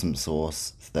awesome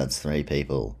source. That's 3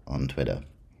 people on Twitter.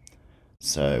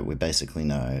 So we basically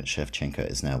know Shevchenko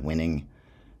is now winning.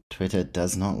 Twitter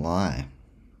does not lie.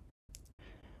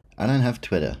 I don't have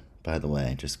Twitter, by the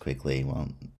way, just quickly while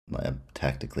I'm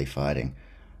tactically fighting.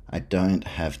 I don't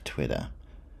have Twitter.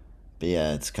 But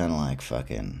yeah, it's kind of like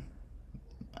fucking...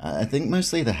 I think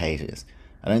mostly the haters.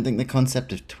 I don't think the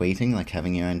concept of tweeting, like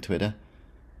having your own Twitter,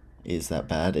 is that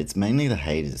bad. It's mainly the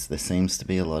haters. There seems to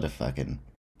be a lot of fucking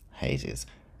haters.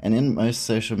 And in most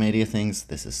social media things,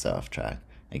 this is so off track.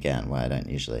 Again, why I don't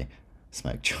usually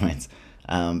smoke joints.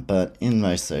 But in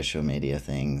most social media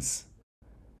things,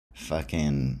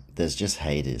 fucking, there's just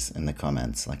haters in the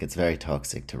comments. Like, it's very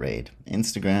toxic to read.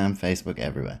 Instagram, Facebook,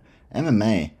 everywhere.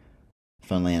 MMA,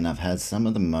 funnily enough, has some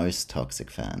of the most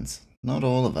toxic fans. Not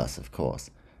all of us, of course.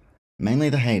 Mainly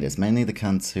the haters, mainly the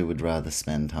cunts who would rather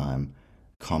spend time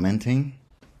commenting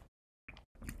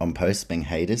on posts being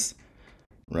haters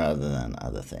rather than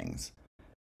other things.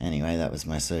 Anyway, that was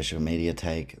my social media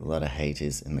take. A lot of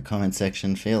haters in the comment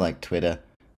section. Feel like Twitter.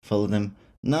 Follow them.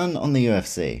 None on the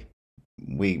UFC.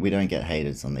 We don't get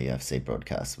haters on the UFC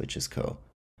broadcast, which is cool.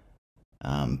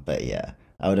 But yeah,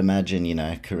 I would imagine,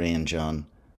 Korean John,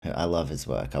 who I love his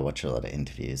work. I watch a lot of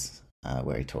interviews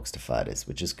where he talks to fighters,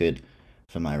 which is good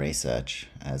for my research.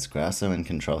 As Grasso in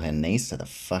control here, knees to the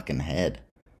fucking head.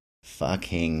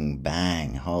 Fucking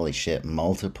bang. Holy shit,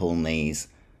 multiple knees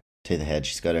to the head.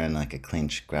 She's got her in like a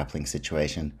clinch grappling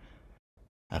situation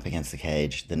up against the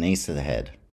cage. The knees to the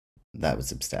head. That was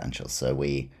substantial. So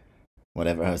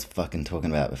whatever I was fucking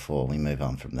talking about before, we move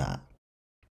on from that.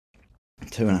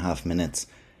 2.5 minutes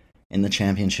in the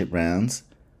championship rounds.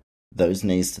 Those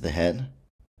knees to the head.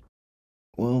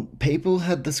 Well, people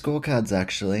had the scorecards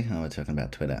actually. Oh, we're talking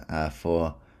about Twitter.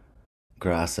 For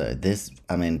Grasso.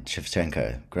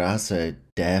 Shevchenko. Grasso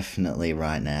definitely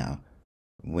right now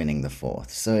winning the 4th.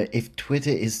 So if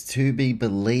Twitter is to be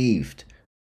believed,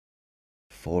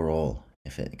 4-all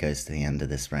if it goes to the end of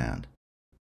this round.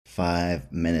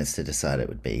 5 minutes to decide it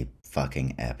would be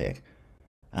fucking epic.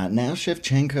 Now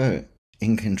Shevchenko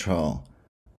in control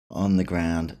on the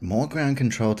ground. More ground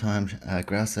control time.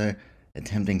 Grasso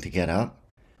attempting to get up.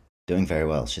 Doing very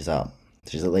well. She's up.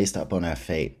 She's at least up on her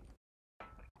feet.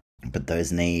 But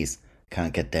those knees,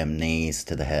 can't get them knees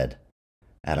to the head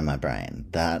out of my brain.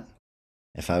 That,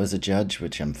 if I was a judge,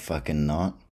 which I'm fucking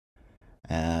not,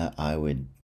 I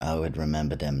would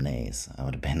remember them knees. I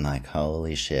would have been like,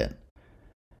 holy shit.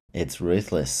 It's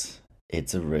ruthless.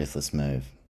 It's a ruthless move.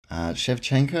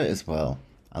 Shevchenko as well.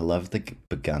 I love the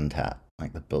gun tap,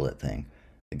 like the bullet thing.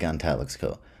 The gun tap looks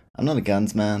cool. I'm not a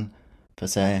guns man, per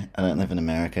se. I don't live in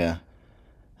America.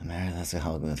 That's a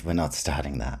whole... We're not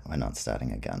starting that. We're not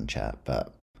starting a gun chat,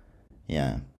 but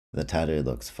yeah, the tattoo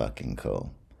looks fucking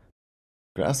cool.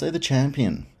 Grasso the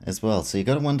champion as well. So you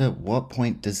got to wonder, what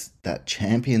point does that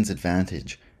champion's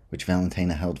advantage, which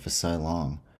Valentina held for so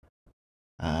long,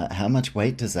 how much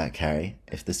weight does that carry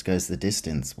if this goes the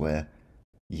distance where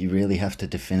you really have to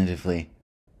definitively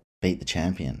beat the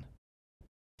champion?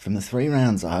 From the 3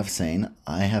 rounds I've seen,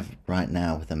 I have right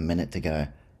now, with a minute to go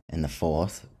in the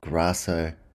 4th,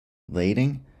 Grasso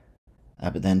leading,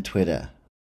 but then Twitter,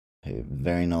 who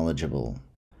very knowledgeable.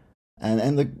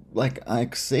 And I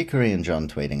see Korean John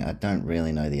tweeting. I don't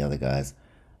really know the other guys,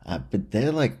 but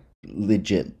they're like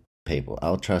legit people.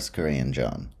 I'll trust Korean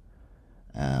John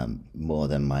more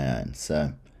than my own.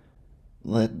 So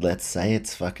let's say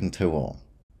it's fucking 2-all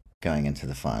going into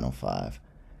the final 5.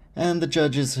 And the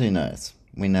judges, who knows?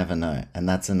 We never know. And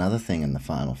that's another thing in the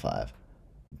final 5.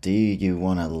 Do you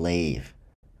want to leave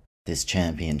this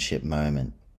championship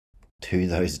moment to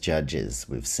those judges.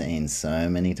 We've seen so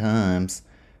many times.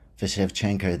 For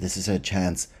Shevchenko, this is her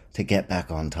chance to get back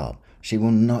on top. She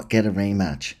will not get a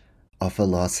rematch off a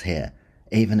loss here,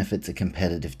 even if it's a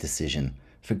competitive decision.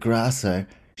 For Grasso,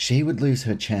 she would lose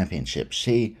her championship.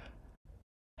 She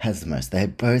has the most. They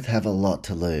both have a lot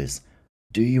to lose.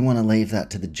 Do you want to leave that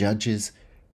to the judges?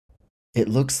 It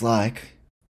looks like,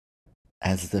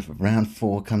 as the round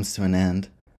 4 comes to an end,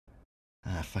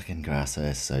 fucking Grasso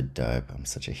is so dope. I'm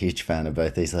such a huge fan of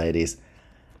both these ladies.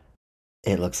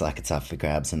 It looks like it's up for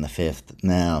grabs in the 5th.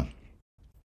 Now,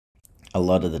 a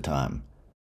lot of the time,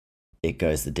 it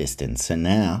goes the distance. So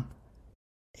now,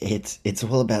 it's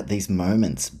all about these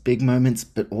moments. Big moments,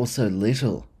 but also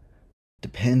little,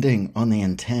 depending on the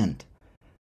intent.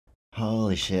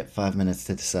 Holy shit, 5 minutes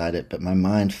to decide it, but my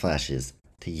mind flashes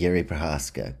to Yuri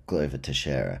Prohaska, Glover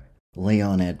Teixeira,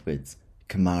 Leon Edwards,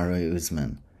 Kamaru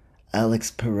Usman,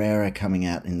 Alex Pereira coming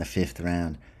out in the 5th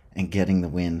round and getting the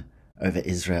win over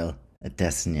Israel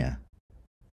Adesanya.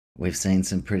 We've seen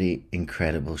some pretty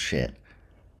incredible shit.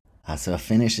 So a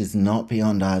finish is not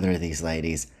beyond either of these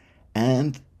ladies,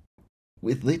 and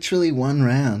with literally 1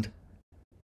 round,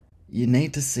 you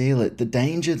need to seal it. The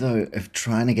danger, though, of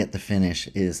trying to get the finish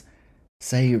is,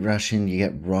 say you rush in, you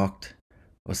get rocked,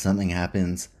 or something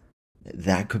happens,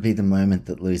 that could be the moment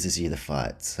that loses you the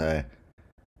fight. So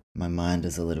my mind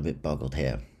is a little bit boggled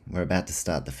here. We're about to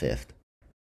start the 5th.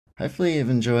 Hopefully you've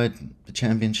enjoyed the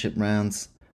championship rounds.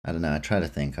 I don't know, I try to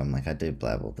think, I do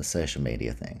blabble, the social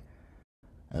media thing.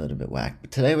 A little bit whack.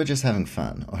 But today we're just having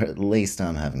fun, or at least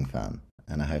I'm having fun,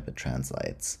 and I hope it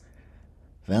translates.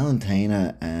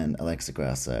 Valentina and Alexa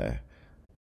Grasso,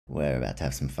 we're about to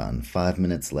have some fun. 5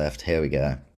 minutes left, here we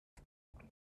go.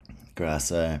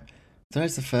 Grasso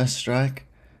throws the first strike.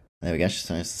 There we go, she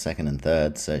throws the second and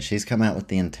third, so she's come out with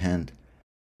the intent.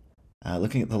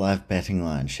 Looking at the live betting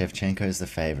line, Shevchenko's the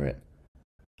favourite.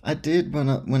 I did, when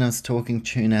I was talking,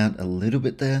 tune out a little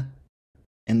bit there.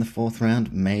 In the 4th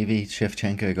round, maybe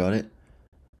Shevchenko got it.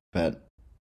 But,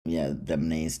 yeah, them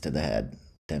knees to the head.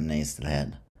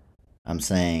 I'm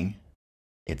saying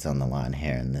it's on the line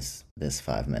here in this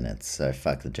 5 minutes, so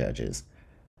fuck the judges.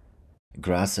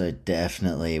 Grasso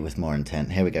definitely with more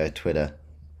intent. Here we go, Twitter.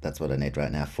 That's what I need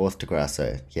right now. 4th to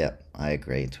Grasso. Yep, I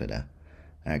agree, Twitter.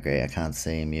 I agree. I can't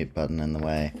see a mute button in the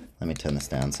way. Let me turn this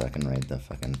down so I can read the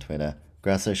fucking Twitter.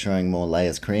 Grasso showing more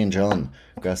layers. Korean John.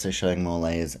 Grasso showing more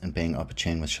layers and being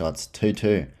opportune with shots.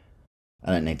 2-2.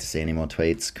 I don't need to see any more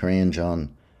tweets. Korean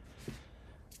John.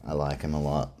 I like him a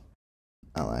lot.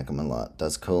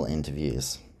 Does cool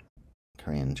interviews.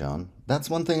 Korean John. That's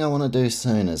one thing I want to do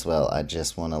soon as well. I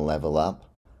just want to level up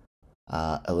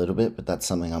a little bit, but that's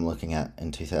something I'm looking at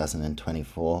in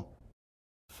 2024.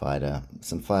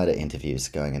 Some fighter interviews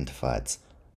going into fights.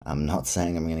 I'm not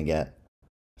saying I'm going to get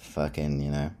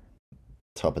fucking,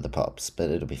 top of the pops, but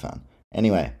it'll be fun.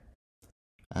 Anyway,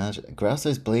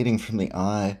 Grasso's bleeding from the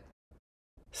eye.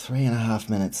 3.5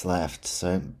 minutes left,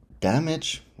 so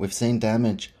damage. We've seen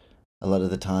damage a lot of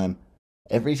the time.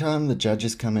 Every time the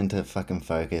judges come into fucking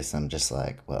focus, I'm just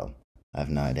like, well, I have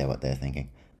no idea what they're thinking.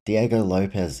 Diego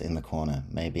Lopez in the corner,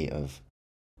 maybe, of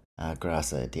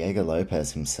Grasso. Diego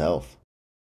Lopez himself,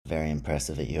 very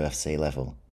impressive at UFC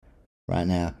level right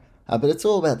now. But it's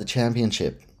all about the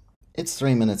championship. It's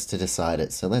 3 minutes to decide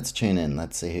it, so let's tune in.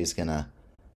 Let's see who's gonna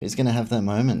have that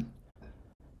moment.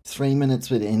 3 minutes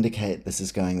would indicate this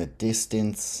is going the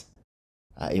distance.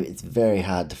 It's very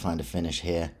hard to find a finish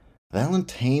here.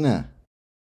 Valentina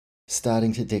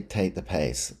starting to dictate the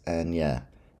pace, and yeah,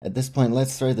 at this point,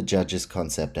 let's throw the judges'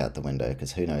 concept out the window,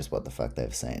 because who knows what the fuck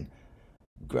they've seen.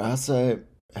 Grasso,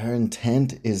 her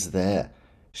intent is there.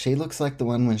 She looks like the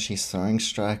one when she's throwing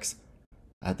strikes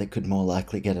that could more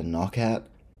likely get a knockout,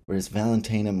 whereas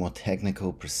Valentina more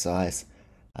technical, precise.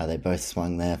 They both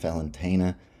swung there.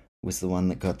 Valentina was the one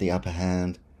that got the upper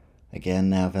hand. Again,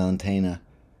 now Valentina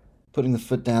putting the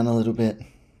foot down a little bit.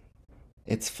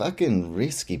 It's fucking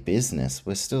risky business.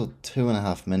 We're still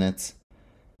 2.5 minutes.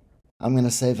 I'm going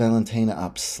to say Valentina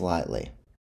up slightly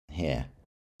here.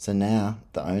 So now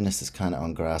the onus is kind of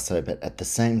on Grasso, but at the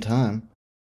same time,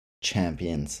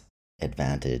 champions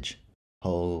advantage.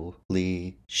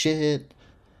 Holy shit.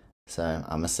 So I'm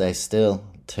going to say still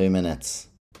 2 minutes.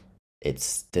 It's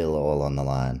still all on the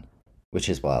line, which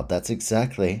is wild. That's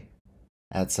exactly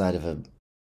outside of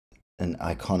an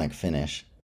iconic finish.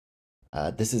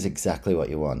 This is exactly what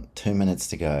you want. 2 minutes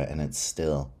to go and it's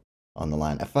still on the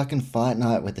line. A fucking fight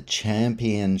night with a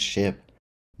championship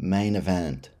main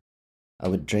event. I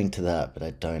would drink to that, but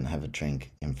I don't have a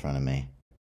drink in front of me.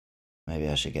 Maybe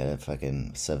I should get a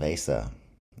fucking cerveza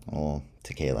or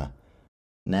tequila.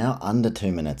 Now under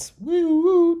 2 minutes. Woo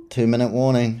woo. 2 minute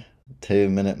warning. 2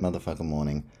 minute motherfucking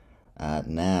warning.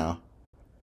 Now,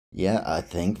 yeah, I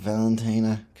think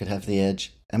Valentina could have the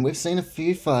edge. And we've seen a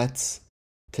few fights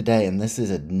today, and this is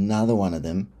another one of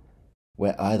them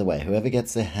where either way, whoever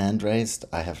gets their hand raised,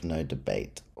 I have no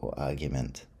debate or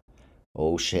argument.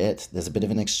 Oh shit, there's a bit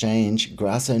of an exchange.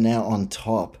 Grasso now on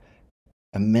top.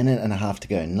 A minute and a half to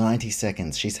go, 90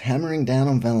 seconds. She's hammering down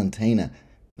on Valentina.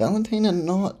 Valentina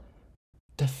not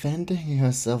defending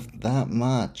herself that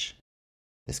much.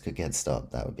 This could get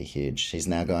stopped. That would be huge. She's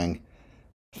now going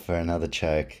for another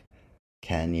choke.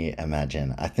 Can you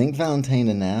imagine? I think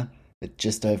Valentina now, with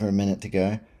just over a minute to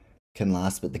go, can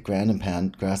last, but the ground and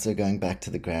pound, Grasso going back to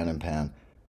the ground and pound.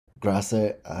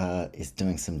 Grasso is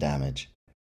doing some damage.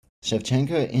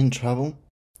 Shevchenko in trouble,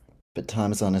 but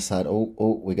time is on his side.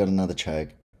 Oh, we got another choke.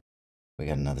 We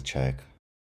got another choke.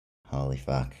 Holy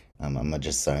fuck. I'm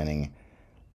just zoning.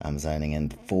 I'm zoning in.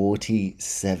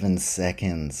 47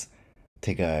 seconds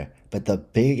to go. But the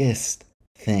biggest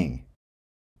thing,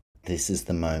 this is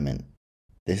the moment.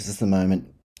 This is the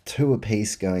moment. 2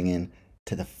 apiece going in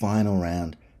to the final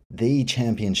round. The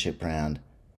championship round.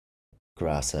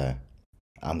 Grasso.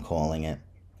 I'm calling it.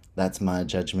 That's my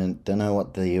judgment. Don't know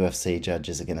what the UFC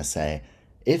judges are going to say.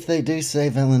 If they do say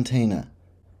Valentina,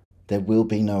 there will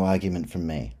be no argument from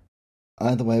me.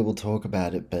 Either way, we'll talk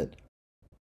about it, but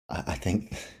I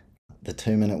think the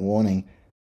 2 minute warning,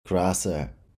 Grasso,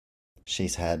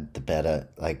 she's had the better.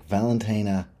 Like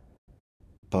Valentina,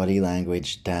 body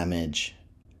language, damage.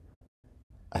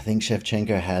 I think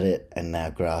Shevchenko had it, and now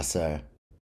Grasso,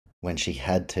 when she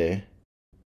had to,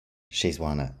 she's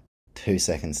won it. 2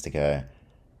 seconds to go.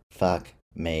 Fuck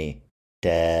me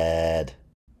dead.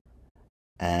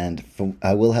 And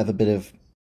I will have a bit of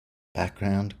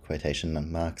background,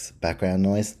 quotation marks, background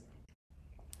noise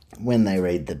when they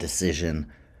read the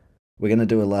decision. We're going to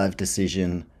do a live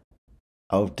decision.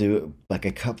 I'll do like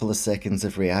a couple of seconds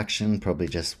of reaction, probably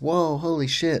just, whoa, holy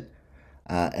shit.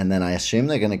 And then I assume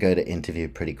they're going to go to interview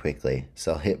pretty quickly.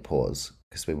 So I'll hit pause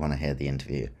because we want to hear the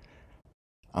interview.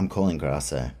 I'm calling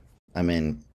Grasso. I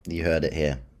mean, you heard it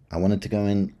here. I wanted to go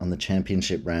in on the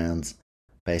championship rounds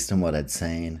based on what I'd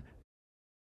seen.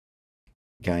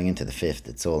 Going into the 5th,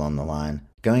 it's all on the line.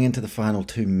 Going into the final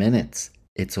 2 minutes,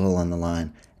 it's all on the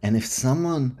line. And if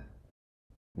someone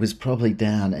was probably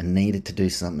down and needed to do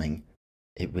something,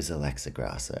 it was Alexa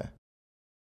Grasso.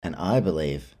 And I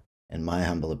believe, in my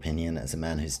humble opinion, as a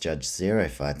man who's judged 0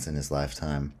 fights in his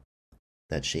lifetime,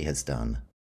 that she has done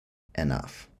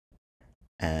enough.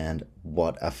 And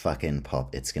what a fucking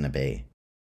pop it's going to be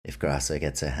if Grasso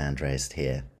gets her hand raised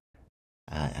here.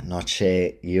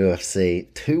 Noche,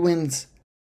 UFC, 2 wins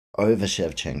over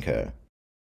Shevchenko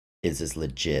is as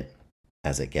legit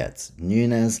as it gets.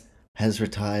 Nunes has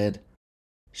retired.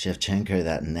 Shevchenko,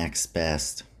 that next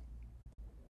best.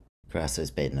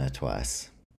 Grasso's beaten her twice.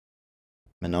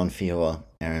 Manon Fior,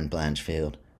 Erin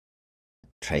Blanchfield,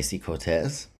 Tracy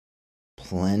Cortez.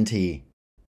 Plenty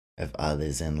of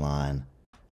others in line.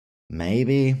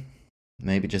 Maybe,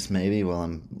 just maybe, while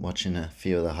I'm watching a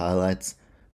few of the highlights,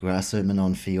 Grasso,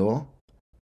 Manon Fior,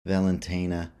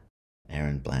 Valentina,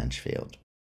 Erin Blanchfield,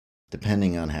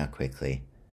 depending on how quickly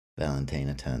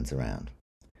Valentina turns around.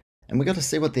 And we got to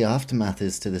see what the aftermath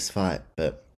is to this fight,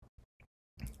 but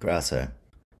Grasso,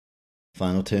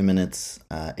 final 2 minutes.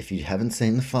 If you haven't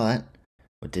seen the fight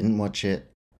or didn't watch it,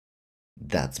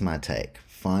 that's my take.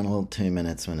 Final 2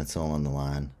 minutes when it's all on the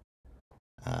line.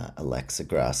 Alexa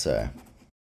Grasso.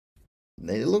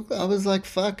 I was like,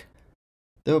 fuck.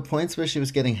 There were points where she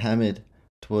was getting hammered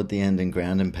toward the end in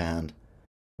ground and pound,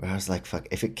 where I was like, fuck,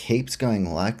 if it keeps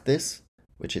going like this,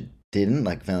 which it didn't,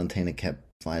 like Valentina kept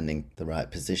finding the right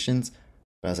positions,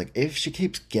 but I was like, if she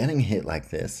keeps getting hit like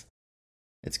this,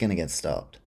 it's going to get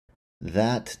stopped.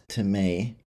 That, to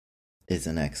me, is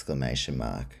an exclamation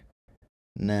mark.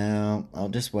 Now, I'll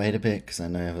just wait a bit, because I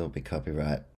know there'll be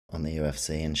copyright on the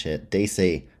UFC and shit.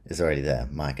 DC is already there,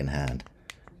 mic in hand.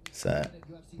 So,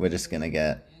 we're just going to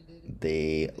get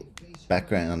the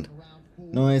background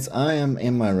noise. I am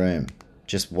in my room,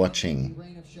 just watching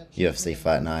UFC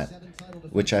Fight Night,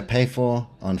 which I pay for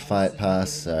on Fight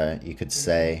Pass, so you could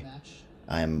say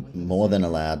I'm more than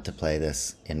allowed to play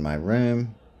this in my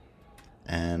room,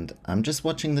 and I'm just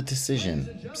watching the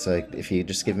decision. So if you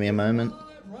just give me a moment.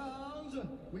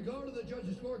 We go to the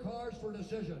judges' scorecards for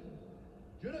decision.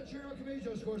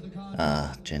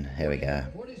 Jin, here we go.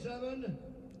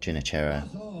 Junichero.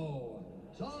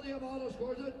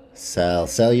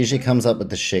 Sal usually comes up with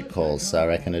the shit calls, so I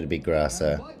reckon it'd be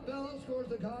Grasso.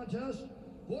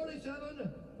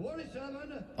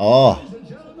 Oh.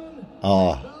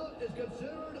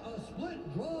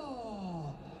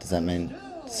 Does that mean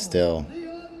still?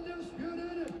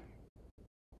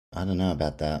 I don't know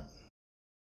about that.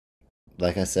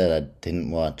 Like I said, I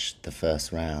didn't watch the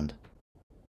first round.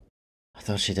 I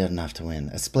thought she did enough to win.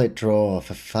 A split draw,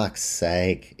 for fuck's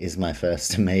sake, is my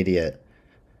first immediate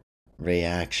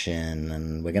reaction.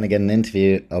 And we're going to get an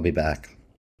interview. I'll be back.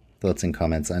 Thoughts and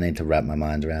comments. I need to wrap my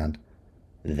mind around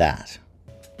that.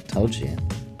 Told you.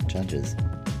 Judges.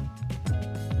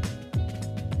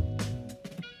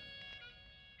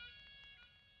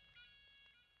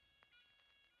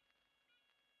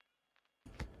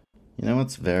 You know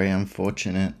what's very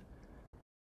unfortunate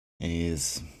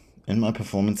is in my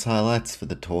performance highlights for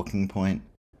the talking point,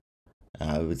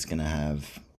 I was going to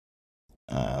have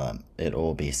it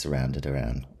all be surrounded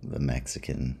around the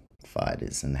Mexican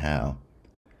fighters and how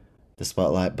the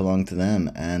spotlight belonged to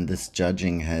them. And this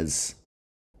judging has...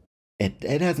 It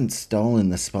hasn't stolen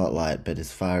the spotlight, but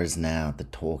as far as now, the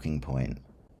talking point,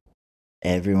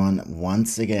 everyone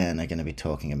once again are going to be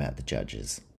talking about the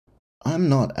judges. I'm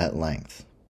not at length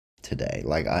today.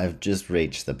 Like, I've just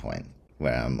reached the point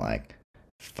where I'm like,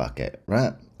 fuck it,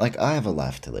 right? Like, I have a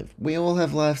life to live. We all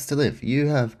have lives to live. You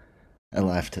have a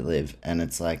life to live. And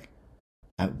it's like,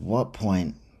 at what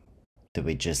point do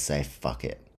we just say fuck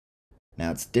it? Now,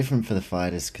 it's different for the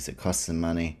fighters because it costs them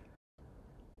money.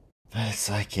 But it's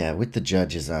like, yeah, with the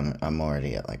judges, I'm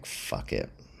already at like, fuck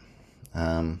it.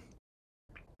 I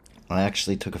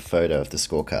actually took a photo of the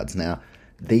scorecards. Now,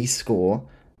 the score,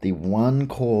 the one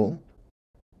call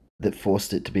that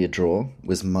forced it to be a draw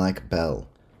was Mike Bell.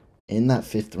 In that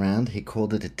fifth round, he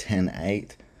called it a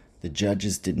 10-8. The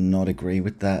judges did not agree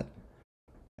with that.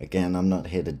 Again, I'm not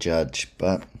here to judge,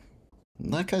 but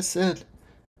like I said,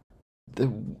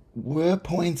 there were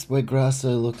points where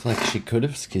Grasso looked like she could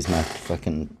have... Excuse my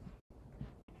fucking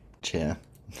chair.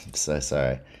 I'm so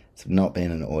sorry. It's not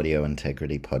been an audio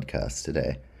integrity podcast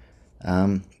today.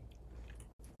 But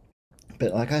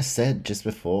like I said just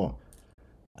before,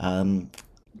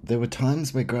 there were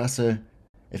times where Grasso,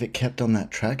 if it kept on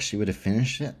that track, she would have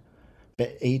finished it.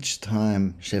 But each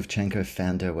time, Shevchenko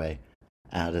found her way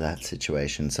out of that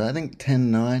situation. So I think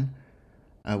 10-9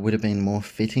 would have been more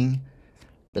fitting.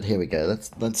 But here we go.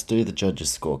 Let's do the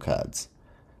judges' scorecards.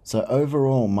 So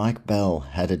overall, Mike Bell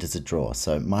had it as a draw.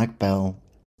 So Mike Bell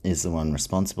is the one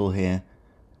responsible here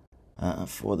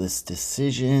for this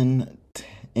decision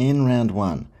in round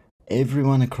one.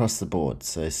 Everyone across the board.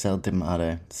 So Cel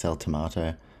Tomato,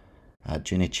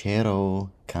 Junichero,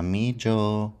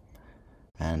 Camijo,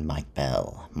 and Mike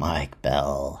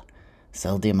Bell.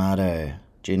 Cel D'Amato,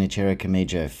 Junichero,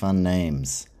 Camijo, fun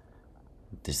names.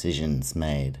 Decisions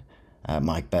made.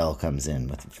 Mike Bell comes in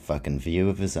with a fucking view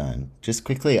of his own. Just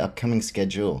quickly, upcoming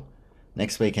schedule.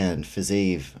 Next weekend,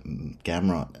 Fiziev,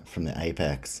 Gamrot from the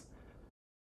Apex.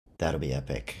 That'll be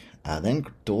epic. Then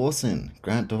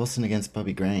Grant Dawson against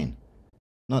Bobby Green.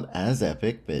 Not as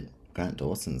epic, but Grant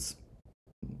Dawson's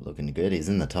looking good. He's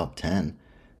in the top 10.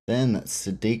 Then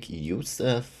Sadiq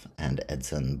Youssef and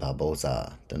Edson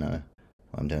Barboza. Don't know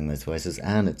why I'm doing those voices.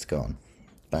 And it's gone.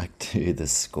 Back to the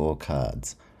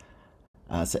scorecards.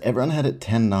 So everyone had it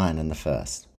 10-9 in the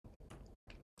first.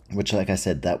 Which, like I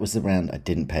said, that was the round I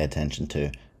didn't pay attention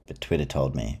to. But Twitter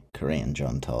told me, Korean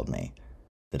John told me,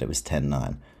 that it was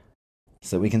 10-9.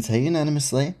 So we can say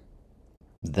unanimously,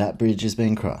 that bridge has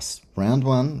been crossed. Round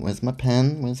one, where's my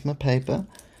pen, where's my paper?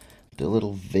 Do a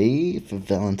little V for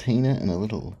Valentina and a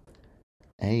little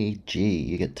AG.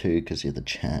 You get two because you're the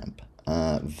champ.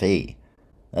 V.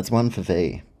 That's one for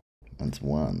V. That's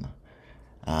one.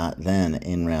 Then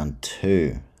in round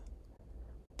two,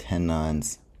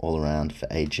 10-9s all around for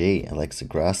AG, Alexa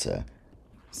Grasso.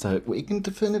 So we can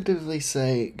definitively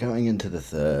say going into the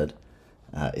third,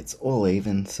 it's all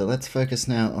even. So let's focus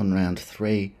now on round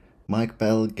three. Mike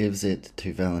Bell gives it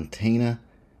to Valentina.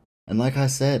 And like I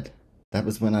said, that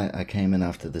was when I came in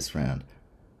after this round.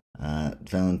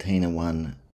 Valentina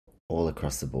won all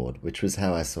across the board, which was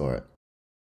how I saw it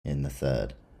in the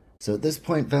third. So at this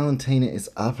point, Valentina is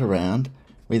up a round.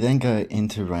 We then go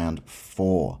into round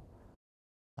four.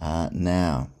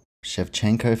 Now,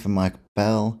 Shevchenko for Mike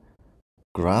Bell,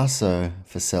 Grasso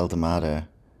for Cel D'Amato,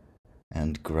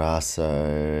 and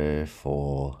Grasso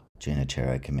for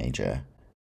Junichero Camijo.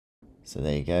 So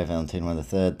there you go, Valentina won the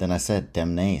third. Then I said,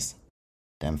 damn knees.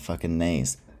 Damn fucking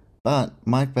knees. But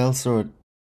Mike Bell saw it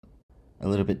a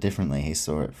little bit differently. He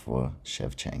saw it for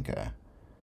Shevchenko.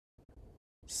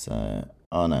 So,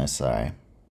 oh no, sorry.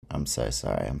 I'm so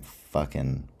sorry.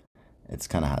 It's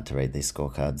kind of hard to read these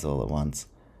scorecards all at once.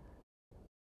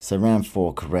 So round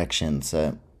four, correction.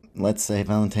 So let's say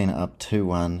Valentina up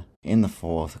 2-1. In the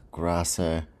fourth,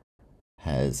 Grasso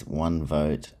has one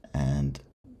vote, and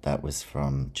that was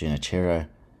from Junichero,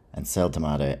 and Cel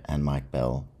D'Amato and Mike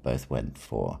Bell both went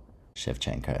for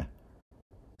Shevchenko.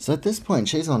 So at this point,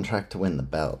 she's on track to win the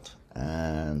belt.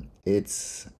 And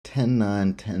it's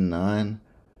 10-9, 10-9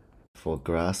 for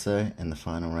Grasso in the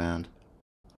final round.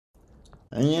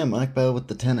 And yeah, Mike Bell with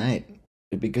the 10-8.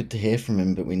 It'd be good to hear from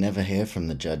him, but we never hear from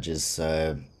the judges,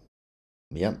 so...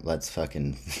 Yep, let's forget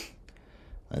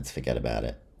about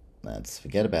it. Let's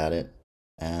forget about it.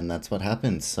 And that's what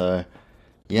happened. So,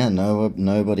 yeah,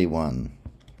 nobody won.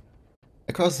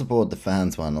 Across the board, the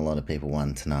fans won. A lot of people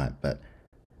won tonight, but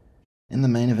in the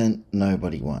main event,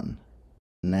 nobody won.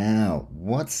 Now,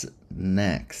 what's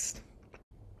next?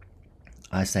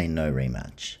 I say no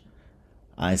rematch.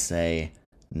 I say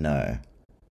no.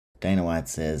 Dana White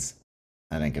says,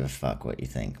 I don't give a fuck what you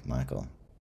think, Michael.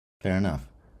 Fair enough.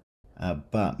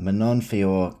 But Manon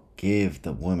Fior, give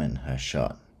the woman her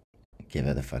shot. Give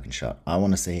her the fucking shot. I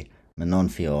want to see Manon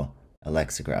Fior,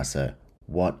 Alexa Grasso.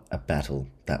 What a battle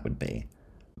that would be.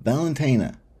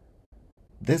 Valentina.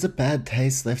 There's a bad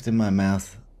taste left in my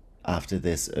mouth after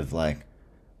this of like,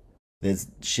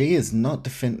 she is not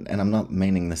and I'm not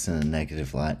meaning this in a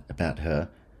negative light about her,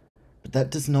 but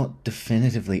that does not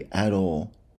definitively at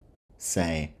all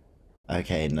say,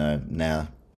 okay, no, now,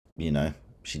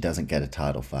 she doesn't get a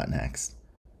title fight next.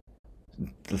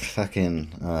 The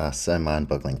fucking, so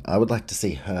mind-boggling. I would like to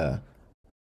see her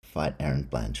fight Erin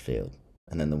Blanchfield,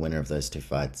 and then the winner of those two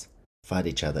fights fight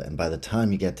each other, and by the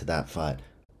time you get to that fight,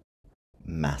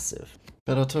 massive.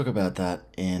 But I'll talk about that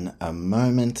in a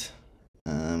moment.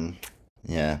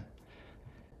 Yeah.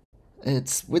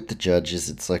 It's with the judges,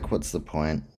 it's like, what's the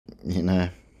point?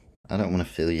 I don't want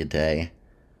to fill your day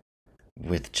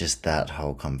with just that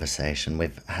whole conversation.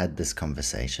 We've had this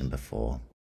conversation before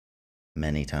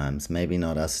many times. Maybe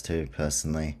not us two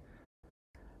personally.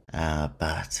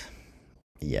 But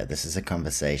yeah, this is a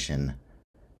conversation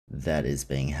that is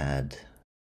being had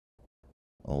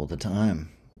all the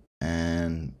time.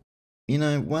 And,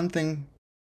 one thing,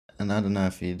 and I don't know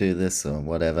if you do this or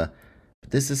whatever,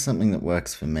 but this is something that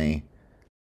works for me.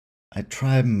 I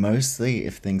try mostly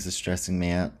if things are stressing me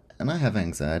out, and I have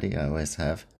anxiety, I always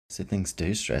have, so things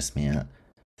do stress me out,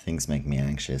 things make me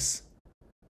anxious.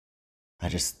 I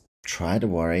just try to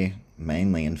worry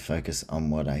mainly and focus on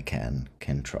what I can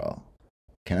control.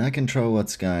 Can I control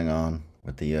what's going on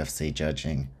with the UFC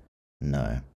judging?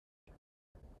 No.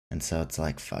 And so it's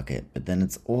like, fuck it. But then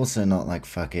it's also not like,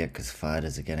 fuck it, because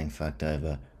fighters are getting fucked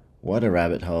over. What a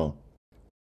rabbit hole.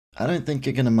 I don't think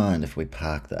you're going to mind if we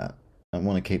park that. I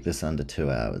want to keep this under 2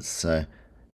 hours. So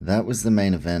that was the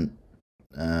main event.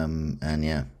 And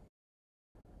yeah,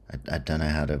 I don't know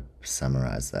how to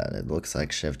summarize that. It looks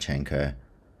like Shevchenko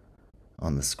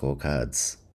on the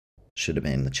scorecards should have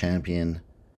been the champion.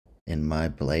 In my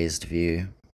blazed view,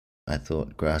 I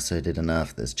thought Grasso did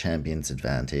enough. There's champion's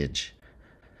advantage.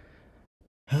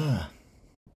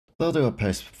 They'll do a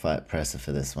post-fight presser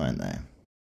for this, won't they?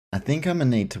 I think I'm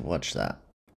going to need to watch that.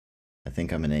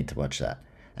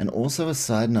 And also a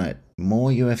side note, more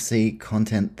UFC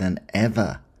content than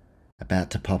ever about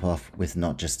to pop off with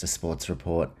Not Just a Sports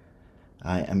Report.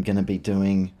 I am going to be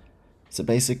doing... So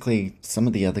basically, some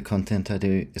of the other content I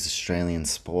do is Australian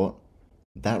sport.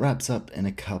 That wraps up in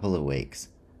a couple of weeks.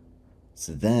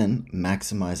 So then,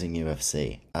 maximizing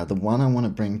UFC. The one I want to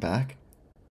bring back,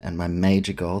 and my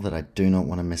major goal that I do not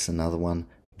want to miss another one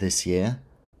this year,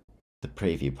 the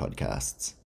preview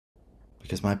podcasts.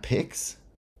 Because my picks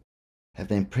have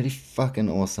been pretty fucking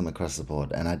awesome across the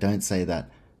board, and I don't say that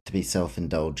to be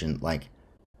self-indulgent. Like,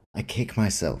 I kick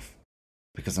myself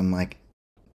because I'm like,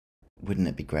 wouldn't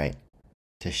it be great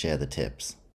to share the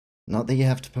tips? Not that you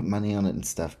have to put money on it and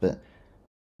stuff, but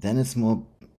then it's more,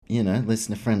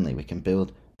 listener friendly. We can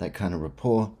build that kind of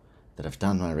rapport that I've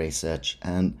done my research.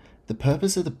 And the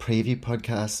purpose of the preview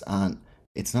podcasts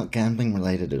it's not gambling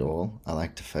related at all. I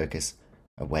like to focus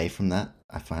away from that.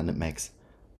 I find it makes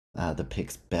the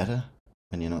picks better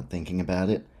when you're not thinking about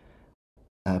it.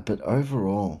 But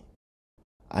overall,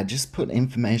 I just put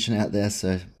information out there.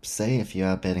 So say if you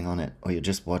are betting on it or you're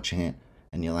just watching it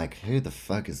and you're like, who the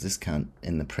fuck is this cunt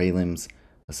in the prelims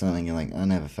or something? You're like, I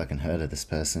never fucking heard of this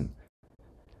person.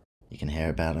 You can hear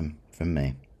about him from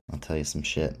me. I'll tell you some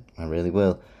shit. I really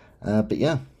will. But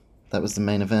yeah, that was the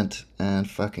main event. And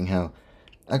fucking hell,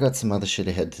 I got some other shit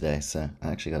ahead today. So I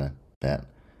actually got a bet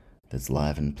that's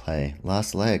live in play.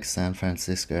 Last leg, San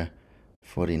Francisco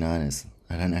 49ers.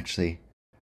 I don't actually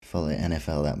follow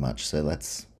NFL that much, so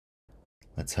let's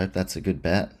hope that's a good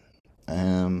bet.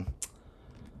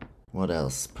 What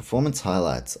else? Performance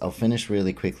highlights. I'll finish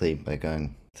really quickly by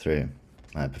going through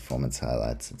my performance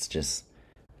highlights. It's just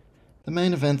the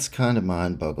main events kind of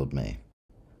mind-boggled me.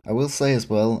 I will say as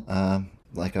well, I'll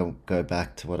go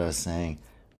back to what I was saying.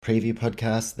 Preview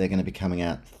podcasts, they're going to be coming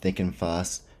out thick and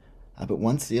fast. But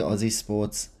once the Aussie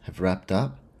sports have wrapped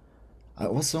up, I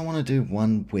also want to do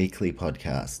one weekly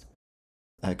podcast.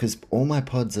 Because all my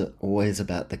pods are always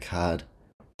about the card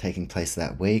taking place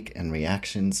that week and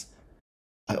reactions.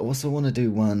 I also want to do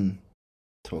one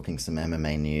talking some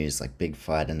MMA news, like big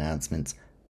fight announcements,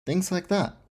 things like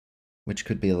that, which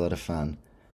could be a lot of fun.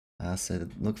 So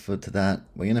look forward to that.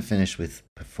 We're gonna finish with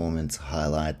performance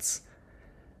highlights.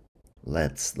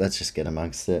 Let's just get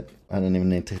amongst it. I don't even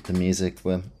need to hit the music.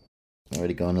 We're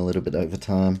already gone a little bit over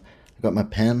time. I got my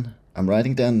pen. I'm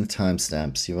writing down the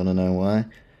timestamps. You want to know why?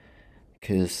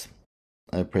 Because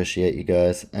I appreciate you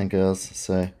guys and girls.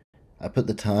 So I put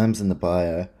the times in the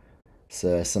bio.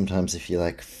 So sometimes if you're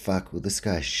like, fuck, will this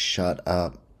guy shut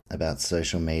up about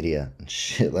social media and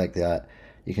shit like that,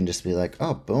 you can just be like,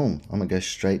 oh, boom, I'm gonna go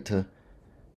straight to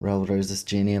Raul Rosas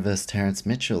Jr. versus Terrence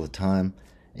Mitchell. The time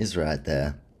is right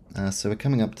there. So we're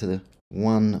coming up to the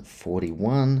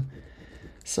 141.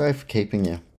 Sorry for keeping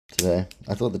you today.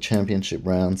 I thought the championship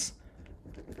rounds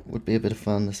would be a bit of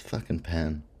fun. This fucking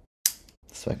pen.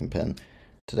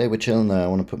 Today we're chilling though. I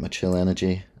want to put my chill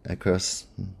energy across.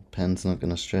 Pen's not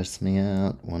going to stress me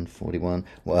out. 141.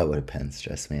 Why would a pen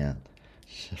stress me out?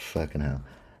 Fucking hell.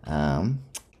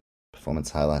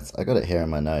 Performance highlights. I got it here in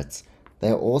my notes.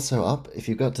 They're also up. If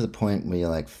you got to the point where you're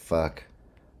like, fuck,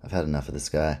 I've had enough of this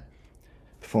guy.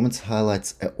 Performance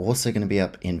highlights are also going to be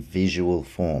up in visual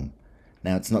form.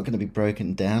 Now, it's not going to be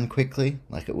broken down quickly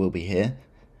like it will be here,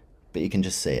 but you can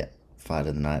just see it. Fight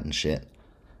of the night and shit.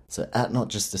 So at Not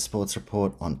Just a Sports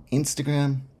Report on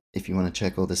Instagram, if you want to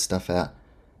check all this stuff out,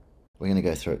 we're going to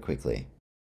go through it quickly.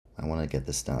 I want to get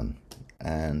this done.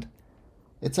 And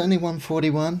it's only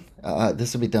 141.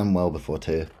 This will be done well before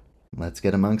 2. Let's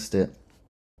get amongst it.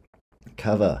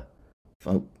 Cover.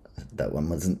 Oh, that one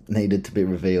wasn't needed to be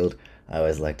revealed. I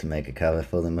always like to make a cover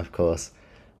for them, of course.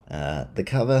 The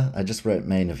cover, I just wrote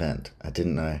main event. I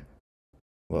didn't know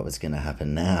what was going to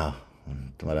happen now.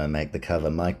 Would I make the cover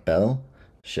Mike Bell?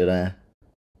 Should I?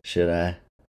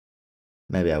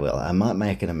 Maybe I will. I might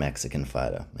make it a Mexican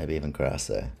fighter. Maybe even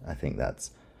Grasso. I think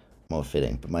that's more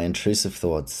fitting. But my intrusive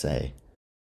thoughts say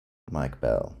Mike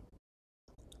Bell.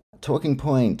 Talking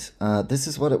point. This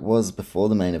is what it was before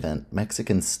the main event.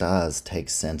 Mexican stars take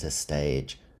center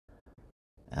stage.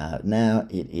 Now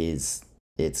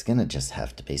it's gonna just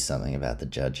have to be something about the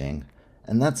judging.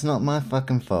 And that's not my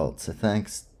fucking fault. So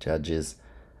thanks, judges.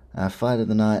 Fight of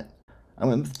the night. I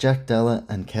went with Jack Della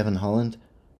and Kevin Holland.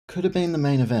 Could have been the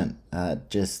main event.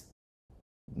 Just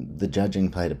the judging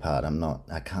played a part.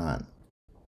 I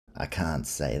can't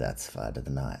say that's fight of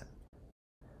the night.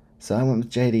 So I went with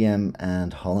JDM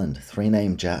and Holland.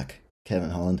 3-name Jack,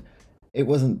 Kevin Holland. It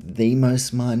wasn't the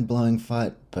most mind-blowing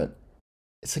fight, but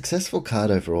a successful card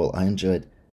overall. I enjoyed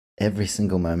every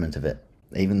single moment of it.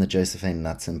 Even the Josephine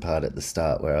Knutson part at the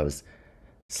start where I was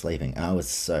sleeping. I was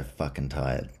so fucking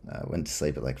tired. I went to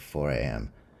sleep at like 4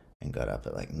 a.m. and got up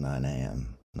at like 9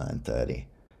 a.m., 9:30.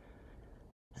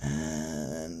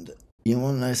 And you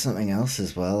want to know something else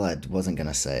as well? I wasn't going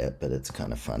to say it, but it's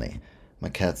kind of funny. My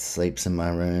cat sleeps in my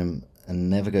room and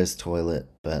never goes toilet,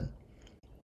 but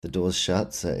the door's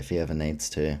shut, so if he ever needs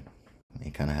to,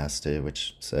 he kind of has to,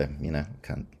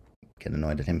 can't get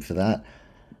annoyed at him for that.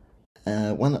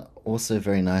 One also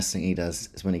very nice thing he does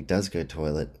is when he does go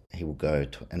toilet, he will go,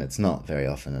 and it's not very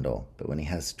often at all, but when he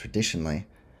has traditionally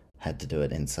had to do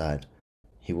it inside,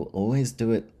 he will always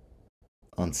do it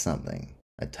on something.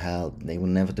 A towel. He will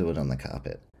never do it on the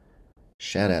carpet.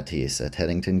 Shout out to you, Sir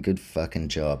Teddington. Good fucking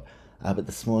job. But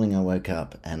this morning I woke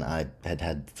up and I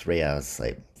had 3 hours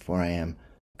sleep. 4 a.m.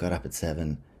 Got up at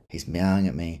 7. He's meowing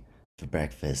at me for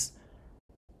breakfast.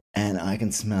 And I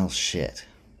can smell shit.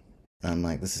 I'm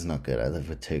like, this is not good. I live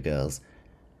with 2 girls.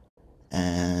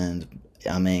 And,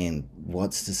 I mean,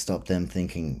 what's to stop them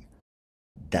thinking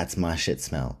that's my shit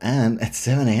smell? And at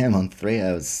 7 a.m. on 3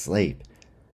 hours sleep,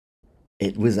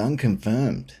 it was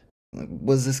unconfirmed.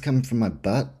 Was this coming from my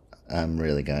butt? I'm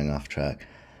really going off track.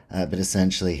 But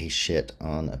essentially, he shit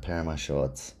on a pair of my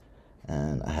shorts.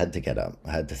 And I had to get up.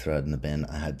 I had to throw it in the bin.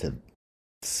 I had to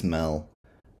smell.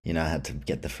 I had to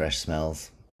get the fresh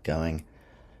smells going.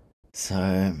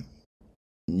 So,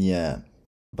 yeah.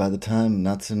 By the time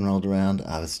Knutson rolled around,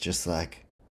 I was just like,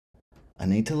 I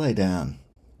need to lay down.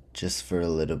 Just for a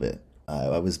little bit.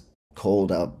 I was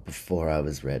called up before I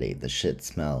was ready. The shit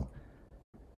smell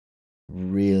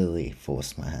really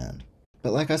forced my hand.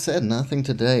 But like I said, nothing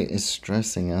today is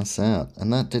stressing us out.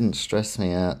 And that didn't stress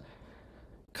me out.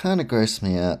 Kind of grossed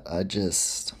me out.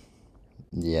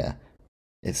 Yeah,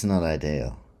 it's not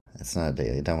ideal. It's not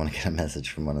ideal. You don't want to get a message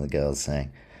from one of the girls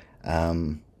saying,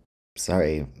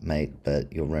 sorry, mate,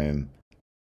 but your room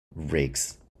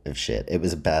reeks of shit. It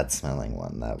was a bad smelling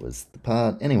one. That was the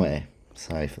part. Anyway,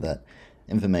 sorry for that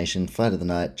information. Fight of the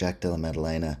night, Jack Della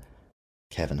Maddalena,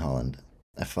 Kevin Holland.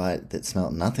 A fight that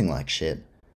smelled nothing like shit.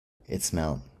 It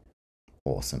smelled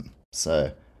awesome.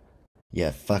 So,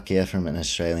 yeah, fuck yeah from an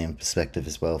Australian perspective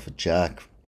as well for Jack.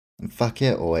 And fuck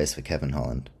yeah always for Kevin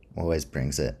Holland. Always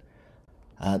brings it.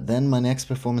 Then my next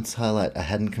performance highlight, I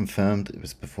hadn't confirmed, it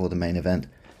was before the main event.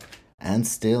 And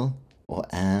still or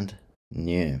and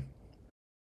new?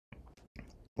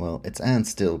 Well, it's and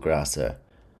still Grasso.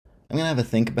 I'm going to have a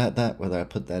think about that, whether I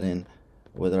put that in,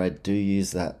 whether I do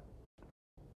use that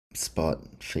spot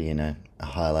for, a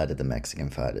highlight of the Mexican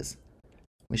fighters.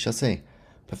 We shall see.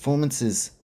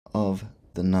 Performances of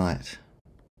the night.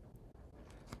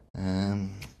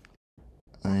 I'm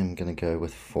going to go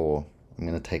with 4. I'm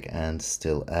going to take and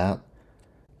still out.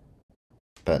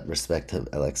 But respect to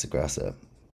Alexa Grasso.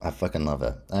 I fucking love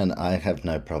her. And I have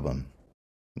no problem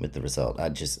with the result.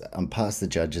 I'm past the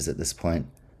judges at this point.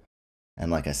 And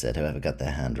like I said, whoever got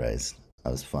their hand raised, I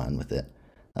was fine with it.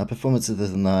 Performance of the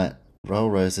night,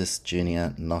 Raul Rosas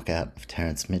Jr. knockout of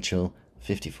Terrence Mitchell,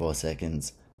 54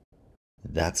 seconds.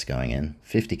 That's going in.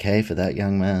 50k for that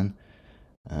young man.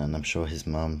 And I'm sure his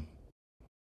mum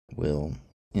will,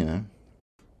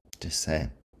 just say,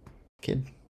 kid,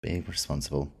 be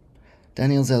responsible.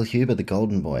 Daniel Zellhuber, the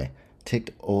golden boy,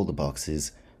 ticked all the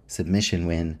boxes. Submission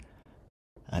win.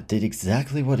 Did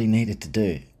exactly what he needed to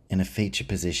do in a feature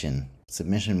position.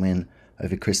 Submission win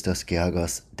over Christos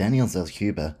Giagos. Daniel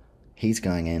Zellhuber, he's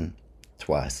going in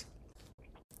twice.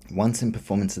 Once in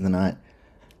performance of the night.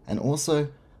 And also,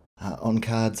 on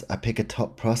cards, I pick a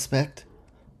top prospect.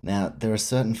 Now, there are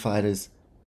certain fighters.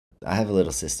 I have a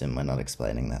little system, we're not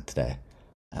explaining that today.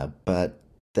 But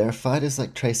there are fighters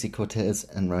like Tracy Cortez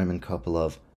and Roman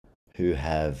Kopylov who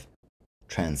have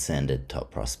transcended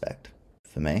top prospect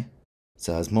for me.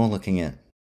 So I was more looking at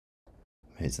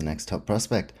who's the next top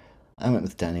prospect. I went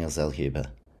with Daniel Zellhuber.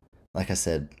 Like I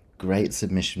said, great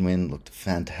submission win, looked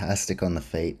fantastic on the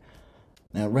feet.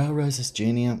 Now, Raul Rosas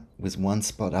Jr. was one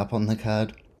spot up on the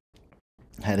card,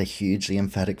 had a hugely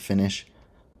emphatic finish,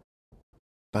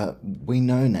 but we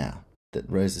know now that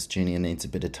Rosas Jr. needs a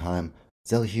bit of time.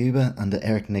 Zellhuber under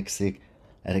Eric Nixick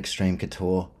at Extreme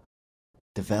Couture,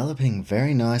 developing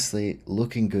very nicely,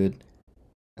 looking good,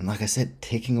 and like I said,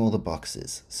 ticking all the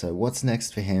boxes. So what's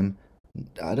next for him?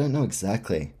 I don't know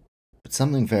exactly, but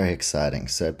something very exciting.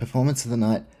 So performance of the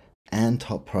night and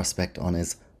top prospect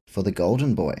honors for the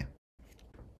Golden Boy.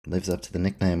 Lives up to the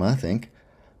nickname, I think.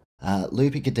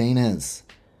 Lupi Godinez,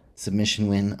 submission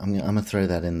win. I'm gonna throw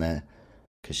that in there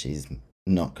because she's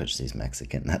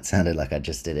Mexican. That sounded like I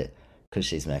just did it because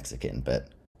she's Mexican, but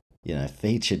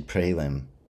featured prelim.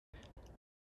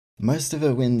 Most of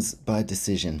her wins by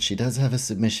decision. She does have a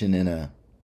submission in her,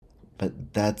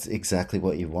 but that's exactly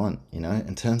what you want,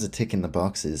 in terms of ticking the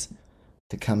boxes,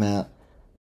 to come out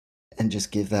and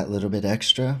just give that little bit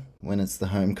extra when it's the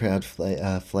home crowd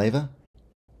flavor.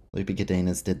 Lupi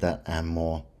Godinez did that and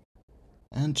more.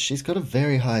 And she's got a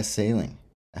very high ceiling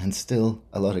and still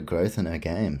a lot of growth in her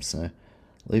game. So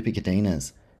Lupi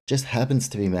Godinez just happens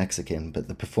to be Mexican, but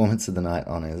the performance of the night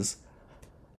honors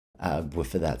were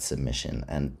for that submission,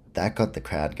 and that got the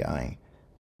crowd going.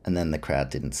 And then the crowd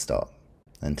didn't stop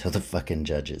until the fucking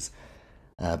judges.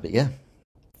 But yeah,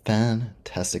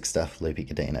 fantastic stuff, Lupi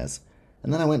Godinez.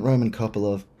 And then I went Roman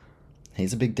Kopylov.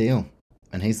 He's a big deal,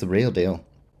 and he's the real deal.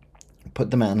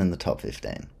 Put the man in the top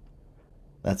 15.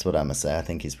 That's what I'm going to say. I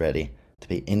think he's ready to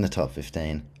be in the top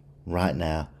 15 right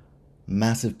now.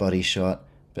 Massive body shot,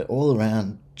 but all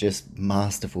around just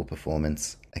masterful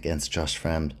performance against Josh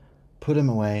Fremd. Put him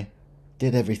away,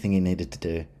 did everything he needed to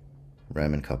do.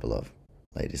 Roman Kopylov,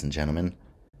 ladies and gentlemen.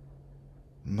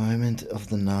 Moment of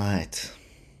the night.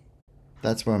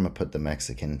 That's where I'm going to put the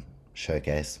Mexican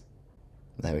showcase.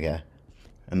 There we go.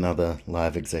 Another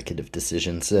live executive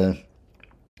decision. So,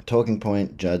 talking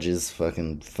point, judges,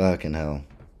 fucking hell.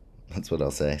 That's what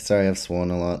I'll say. Sorry, I've sworn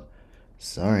a lot.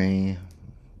 Sorry.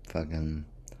 Fucking.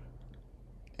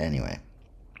 Anyway.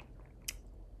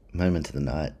 Moment of the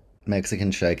night.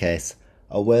 Mexican showcase.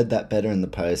 I'll word that better in the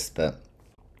post, but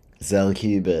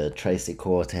Zellhuber, Tracy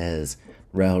Cortez,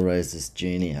 Raul Rosas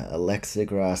Jr., Alexa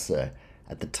Grasso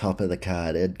at the top of the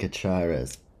card, Edgar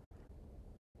Chairez.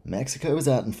 Mexico was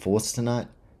out in force tonight,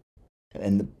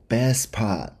 and the best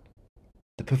part,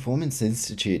 the Performance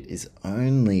Institute is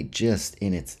only just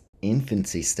in its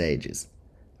infancy stages.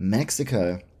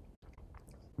 Mexico,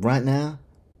 right now,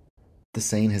 the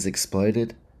scene has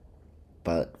exploded,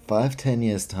 but 5-10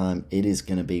 years' time, it is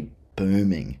going to be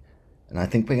booming. And I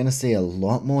think we're going to see a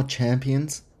lot more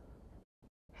champions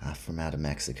from out of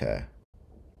Mexico.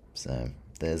 So,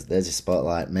 There's your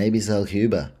spotlight. Maybe Zell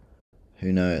Huber.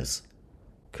 Who knows?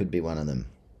 Could be one of them.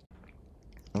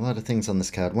 A lot of things on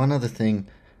this card. One other thing,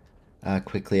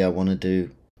 quickly, I want to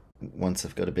do once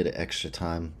I've got a bit of extra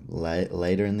time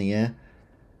later in the year.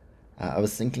 I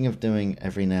was thinking of doing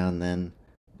every now and then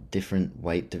different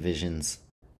weight divisions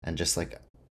and just like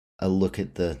a look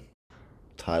at the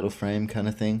title frame kind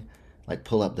of thing. Like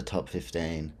pull up the top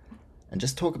 15 and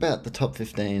just talk about the top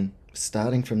 15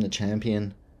 starting from the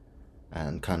champion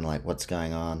and kind of like what's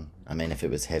going on. I mean, if it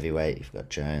was heavyweight, you've got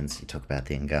Jones, you talk about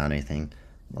the Ngannou thing,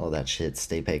 all that shit,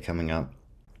 Stipe coming up.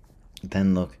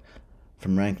 Then look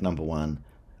from rank number 1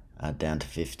 down to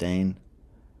 15.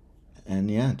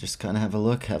 And yeah, just kind of have a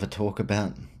look, have a talk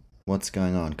about what's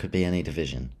going on. Could be any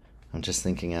division. I'm just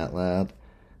thinking out loud.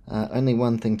 Only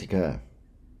one thing to go,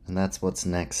 and that's what's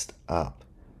next up.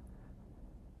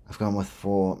 I've gone with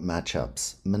 4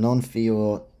 matchups. Manon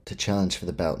Fiorot to challenge for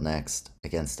the belt next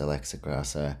against Alexa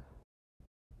Grasso.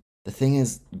 The thing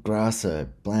is, Grasso,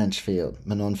 Blanchfield,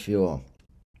 Manon Fiorot.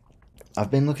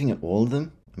 I've been looking at all of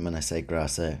them, and when I say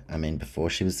Grasso, I mean before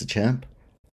she was the champ,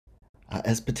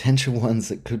 as potential ones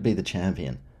that could be the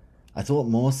champion. I thought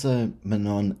more so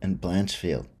Manon and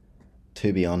Blanchfield.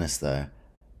 To be honest though,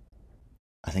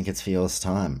 I think it's Fiorot's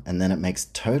time, and then it makes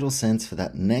total sense for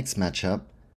that next matchup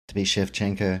to be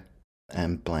Shevchenko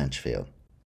and Blanchfield.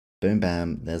 Boom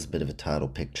bam, there's a bit of a title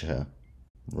picture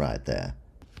right there.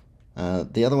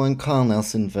 The other one, Kyle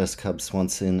Nelson versus Cub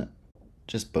Swanson,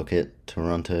 just book it,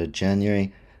 Toronto,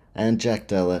 January, and Jack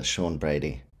Della, Sean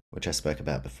Brady, which I spoke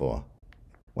about before.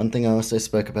 One thing I also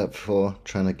spoke about before,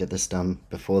 trying to get this done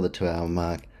before the 2-hour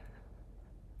mark.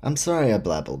 I'm sorry I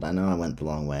blabbled, I know I went the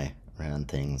long way around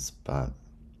things, but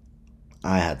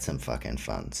I had some fucking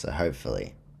fun, so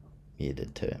hopefully you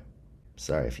did too.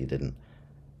 Sorry if you didn't.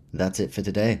 That's it for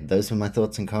today. Those were my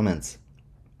thoughts and comments.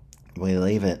 We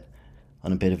leave it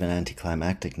on a bit of an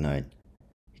anticlimactic note,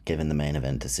 given the main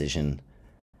event decision.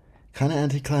 Kind of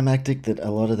anticlimactic that a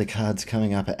lot of the cards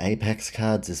coming up are Apex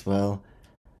cards as well.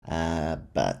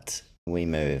 But we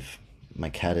move. My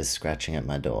cat is scratching at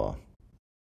my door.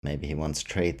 Maybe he wants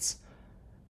treats.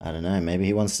 I don't know. Maybe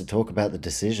he wants to talk about the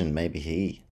decision. Maybe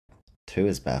he, too,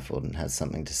 is baffled and has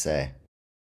something to say.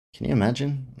 Can you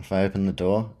imagine if I opened the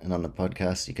door and on the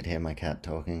podcast you could hear my cat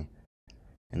talking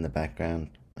in the background?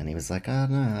 And he was like, oh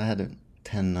no, I had a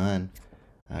 10-9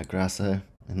 Grasso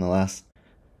in the last.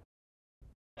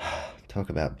 Talk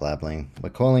about blabbling. We're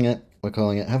calling it.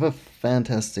 Have a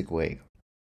fantastic week.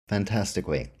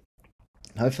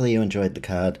 Hopefully you enjoyed the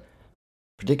card.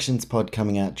 Predictions pod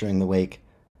coming out during the week.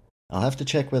 I'll have to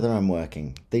check whether I'm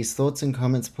working. These thoughts and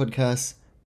comments podcasts,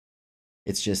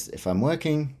 it's just if I'm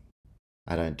working,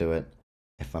 I don't do it.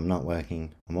 If I'm not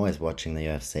working, I'm always watching the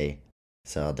UFC,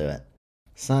 so I'll do it.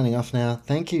 Signing off now.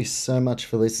 Thank you so much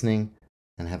for listening,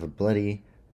 and have a bloody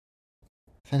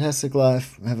fantastic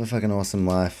life. Have a fucking awesome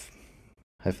life.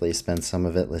 Hopefully you spend some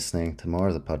of it listening to more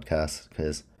of the podcast,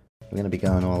 because we're going to be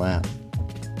going all out.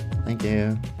 Thank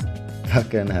you.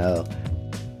 Fucking hell.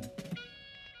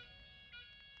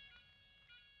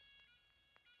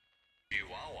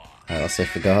 I also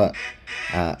forgot,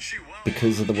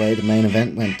 because of the way the main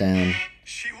event went down,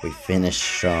 we finished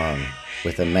strong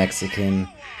with a Mexican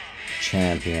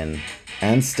champion.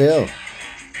 And still,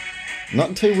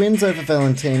 not 2 wins over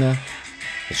Valentina,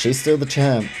 but she's still the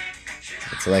champ.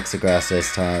 It's Alexa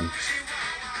Grasso's time.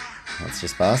 Let's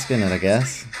just bask in it, I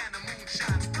guess.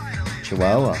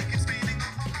 Chihuahua.